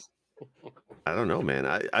 Nice. I don't know, man.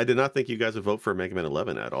 I did not think you guys would vote for Mega Man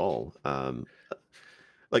 11 at all.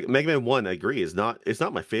 Like Mega Man 1, I agree, it's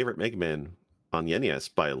not my favorite Mega Man on the NES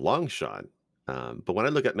by a long shot. But when I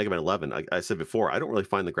look at Mega Man 11, I said before, I don't really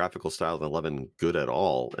find the graphical style of 11 good at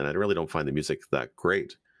all, and I really don't find the music that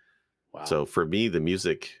great. Wow. So for me, the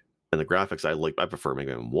music and the graphics, I prefer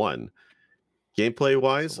Mega Man 1. Gameplay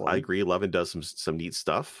wise, So I one. agree 11 does some neat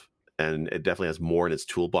stuff, and it definitely has more in its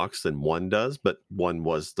toolbox than 1 does, but 1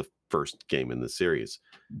 was the first game in the series.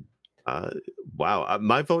 Wow,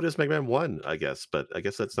 my vote is Mega Man 1, I guess, but I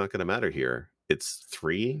guess that's not going to matter here. It's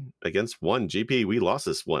 3 against 1. GP, we lost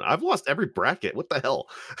this one. I've lost every bracket. What the hell?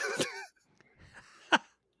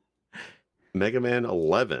 Mega Man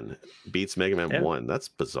 11 beats Mega Man Yeah. 1. That's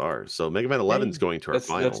bizarre. So Mega Man 11 is going to our That's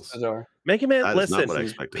finals. bizarre. Mega Man, That is not what I listen,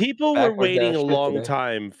 expected. people were Backward waiting dash a fit long today.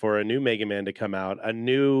 time for a new Mega Man to come out, a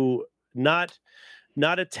new, not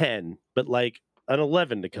a 10, but like an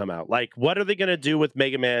 11 to come out. Like, what are they going to do with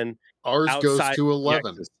Mega Man Ours goes outside to the 11.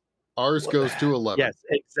 Nexus? Ours goes to 11. Yes,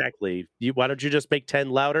 exactly. Why don't you just make 10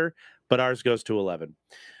 louder? But ours goes to 11.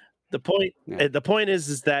 The point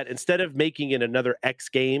is that instead of making it another X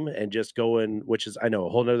game and just going, which is, I know, a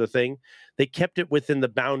whole nother thing, they kept it within the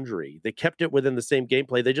boundary. They kept it within the same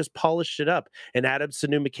gameplay. They just polished it up and added some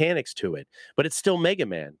new mechanics to it. But it's still Mega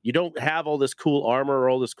Man. You don't have all this cool armor or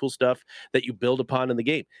all this cool stuff that you build upon in the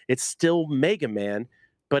game. It's still Mega Man,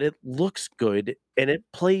 but it looks good and it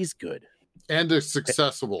plays good. And it's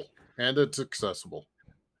accessible. I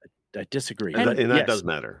disagree. And, but that yes. does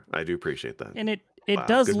matter. I do appreciate that. And it Wow,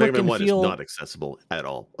 does 'cause look Mega Man and 1 feel is not accessible at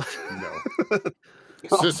all. No.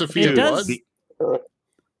 Sisyphean It does- blood?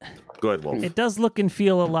 Go ahead, Wolf. it does look and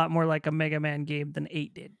feel a lot more like a Mega Man game than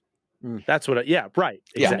 8 did. That's what yeah, right.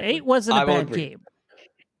 Yeah. And Exactly. 8 wasn't a I will bad agree. game.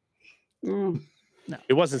 Mm.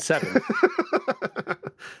 It wasn't 7.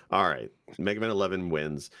 All right. Mega Man 11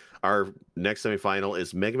 wins. Our next semifinal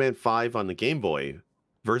is Mega Man 5 on the Game Boy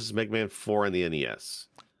versus Mega Man 4 on the NES.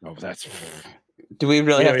 Oh, that's Do we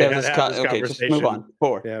really Yeah, have to we have this? have this Okay, just move conversation. on.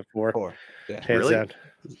 4. yeah, 4. 4. Yeah. Hands Really? down.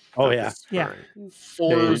 Oh yeah. Yeah. All right.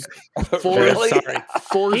 Four's Really? Sorry.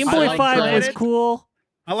 Four's Game Boy like 5 was Planets. cool.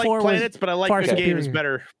 I like 4 was planets, but I like far the games superior.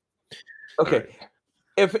 better. Okay. All right.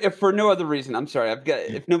 If for no other reason, I'm sorry.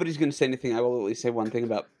 If nobody's going to say anything, I will at least say one thing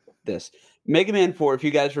about this. Mega Man 4, if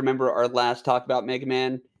you guys remember our last talk about Mega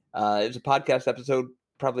Man, it was a podcast episode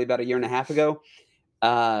probably about a year and a half ago.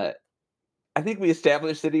 I think we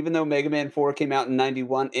established that even though Mega Man 4 came out in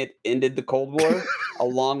 91, it ended the Cold War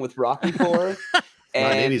along with Rocky 4. Not an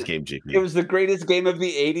And 80s game, GP. it was the greatest game of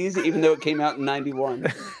the 80s, even though it came out in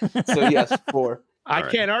 91. So yes, 4. I All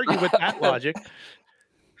right. can't argue with that logic.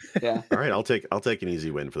 Yeah. All right, I'll take an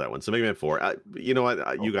easy win for that one. So Mega Man 4. You know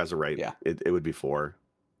what? You guys are right. Yeah. It would be 4.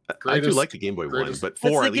 I do Greatest- like the Game Boy one, greatest- but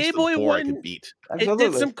That's 4 the at least Game the Boy 4 I one. could beat. It did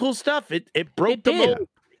Absolutely. some cool stuff. It broke It the did. mold.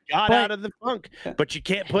 Got But- out of the funk. Yeah. But you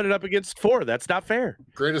can't put it up against 4. That's not fair.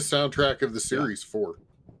 Greatest soundtrack of the series, 4.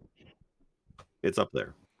 It's up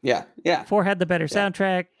there. Yeah. Yeah. 4 had the better Yeah.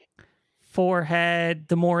 soundtrack. 4 had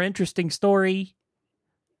the more interesting story.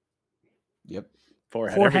 Yep. 4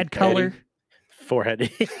 had 4 had everything. color. 4 had.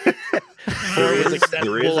 There is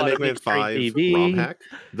accessible a on Mega Man big screen 5 TV. ROM hack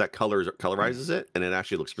that colorizes it, and it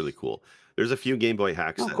actually looks really cool. There's a few Game Boy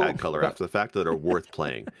hacks Oh, that cool. add color Yeah. after the fact that are worth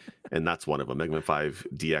playing, and that's one of them. Mega Man 5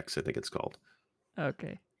 DX, I think it's called.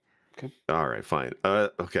 Okay. All right, fine.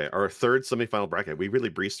 Okay, our third semifinal bracket. We really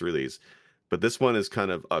breezed through these, but this one is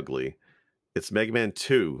kind of ugly. It's Mega Man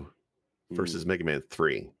 2 versus Mega Man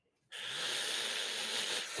 3.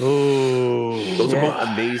 Oh, Those are Yeah. both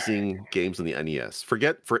amazing games on the NES.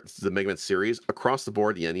 Forget for the Mega Man series. Across the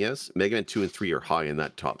board, the NES, Mega Man 2 and 3 are high in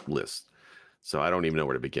that top list. So I don't even know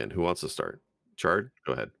where to begin. Who wants to start? Chard,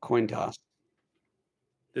 go ahead. Coin toss.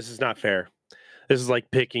 this is not fair. This is like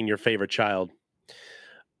picking your favorite child.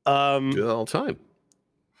 Do that all the time.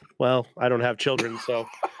 Well, I don't have children, so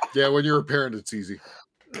Yeah, when you're a parent, it's easy.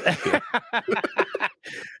 the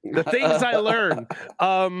things I learn.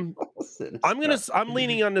 I'm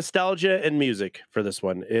leaning on nostalgia and music for this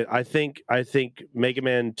one. I think Mega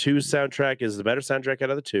Man 2's soundtrack is the better soundtrack out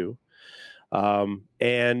of the two.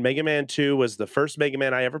 And Mega Man 2 was the first Mega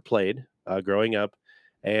Man I ever played growing up,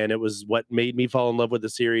 and it was what made me fall in love with the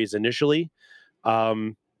series initially.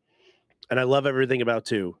 And I love everything about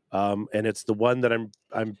 2. And it's the one that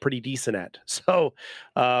I'm pretty decent at. So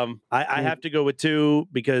I have to go with 2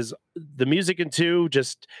 because the music in 2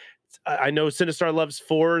 just. I know Sinistar loves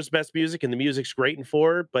 4's best music, and the music's great in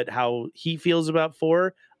 4, but how he feels about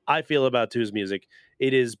 4, I feel about 2's music.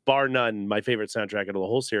 It is bar none my favorite soundtrack of the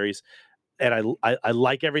whole series, and I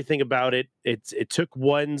like everything about it. It took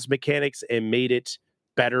 1's mechanics and made it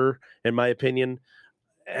better, in my opinion,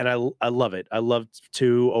 and I love it. I love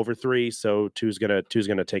 2 over 3, so 2's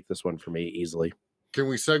gonna take this one for me easily. Can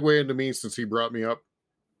we segue into me since he brought me up?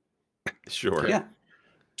 Sure. Yeah.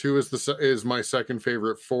 2 is my second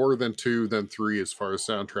favorite. 4, then 2, then 3 as far as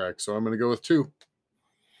soundtrack. So I'm going to go with 2.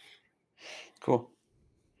 Cool.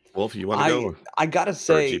 Wolf, you want to go? I gotta Or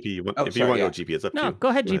say, GP, you want, oh, if you sorry, want to yeah. go GP, it's up to No, you. go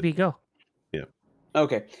ahead, GP. Go.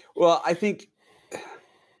 okay. Well, I think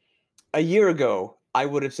a year ago I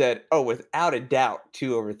would have said, "Oh, without a doubt,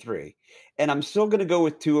 2 over 3," and I'm still going to go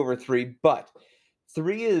with 2 over 3. But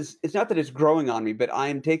 3 it's not that it's growing on me, but I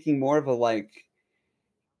am taking more of a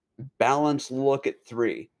balanced look at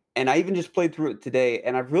 3. And I even just played through it today,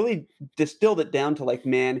 and I've really distilled it down to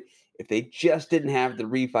man, if they just didn't have the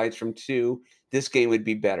refights from 2, this game would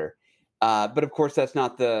be better. But of course, that's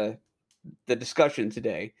not the discussion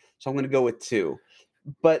today. So I'm going to go with 2.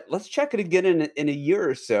 But let's check it again in a year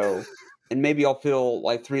or so, and maybe I'll feel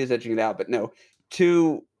like 3 is edging it out. But no,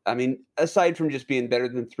 2, I mean, aside from just being better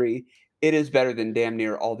than 3, it is better than damn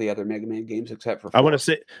near all the other Mega Man games except for 4. I want to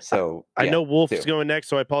say So I yeah, know Wolf 2. is going next,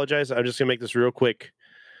 so I apologize. I'm just gonna make this real quick.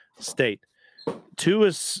 State 2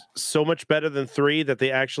 is so much better than 3 that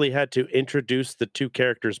they actually had to introduce the 2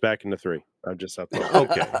 characters back into 3. I'm just out there.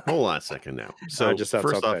 Okay, hold on a second now. So just thought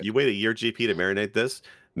first off, something. you wait a year, GP, to marinate this.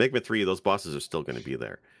 Mega Man 3, those bosses are still going to be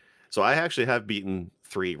there. So I actually have beaten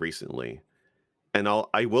 3 recently, and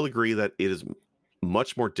I will agree that it is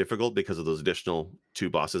much more difficult because of those additional 2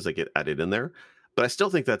 bosses that get added in there. But I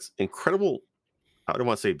still think that's incredible. I don't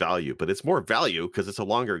want to say value, but it's more value because it's a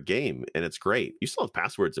longer game and it's great. You still have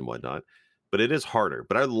passwords and whatnot, but it is harder.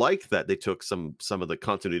 But I like that they took some of the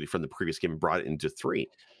continuity from the previous game and brought it into 3.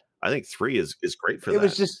 I think 3 is great for that. It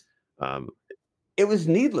was just it was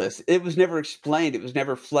needless. It was never explained. It was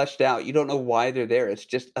never fleshed out. You don't know why they're there. It's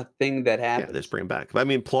just a thing that yeah, happens. they just bring them back. But I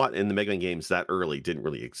mean, plot in the Mega Man games that early didn't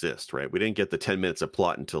really exist, right? We didn't get the 10 minutes of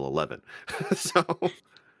plot until 11. So,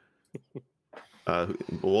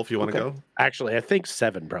 Wolf, you want to Okay. go? Actually, I think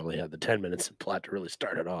 7 probably had the 10 minutes of plot to really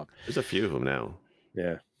start it off. There's a few of them now.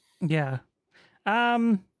 Yeah. Yeah.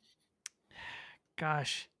 Gosh,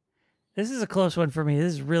 this is a close one for me.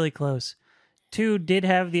 This is really close. 2 did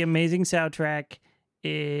have the amazing soundtrack.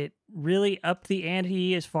 It really upped the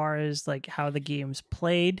ante as far as like how the game's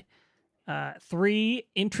played. 3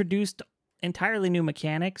 introduced entirely new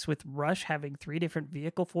mechanics, with Rush having 3 different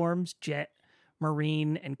vehicle forms: jet,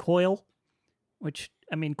 marine, and coil. Which,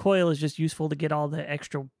 I mean, coil is just useful to get all the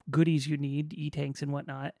extra goodies you need, E-tanks and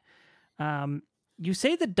whatnot. You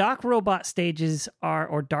say the Dark Robot stages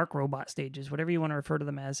or Dark Robot stages, whatever you want to refer to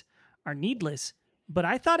them as, are needless. But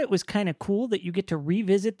I thought it was kind of cool that you get to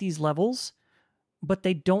revisit these levels, but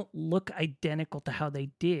they don't look identical to how they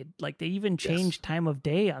did. Like, they even changed time of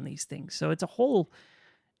day on these things. So it's a whole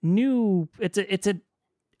new, it's a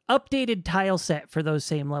updated tile set for those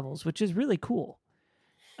same levels, which is really cool.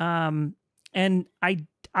 And I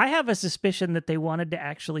have a suspicion that they wanted to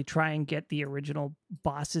actually try and get the original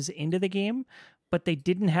bosses into the game, but they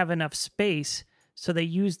didn't have enough space, so they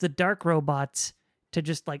used the Dark Robots to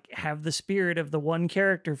just like have the spirit of the one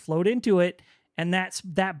character float into it, and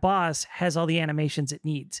that boss has all the animations it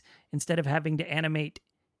needs instead of having to animate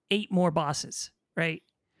 8 more bosses, right?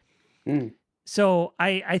 So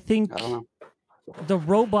I think the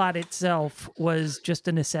robot itself was just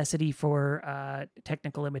a necessity for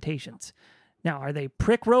technical limitations. Now, are they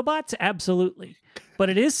prick robots? Absolutely.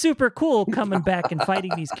 But it is super cool coming back and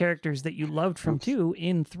fighting these characters that you loved from 2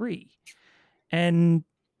 in 3. And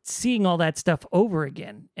seeing all that stuff over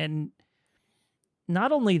again. And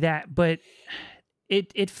not only that, but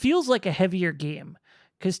it feels like a heavier game.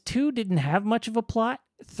 Because 2 didn't have much of a plot.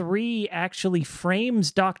 3 actually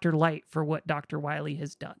frames Dr. Light for what Dr. Wily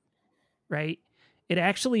has done. Right? It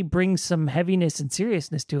actually brings some heaviness and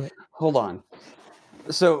seriousness to it. Hold on.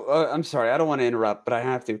 So, I'm sorry, I don't want to interrupt, but I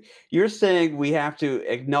have to. You're saying we have to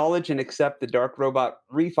acknowledge and accept the Dark Robot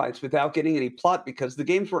refights without getting any plot because the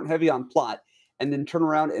games weren't heavy on plot, and then turn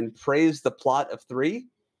around and praise the plot of 3?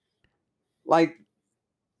 Like,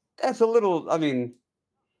 that's a little, I mean,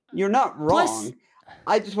 you're not wrong. Plus,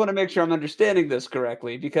 I just want to make sure I'm understanding this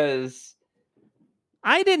correctly, because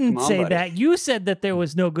I didn't Come on, say buddy. that. You said that there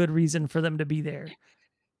was no good reason for them to be there.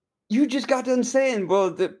 you just got done saying, well,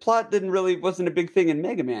 the plot wasn't a big thing in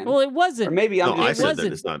Mega Man. Well, it wasn't. Or maybe I'm No, I just said wasn't,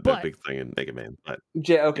 that it's not a but- big thing in Mega Man, but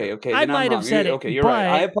Okay, I then I'm might have wrong. said it, Okay, you're right.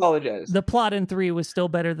 I but apologize. the plot in 3 was still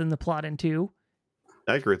better than the plot in 2.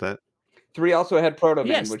 I agree with that. 3 also had Proto Man,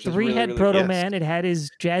 Yes, which is 3 really, had really Proto Yes. Man. It had his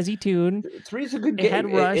jazzy tune. good. 3 is a good It game. had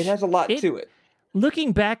It Rush. has a lot It- to it.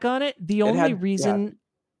 Looking back on it, the only had- reason,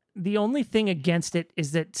 the only thing against it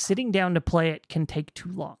is that sitting down to play it can take too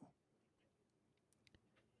long.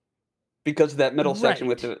 Because of that middle section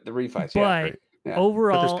with Right. the refights. But Yeah. Yeah.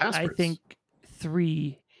 overall, I passwords. think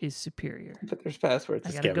 3 is superior. But there's passwords. I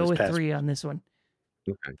This gotta game go is with passwords. 3 on this one.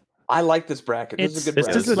 I like this bracket. This is a good This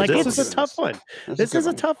bracket. is a, Like, this it's- is a tough one. This is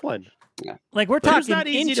a tough one. Like, we're Three's talking not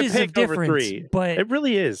easy to inches of pick over difference, 3. but It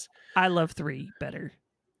really is. I love 3 better.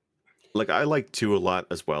 Like, I like 2 a lot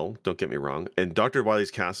as well. Don't get me wrong. And Dr.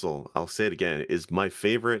 Wily's Castle, I'll say it again, is my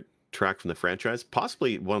favorite track from the franchise.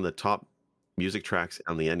 Possibly one of the top music tracks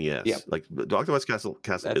on the NES. Yeah. Like, Dr. Wily's Castle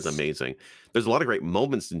is That's- amazing. There's a lot of great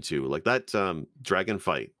moments in 2, like that dragon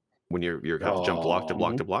fight when you're have to jump block to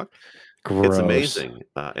block to block. Gross. It's amazing,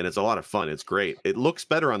 and it's a lot of fun. It's great. It looks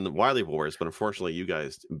better on the Wily Wars, but unfortunately, you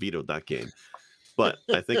guys vetoed that game. But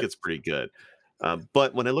I think it's pretty good.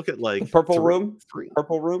 But when I look at like The Purple 3 Room? 3,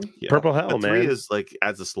 Purple Room? yeah. Purple Hell, But 3 man. is like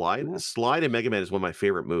adds a slide. Yeah. Slide in Mega Man is one of my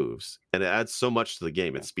favorite moves, and it adds so much to the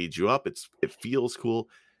game. It speeds you up. It feels cool.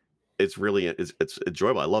 It's really it's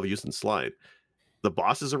enjoyable. I love using slide. The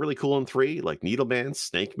bosses are really cool in 3, like Needle Man,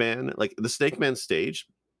 Snake Man. Like the Snake Man stage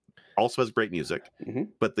also has great music, Mhm.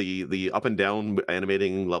 but the up and down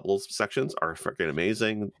animating levels sections are freaking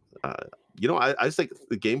amazing. I just think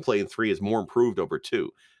the gameplay in 3 is more improved over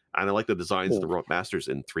 2, and I like the designs of the Robot Masters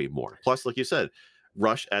in 3 more. Plus, like you said,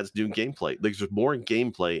 Rush adds new gameplay. There's more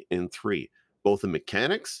gameplay in 3, both in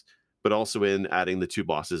mechanics, but also in adding the 2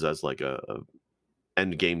 bosses as like a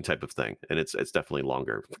end game type of thing, and it's definitely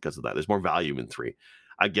longer because of that. There's more value in 3.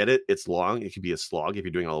 I get it; it's long. It can be a slog if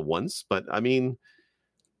you're doing it all at once, but I mean,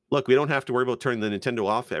 look, we don't have to worry about turning the Nintendo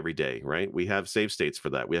off every day, right? We have save states for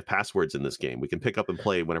that. We have passwords in this game. We can pick up and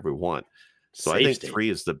play whenever we want. So I Safe think state. 3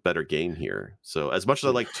 is the better game here. So as much as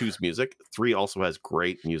I like 2's music, 3 also has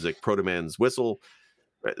great music. Proto Man's whistle,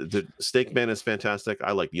 the Snake Man is fantastic.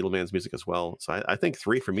 I like Needle Man's music as well. So I think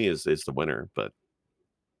 3 for me is the winner. But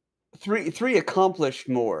 3 accomplished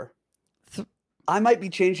more. Th- I might be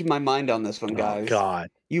changing my mind on this one, guys. Oh, God.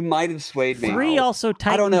 You might have swayed me. 3 also I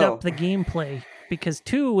don't tightened know. up the gameplay because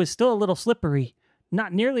 2 was still a little slippery.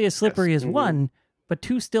 Not nearly as slippery as Mhm. 1, but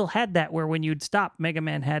 2 still had that where when you'd stop, Mega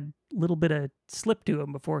Man had a little bit of slip to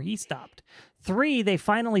him before he stopped. 3, they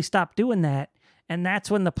finally stopped doing that, and that's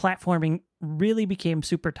when the platforming really became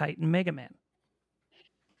super tight in Mega Man.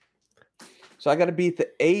 So I got to beat the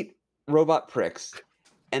 8 robot pricks,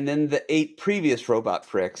 and then the 8 previous robot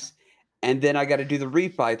pricks, and then I got to do the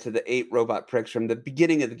refights of the 8 robot pricks from the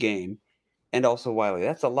beginning of the game, and also Wily.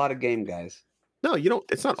 That's a lot of game, guys. No, you don't.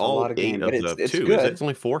 It's not a all lot of 8 game, of but the it's 2. good. It's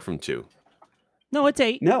only 4 from 2. No, it's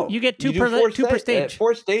 8. No, you get 2 do per per stage.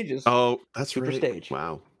 4 stages. Oh, that's 2 per right. stage.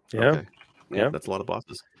 Wow. Yeah. Okay. Yeah. That's a lot of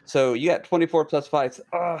bosses. So you got 24 plus fights.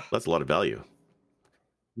 That's a lot of value.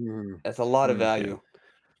 That's a lot of Mm, value.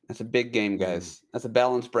 That's a big game, guys. That's a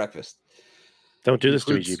balanced breakfast. Don't do this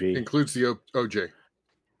to me, Includes, GP. includes the OJ.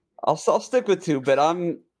 I'll stick with 2, but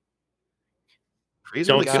I'm Crazy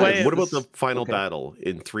Don't really good. say it. What about the final Okay. battle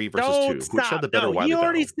in 3 versus Don't 2? stop. Which had the better No, Wily he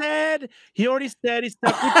already battle? said he's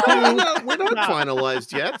stuck with we're 2. not, we're not Stop.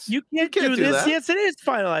 finalized yet. You can't can't do do this. that. Yes, it is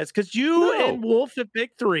finalized because you No. and Wolf have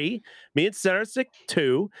picked 3. Me and Center stick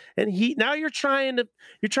 2, and now you're trying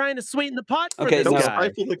to sweeten the pot for Okay, this Don't no. guy.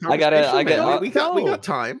 stifle the I gotta- conversation, I man. gotta- we No. got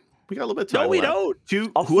time. We got a little bit of time. No, we left. don't.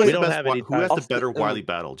 Who I'll has the stick- We don't best? have any Who has time. the better I'll stick- Wily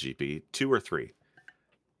battle? GP 2 or 3?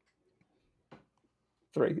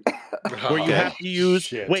 3. Where you Okay. have to use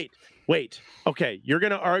Shit. wait. Okay, you're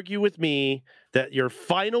gonna argue with me that your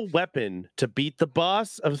final weapon to beat the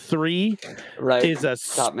boss of 3 right. is a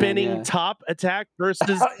Top man, spinning yeah. top attack versus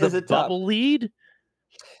Is the it top? bubble lead.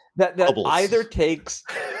 That Bubbles. either takes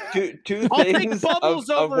two I'll take things bubbles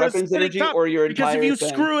of over a weapons spinning energy top, or your because entire if you thing.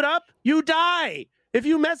 screw it up, you die. If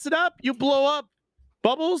you mess it up, you blow up.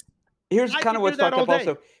 Bubbles. Here's I kind can of what's do that fucked up all day.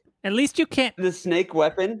 also. At least you can't. The snake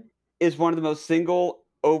weapon is one of the most single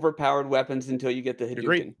overpowered weapons until you get the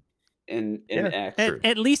Agreed. Hadouken in Yeah. X. True.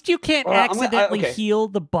 At least you can't Well, I'm gonna- accidentally okay. heal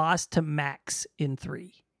the boss to max in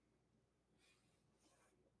 3.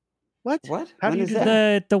 What? What? How do When you is do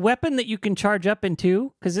that? The weapon that you can charge up in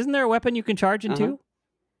 2, because isn't there a weapon you can charge in Uh-huh. 2?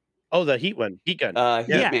 Oh, the heat one, heat gun. Yeah,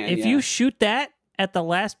 Hitman, if you shoot that at the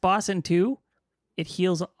last boss in 2, it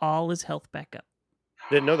heals all his health back up.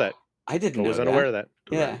 Didn't know that. I didn't I know was that. unaware of that.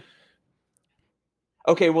 Yeah.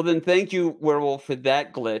 Okay, well then thank you, Werewolf, for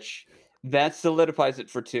that glitch. That solidifies it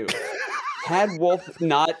for 2. Had Wolf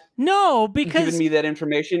not No, given because me that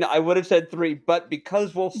information, I would have said 3. But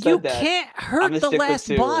because Wolf said you that, can't I'm hurt gonna the stick with last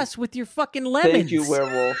 2. boss with your fucking lemons. thank you,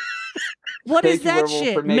 Werewolf. What Thank is you, that Werewolf,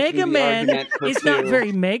 shit? for making Mega the Man argument for is not 2.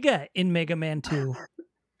 very mega in Mega Man 2.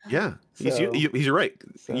 Yeah, he's So- he's right.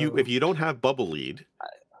 You so- if you don't have bubble lead,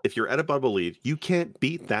 if you're at a bubble lead, you can't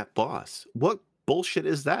beat that boss. What bullshit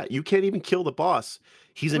is that? You can't even kill the boss.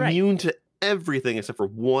 He's Right. immune to everything except for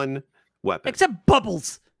one weapon. Except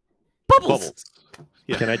Bubbles. Bubbles.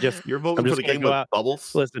 Yeah. Can I just You're I'm voting for just the gonna game go with out-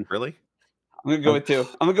 bubbles? Listen. Really? I'm gonna go with 2.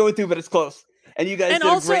 I'm gonna go with 2, but it's close. And you guys And did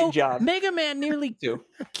a also, great job. Mega Man nearly 2.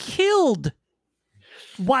 killed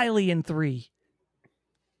Wily in 3.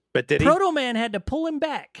 But did he? Proto Man had to pull him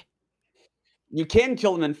back. You can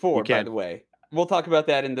kill him in 4, You by can. the way. We'll talk about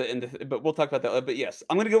that but we'll talk about that. But yes,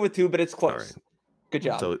 I'm gonna go with 2, but it's close. right. Good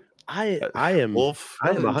job. So I am. Wolf, I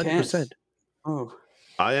am That was 100%. intense. Oh.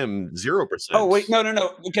 I am 0%. Oh wait, no.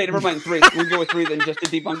 Okay, never mind. 3. We'll go with 3 then, just to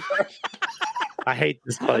debunk. I hate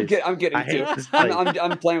this I'm, place. I'm kidding. I hate 2. this place.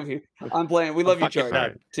 I'm playing with you. I'm playing. We love you, fucking Charlie.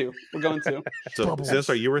 done. 2. We're going 2. So, Bubbles.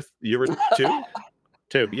 Sinistar, you were 2?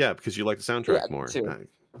 2. Yeah, because you like the soundtrack Yeah, more. 2. Uh,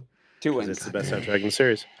 2 'Cause wins. It's the best soundtrack in the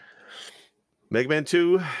series. Mega Man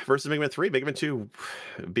 2 versus Mega Man 3. Mega Man 2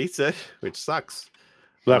 beats it, which sucks.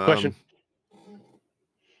 Without question.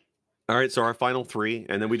 All right, so our final 3,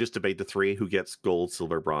 and then we just debate the 3 who gets gold,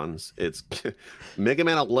 silver, bronze. It's Mega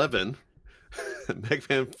Man 11, Mega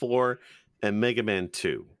Man 4, and Mega Man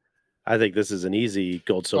 2. I think this is an easy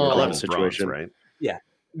gold, silver, Oh, bronze 11's bronze, situation. right?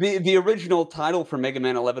 The original title for Mega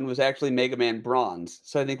Man 11 was actually Mega Man Bronze,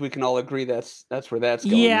 so I think we can all agree that's where that's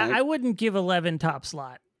going. Yeah, right? I wouldn't give 11 top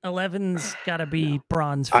slot. 11's got to be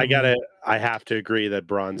bronze. For I have to agree that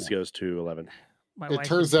bronze goes to 11. My It wife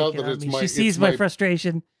turns is out picking that on it's me. my- She it's sees my my-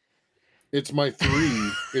 frustration. It's my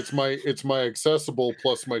 3. it's my accessible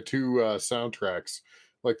plus my 2 soundtracks.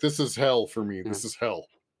 Like this is hell for me. This is hell.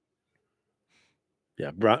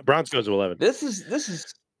 Yeah, bronze goes to 11. This is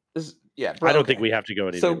yeah. I don't okay. think we have to go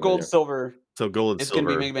any. So different, gold, yeah. silver. So gold and It's going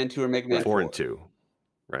to silver, be Mega Man 2 or Mega Man 4 and 2,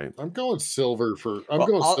 right? I'm going silver for. I'm Well,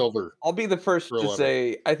 going I'll- silver. I'll be the first For to 11.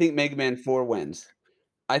 say I think Mega Man 4 wins.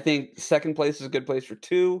 I think second place is a good place for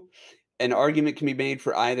 2. An argument can be made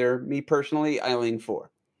for either. Me personally, I lean 4.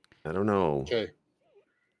 I don't know. Okay.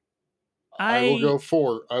 I will go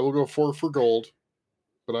 4. I will go 4 for gold,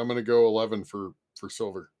 but I'm going to go 11 for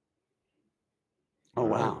silver. Oh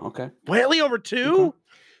wow. Okay. Whaley over 2?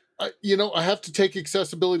 I have to take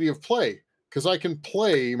accessibility of play because I can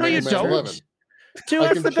play No, you Mega Man don't. 11. Dude, I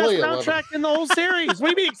that's can the best play 11. soundtrack in the whole series.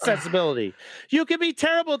 What do you mean accessibility? You can be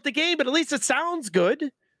terrible at the game, but at least it sounds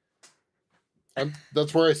good.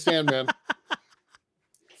 That's where I stand, man.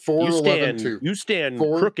 4, You 11, stand, 2. you stand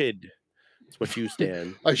 4. crooked. That's what you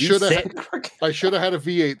stand. I You should have. sit- I should have had a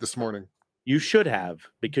V8 this morning. You should have,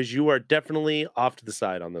 because you are definitely off to the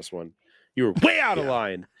side on this one. You were way out of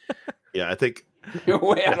line. Yeah, I think You're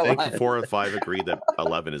way out of I think line. 4 and 5 agree that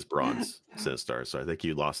 11 is bronze, Sinistar. So I think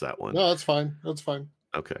you lost that one. No, that's fine. That's fine.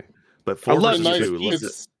 Okay, but 4 11 versus nice. 2.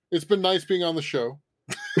 Jesus. It's been nice being on the show.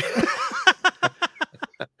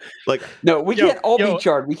 Like, No, we Yo, can't all yo, be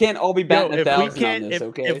charred. We can't all be batting a if we thousand can't, on this, if,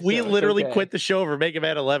 okay? if we So it's literally okay. quit the show over Mega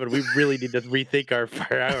Man 11, we really need to rethink our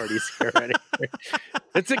priorities here.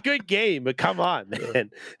 It's a good game, but come on,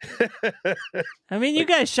 man. I mean, you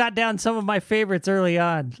guys shot down some of my favorites early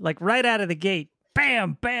on, like right out of the gate.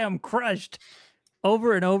 Bam, bam, crushed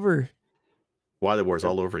over and over. Wily Wars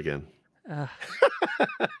all over again.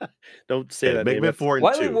 Don't say that Mega name. Man 4 and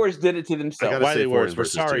Wily 2. Wars did it to I themselves. gotta say Wily 4 Wars. We're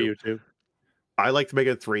versus sorry, 2. you two. I liked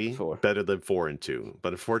Mega Man 3 4. better than 4 and 2,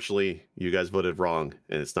 but unfortunately, you guys voted wrong,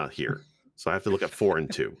 and it's not here. So I have to look at 4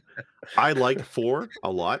 and 2. I liked 4 a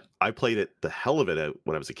lot. I played it the hell of it out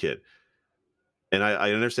when I was a kid, and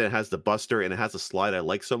I understand it has the Buster and it has the slide I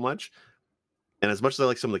like so much. And as much as I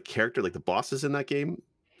like some of the character, like the bosses in that game,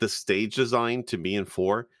 the stage design to me in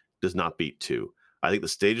 4 does not beat 2. I think the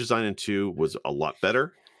stage design in 2 was a lot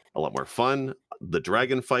better, a lot more fun. The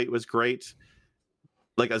dragon fight was great.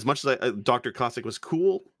 Like, as much as Dr. Cossack was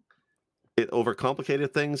cool, it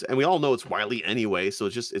overcomplicated things, and we all know it's Wily anyway, so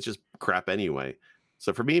it's just crap anyway.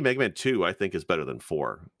 So for me, Mega Man 2, I think, is better than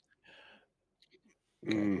 4.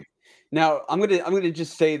 Now I'm gonna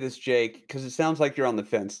just say this, Jake, because it sounds like you're on the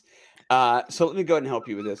fence. So let me go ahead and help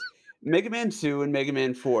you with this. Mega Man 2 and Mega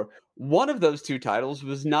Man 4. One of those two titles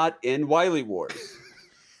was not in Wily Wars.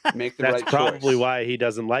 Make the That's right probably choice. why he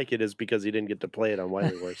doesn't like it, is because he didn't get to play it on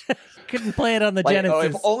Wily Wars. Couldn't play it on the Like,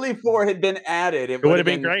 Genesis. if only 4 had been added, it It would would have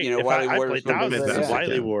been great. You know, If Wily I Wars played would have been thousands of fantastic.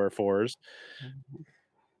 Wily Yeah. War 4s.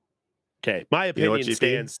 Okay, my You know what, opinion GP?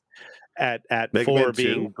 stands at Mega 4 Man 2?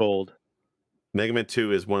 being gold. Mega Man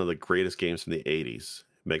 2 is one of the greatest games from the 80s.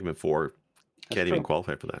 Mega Man 4 can't even true.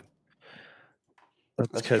 qualify for that. That's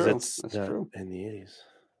That's because true. it's That's not true. in the 80s.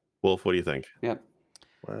 Wolf, what do you think?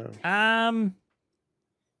 Wow.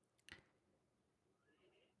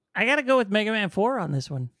 I gotta go with Mega Man 4 on this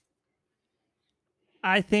one.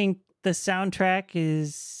 I think the soundtrack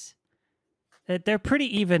is they're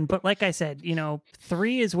pretty even, but like I said,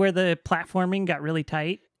 3 is where the platforming got really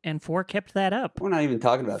tight, and 4 kept that up. We're not even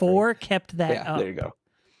talking about 4 kept that Yeah, up. there you go.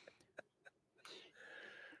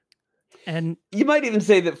 And You might even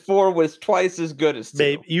say that 4 was twice as good as 2.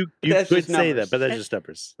 Maybe you That's could just say numbers. that, but that's just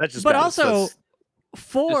numbers. That's just but math. also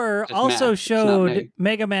 4 just also math. It's not showed me.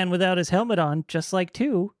 Mega Man without his helmet on, just like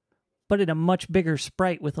 2, but in a much bigger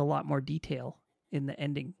sprite with a lot more detail in the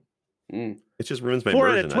ending. Mm. It just ruins my 4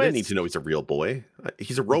 had a immersion. I didn't need twist. to know he's a real boy.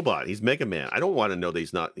 He's a robot. He's Mega Man. I don't want to know that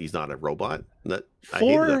he's not a robot. I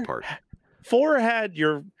hated that part. 4 had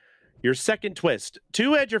your second twist.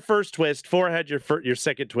 2 had your first twist. 4 had your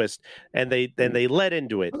second twist, and they led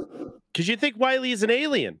into it because you think Wily is an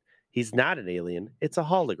alien. He's not an alien. It's a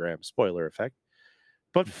hologram. Spoiler effect.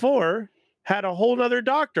 But 4 had a whole nother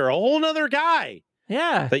doctor, a whole nother guy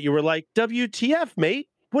Yeah. that you were like, WTF, mate?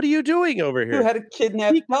 What are you doing over Who here? had a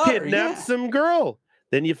kidnapped He daughter? kidnapped Yeah. some girl.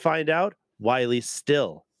 Then you find out Wily's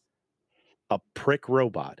still a prick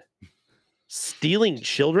robot. Stealing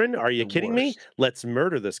children? Are you The kidding me? worst. Let's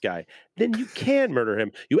murder this guy. Then you can murder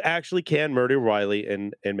him. You actually can murder Wily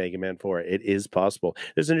in Mega Man 4. It is possible.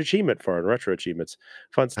 There's an achievement for it, retro achievements.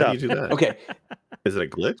 Fun How stuff. do you do that? Okay. Is it a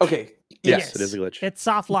glitch? Okay. Yes, it is a glitch. It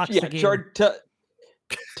soft locks Yeah, the game. Chard,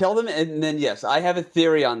 tell them, and then yes, I have a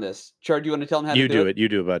theory on this. Chard, do you want to tell them how You to do do it. You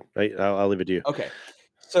do it, bud. I'll leave it to you. Okay.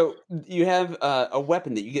 So you have a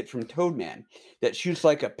weapon that you get from Toadman that shoots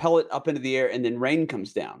like a pellet up into the air and then rain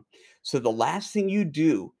comes down. So the last thing you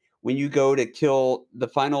do when you go to kill the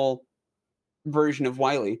final version of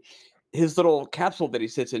Wily, his little capsule that he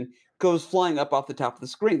sits in goes flying up off the top of the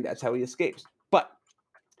screen. That's how he escapes. But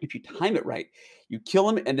if you time it right, you kill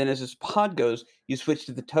him, and then as his pod goes, you switch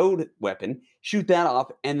to the Toad weapon, shoot that off,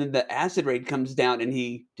 and then the acid rain comes down and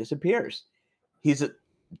he disappears. He's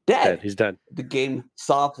dead. He's done. The game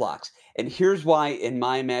soft locks. And here's why, in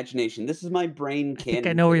my imagination, this is my brain I canon. think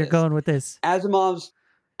I know for where you're this. going with this.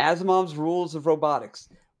 Asimov's rules of robotics.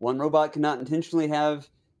 One robot cannot intentionally have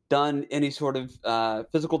done any sort of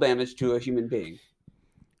physical damage to a human being.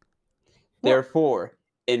 Therefore,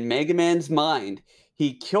 in Mega Man's mind,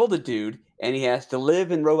 he killed a dude, and he has to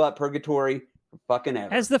live in robot purgatory for fucking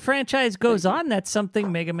ever. As the franchise goes Thank you. on, that's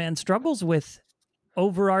something Mega Man struggles with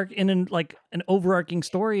in an overarching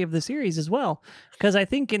story of the series as well. Because I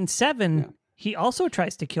think in 7, Yeah. he also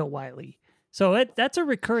tries to kill Wily. So that's a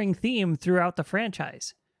recurring theme throughout the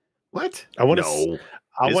franchise. What? I want to. No.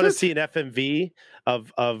 I Is want to it? see an FMV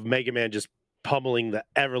of Mega Man just pummeling the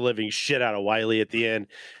ever living shit out of Wily at the end,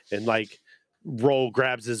 and like Roll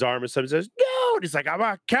grabs his arm or something, says no, and he's like, "I'm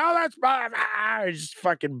gonna kill this motherfucker!" Just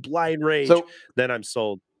fucking blind rage. So Then I'm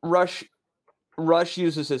sold. Rush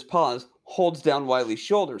uses his paws, holds down Wily's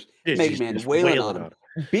shoulders. He's Mega just- Man just wailing wailing on on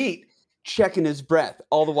him. Beat checking his breath,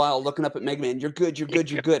 all the while looking up at Mega Man. You're good, you're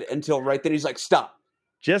good, you're good. Until right then he's like, stop.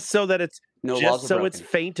 Just so that it's No laws just are so broken. it's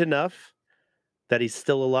faint enough that he's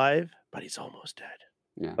still alive, but he's almost dead.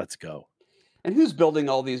 Yeah. Let's go. And who's building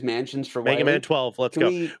all these mansions for Mega Wily? Man 12. Let's Can go.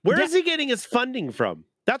 we- Where is he getting his funding from?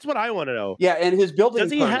 That's what I want to know. Yeah, and his building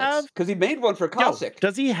Does he permits, have- because he made one for Yo, Cossack.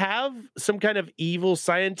 does he have some kind of evil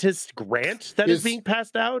scientist grant that is Is- being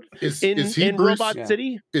passed out Is in he Bruce? Robot Yeah.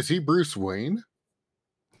 City? Is he Bruce Wayne?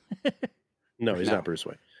 No, he's No. not Bruce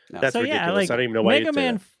Wayne. No. That's So ridiculous. yeah, like I don't even know why Mega you'd say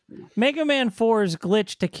Man, that. Mega Man 4's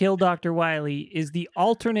glitch to kill Dr. Wily is the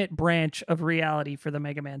alternate branch of reality for the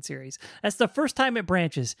Mega Man series. That's the first time it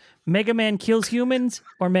branches. Mega Man kills humans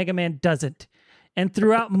or Mega Man doesn't. And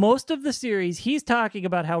throughout most of the series, he's talking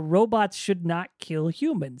about how robots should not kill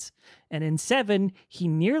humans. And in 7, he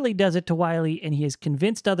nearly does it to Wily, and he is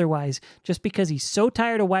convinced otherwise just because he's so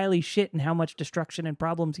tired of Wily's shit and how much destruction and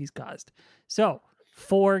problems he's caused. So,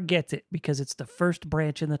 4 gets it because it's the first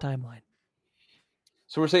branch in the timeline.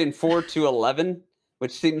 So we're saying 4 to 11,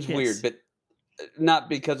 which seems Yes. weird, but not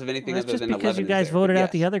because of anything Well, that's other just than because 11 you guys is there, but voted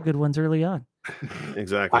out the yes. other good ones early on.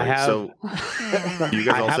 Exactly. I have- So you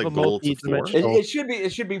guys I all have said a gold to 4. multi-dimensional-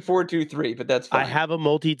 It should be 4, 2, 3, but that's fine. I have a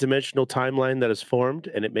multi-dimensional timeline that is formed,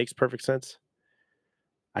 and it makes perfect sense.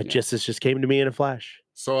 It just came to me in a flash.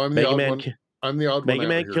 So I'm the Mega odd Man, one. I'm the odd Mega one out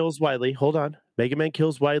Man here. kills Wily. Hold on. Mega Man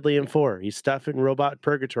kills Wily in 4. He's stuck in robot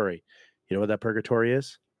purgatory. You know what that purgatory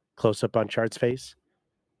is? Close up on Chart's face.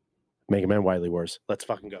 Mega Man Wily Wars. Let's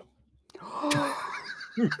fucking go.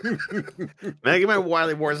 Mega Man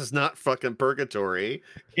Wily Wars is not fucking purgatory.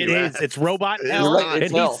 It is. It's robot It's hell, right, and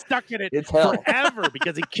it's hell. he's stuck in it It's hell. forever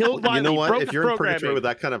because he killed Wily. You know what? Broke If his you're in purgatory programming. with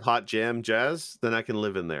that kind of hot jam jazz, then I can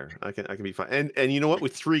live in there. I can be fine. And you know what?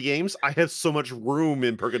 With 3 games, I have so much room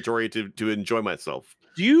in purgatory to enjoy myself.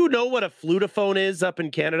 Do you know what a flutophone is up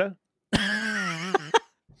in Canada?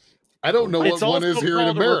 I don't know what It's one also is here in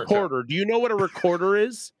called a America. recorder. Do you know what a recorder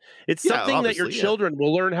is? It's Yeah, something that your obviously, yeah. children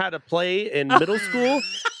will learn how to play in middle school.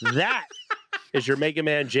 That is your Mega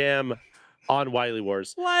Man jam on Wily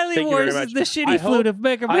Wars. Wily Thank you very Wars is much. the shitty I flute hope- of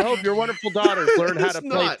Mega Man. I hope your wonderful daughters learn how It's to play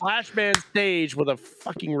not. Flashman Stage with a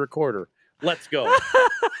fucking recorder. Let's go.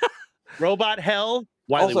 Robot Hell,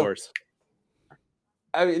 Wily Also- Wars.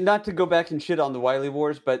 I mean, not to go back and shit on the Wily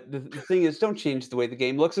Wars, but the thing is, don't change the way the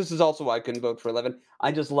game looks. This is also why I couldn't vote for 11.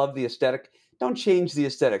 I just love the aesthetic. Don't change the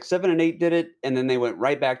aesthetic. 7 and 8 did it, and then they went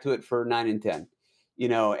right back to it for 9 and 10. You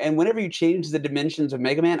know, and whenever you change the dimensions of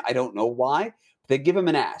Mega Man, I don't know why, but they give him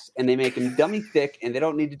an ass, and they make him dummy thick, and they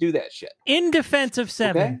don't need to do that shit. In defense of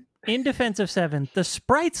 7, Okay. the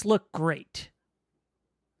sprites look great.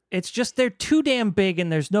 It's just they're too damn big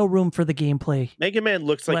and there's no room for the gameplay. Mega Man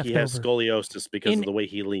looks like he has Leftover. scoliosis because In- of the way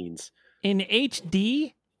he leans. In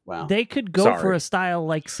HD, Wow. they could go for Sorry. a style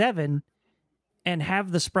like 7 and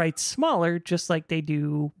have the sprites smaller just like they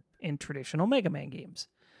do in traditional Mega Man games.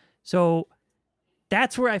 So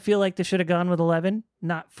that's where I feel like they should have gone with 11,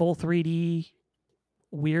 not full 3D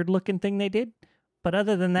weird looking thing they did. But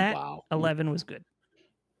other than that, Wow. 11 was good.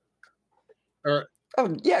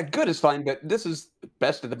 Oh, yeah, good is fine, but this is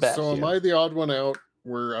best of the best. So am yeah. I the odd one out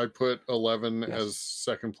where I put 11 Yes. as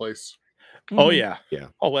second place? Oh Mhm. yeah, Yeah.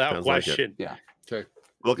 Oh, without Sounds like it. question. Okay.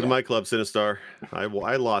 Welcome Yeah. to my club, Sinistar. I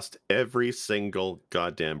lost every single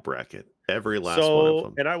goddamn bracket. Every last one of So,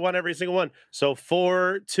 them. and I won every single one. So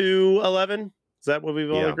 4 to 11. Is that what we've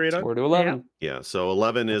all Yeah. agreed on? 4 to 11. Yeah, so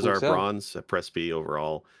 11 is think our so. bronze at Press B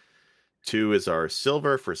overall. 2 is our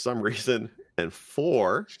silver for some reason. And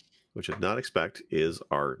 4, which I did not expect, is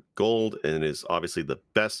our gold and is obviously the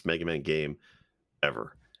best Mega Man game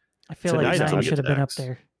ever. I feel So like nice 9 to should have been up X.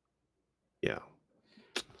 there. Yeah.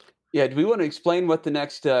 Yeah, do we want to explain what the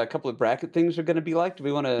next couple of bracket things are going to be like? Do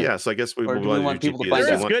we want to? Yeah, so I guess we or do we wanna want do people to GP. find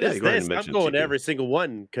They're out? as You good want- as yeah, go ahead this. and I'm mention going to GP. every single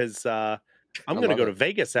one because I'm I going to love go to it.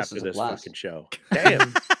 Vegas This after is a this blast. fucking show.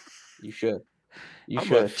 Damn. You should. You I'm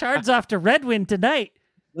should. a- Chards off to Redwind tonight.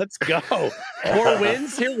 Let's go. 4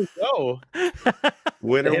 wins. Here we go.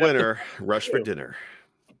 Winner, They have to- winner, rush for dinner.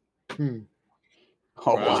 Hmm.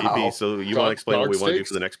 Oh, Wow. wow. GP, so you want to explain what we Dog want to do steaks?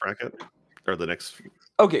 for the next bracket? Or the next...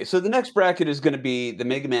 Okay, so the next bracket is going to be the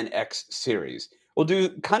Mega Man X series. We'll do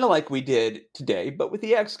kind of like we did today, but with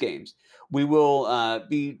the X games. We will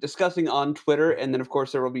be discussing on Twitter, and then, of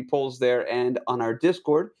course, there will be polls there and on our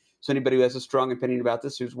Discord. So anybody who has a strong opinion about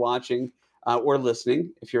this, who's watching or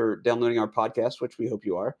listening, if you're downloading our podcast, which we hope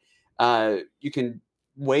you are, you can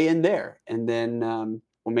weigh in there. And then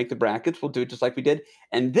we'll make the brackets. We'll do it just like we did.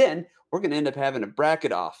 And then we're going to end up having a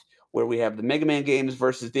bracket off where we have the Mega Man games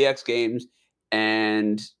versus the X games,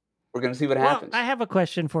 and we're going to see what happens. I have a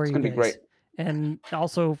question for It's you going to guys, be great. and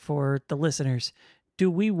also for the listeners. Do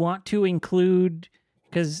we want to include,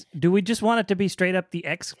 because do we just want it to be straight up the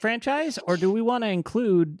X franchise, or do we want to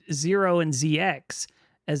include Zero and ZX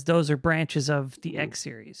as those are branches of the X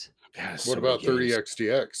series? God, so What about many games.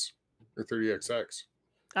 30XDX or 30XX?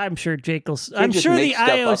 I'm sure Jake will. I'm just sure the make stuff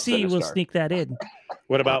up, IOC will Sinistar. sneak that in.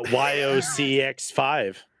 What about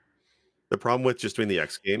YOCX5? The problem with just doing the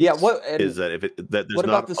X games Yeah, what and is that if it that there's what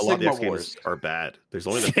not about the a lot of the X Sigma games Wars? are bad. There's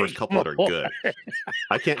only the first couple that are good.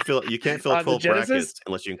 You can't fill On the 12 Genesis? brackets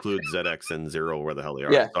unless you include ZX and Zero where the hell they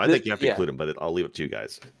are. Yeah, So I this- think you have to yeah. include them, but I'll leave it to you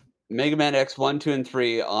guys. Mega Man X 1, 2, and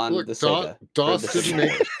 3 on Look, the Sega. DOS the didn't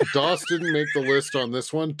Sega. make DOS didn't make the list on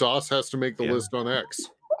this one. DOS has to make the Yeah. list on X.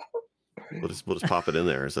 We'll just pop it in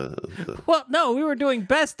there as a Well, no, we were doing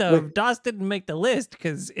best of. DOS didn't make the list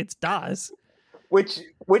because it's DOS.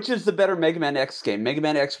 Which is the better Mega Man X game? Mega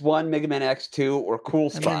Man X1, Mega Man X2, or Cool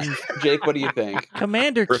Spot? mean- Jake, what do you think?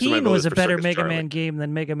 Commander First of my Keen vote was is a for better Circus Mega Charlie. Man game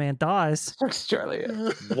than Mega Man DOS. Thanks, Charlie.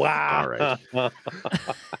 Wow. All right.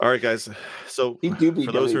 All right, guys. So He do be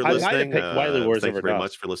for those who are doing- I might have listening, picked Wily Wars thank you over very DOS.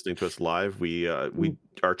 much for listening to us live. We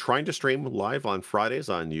are trying to stream live on Fridays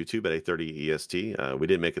on YouTube at 8:30 EST. We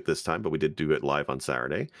didn't make it this time, but we did do it live on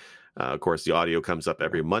Saturday. Of course, the audio comes up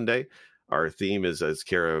every Monday. Our theme is as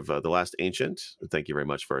care of The Last Ancient. Thank you very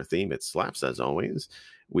much for our theme. It slaps as always.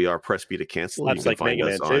 We are Press B to Cancel. Slaps like Mega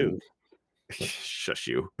Man 2. Shush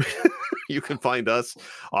you. You can find us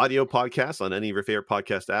audio podcasts on any of your favorite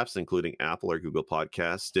podcast apps, including Apple or Google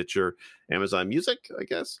Podcasts, Stitcher, Amazon Music, I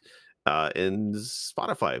guess, and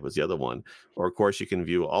Spotify was the other one. Or, of course, you can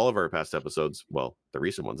view all of our past episodes, well, the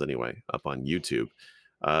recent ones anyway, up on YouTube.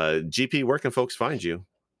 GP, where can folks find you?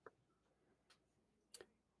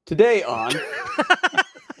 Today on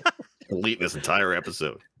Delete this entire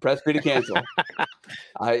episode. Press B to Cancel.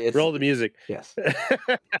 It's, Roll the music. Yes.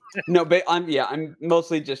 No, but I'm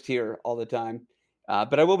mostly just here all the time.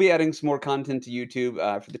 But I will be adding some more content to YouTube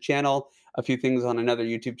for the channel, a few things on another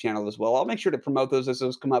YouTube channel as well. I'll make sure to promote those as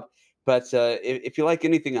those come up. But if you like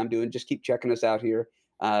anything I'm doing, just keep checking us out here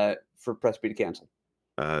for Press B to Cancel.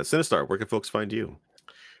 Sinistar, where can folks find you?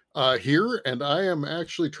 Here, and I am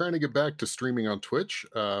actually trying to get back to streaming on Twitch,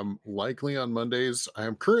 likely on Mondays. I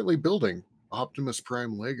am currently building Optimus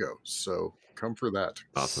Prime Lego, so come for that.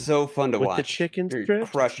 Awesome. So fun to With watch. the chicken You're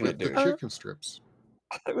strips? crushing With it, the dude. chicken strips.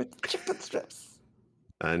 With the chicken strips.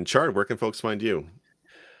 And Chard, where can folks find you?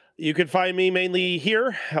 You can find me mainly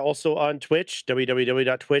here, also on Twitch,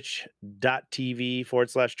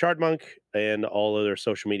 www.twitch.tv/Chardmonk, and all other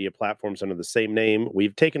social media platforms under the same name.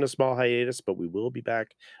 We've taken a small hiatus, but we will be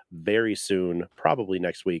back very soon, probably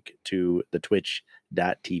next week, to the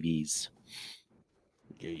twitch.tvs.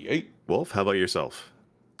 Wolf, how about yourself?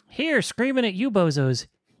 Here, screaming at you, bozos.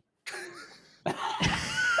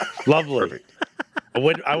 Lovely. Perfect. I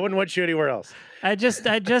wouldn't want you anywhere else. I just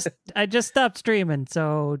stopped streaming,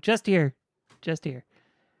 so just here.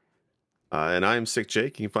 And I'm Sick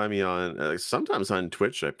Jake. You can find me on sometimes on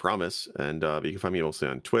Twitch, I promise, and you can find me mostly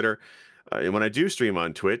on Twitter. And when I do stream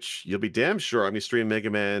on Twitch, you'll be damn sure I'm gonna stream Mega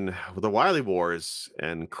Man with the Wily Wars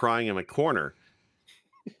and crying in my corner,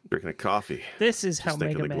 drinking a coffee. This is how Just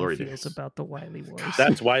think of Mega the Man glory feels days. about the Wily Wars.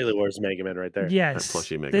 That's Wily Wars Mega Man right there. Yes,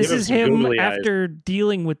 plushie Mega this Man. is Give him some him googly eyes. after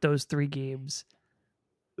dealing with those 3 games.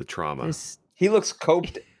 The trauma. This, He looks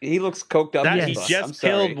coked. He looks coked up. That Yes. he as fuck. I'm just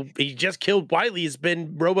sorry. killed. He just killed Wily. He's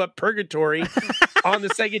been Robot Purgatory on the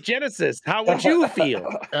Sega Genesis. How would you feel?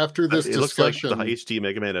 After this it looks like discussion, the HD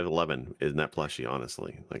Mega Man at 11. Isn't that plushie?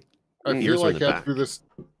 Honestly, like I ears feel are in like the back. after this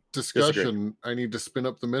discussion, I need to spin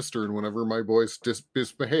up the mister, and whenever my boys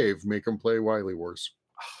misbehave, make them play Wily Wars.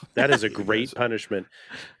 That is a You great guys- punishment.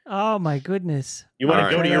 oh my goodness! You want All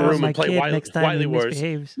to go right. to your That was room my and play kid Wily, next time Wily he Wars.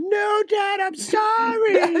 misbehaves. No, Dad, I'm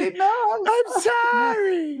sorry. Daddy, no, I'm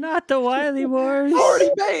sorry. Not the Wily Wars. 40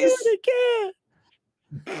 Do base. it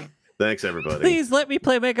again. Thanks, everybody. Please let me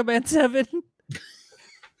play Mega Man 7.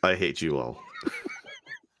 I hate you all.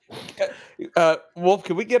 Wolf,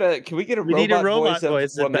 can we get a We need a robot voice,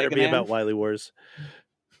 voice of that what better Mega be Man? about Wily Wars.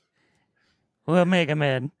 Well, Mega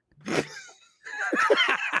Man.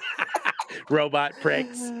 Robot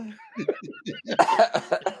pricks.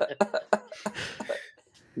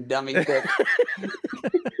 Dummy thick.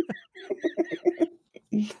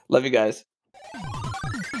 Love you guys.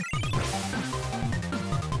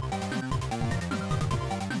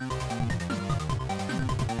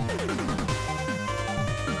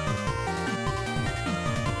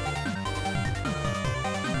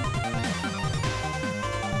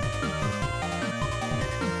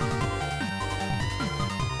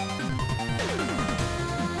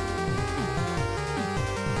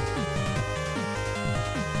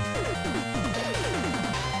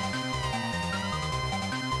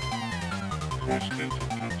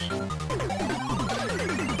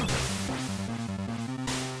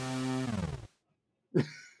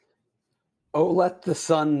 Oh, let the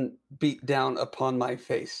sun beat down upon my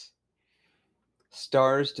face.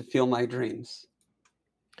 Stars to feel my dreams.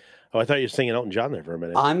 Oh, I thought you were singing Elton John there for a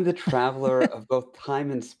minute. I'm the traveler of both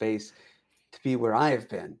time and space to be where I have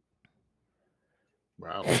been.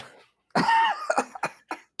 Wow.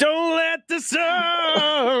 Don't let the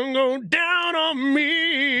sun go down on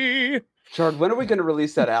me. Chard, when are we going to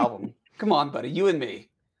release that album? Come on, buddy. You and me.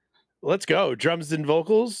 Let's go. Drums and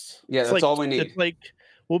vocals. Yeah, It's that's like, all we need. It's like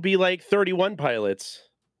we'll be like 31 Pilots.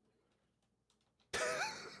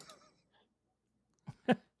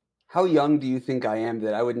 How young do you think I am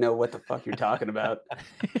that I would know what the fuck you're talking about?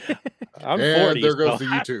 I'm And 40. there goes so the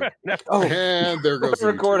YouTube. Oh, And there goes the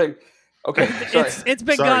YouTube. recording. Okay, sorry. It's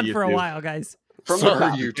been Sorry, gone for a YouTube. while, guys. From the Sorry,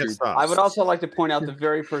 top. YouTube. I would also like to point out the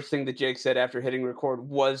very first thing that Jake said after hitting record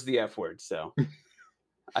was the F word. So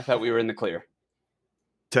I thought we were in the clear.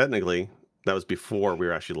 Technically, that was before we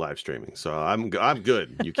were actually live streaming, so I'm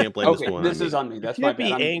good. You can't blame Okay, this one. this on is me. on me. That's You my can't be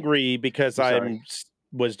bad. angry because I'm I sorry.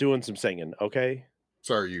 was doing some singing, okay?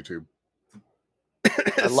 Sorry, YouTube.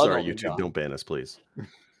 I love Sorry, Elton YouTube. John. Don't ban us, please.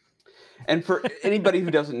 And for anybody who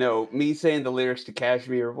doesn't know, me saying the lyrics to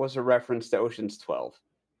Kashmir was a reference to Ocean's 12.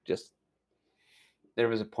 Just there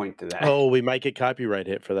was a point to that. Oh, we might get copyright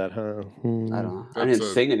hit for that, huh? I don't know. I That's didn't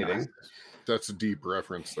a- sing anything. That's a deep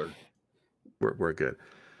reference there. We're good.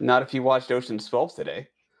 Not if you watched Ocean's 12 today.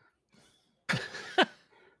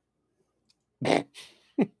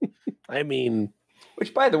 I mean,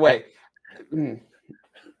 Which, by the way,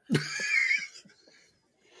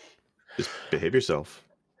 Just behave yourself.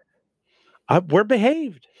 we're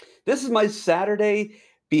behaved. this is my Saturday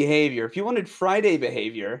behavior. If you wanted Friday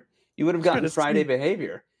behavior, you would have gotten Goodness Friday me.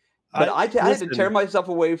 behavior. But I had to listen, tear myself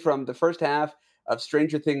away from the first half of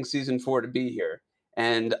Stranger Things season 4 to be here.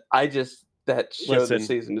 And that show Listen, this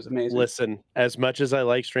season is amazing. Listen, as much as I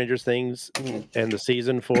like Stranger Things Mm. and the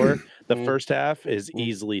season 4, the Mm. first half is Mm.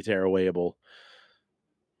 easily tearawayable.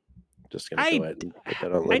 Just gonna I- go ahead and put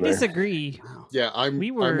that on I there. disagree. Wow. Yeah, I'm We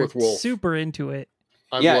I'm were with Wolf. super into it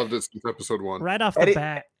I've Yeah. loved it since episode 1. right off the Eddie-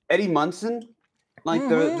 bat. Eddie Munson, like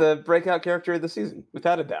Mhm. the breakout character of the season,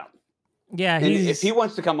 without a doubt. Yeah, And he's if he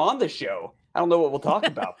wants to come on the show, I don't know what we'll talk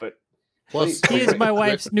about, but Plus, he is my the-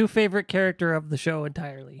 wife's new favorite character of the show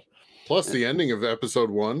entirely. Plus the ending of episode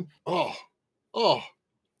 1. Oh,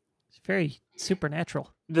 It's very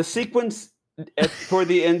supernatural. the sequence toward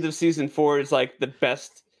the end of season 4 is like the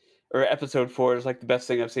best, or episode 4 is like the best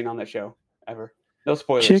thing I've seen on that show ever. No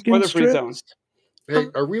spoilers. Chicken Spoiler-free zone. strips. hey,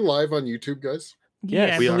 are we live on YouTube, guys? Yeah,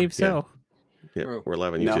 Yes, I we are, believe so. Yeah, Oh. we're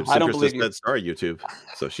live on No, YouTube. I don't Citrus believe just you. said sorry, YouTube.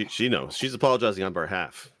 So she knows. She's apologizing on our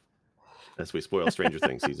behalf as we spoil Stranger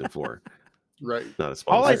Things season 4. Right. Not a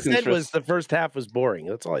All I sponsor. That's said was interesting. the first half was boring.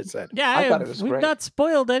 That's all I said. Yeah, I thought it was we've great. not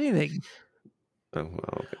spoiled anything. Oh, well,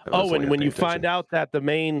 okay. I was Oh, only and when paying you find attention. out that the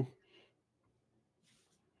main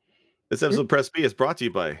This episode of Press B is brought to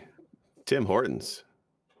you by Tim Hortons.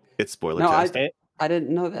 It's spoiler No, test. I didn't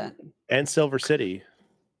know that. and Silver City.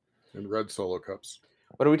 And red solo cups.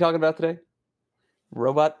 What are we talking about today?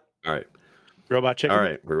 Robot? All right. Robot Chicken. All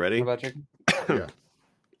right. We're ready? Robot chicken? Yeah.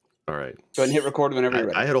 All right. Go ahead and hit record whenever you're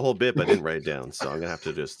ready. I had a whole bit, but I didn't write it down. So I'm going to have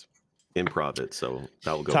to just improv it. So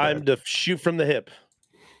that will go Time bad. to shoot from the hip.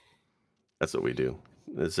 That's what we do.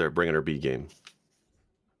 It's our bringing our B game.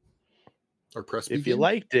 Our press If you beacon?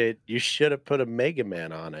 liked it, you should have put a Mega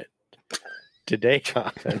Man on it. Today,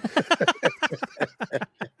 Coffin.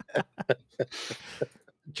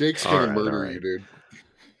 Jake's All gonna right, murder all right. you, dude.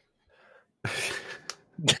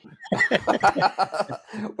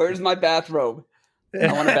 Where's my bathrobe?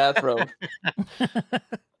 I want a bathrobe.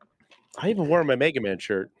 I even wore my Mega Man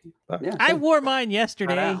shirt. Yeah, I same. wore mine Right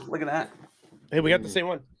yesterday. now. Look at that. Hey, we got the same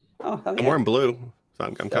one. Oh, hell I'm yeah. wearing blue. So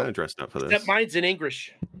I'm kind of dressed up for this. Except mine's in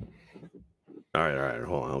English. All right.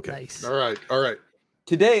 Hold on. Okay. Nice. All right.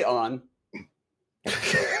 Today on.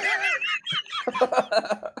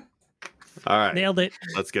 All right. Nailed it.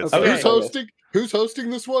 Let's get Okay. started. Who's hosting? Who's hosting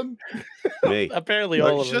this one? Me. Apparently,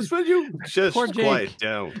 all of us. Just when you just Poor Jake. quiet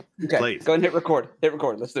down. Okay, Late. go ahead and hit record. Hit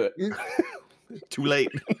record. Let's do it. Too late.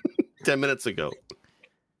 10 minutes ago.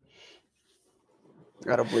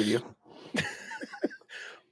 I don't believe you.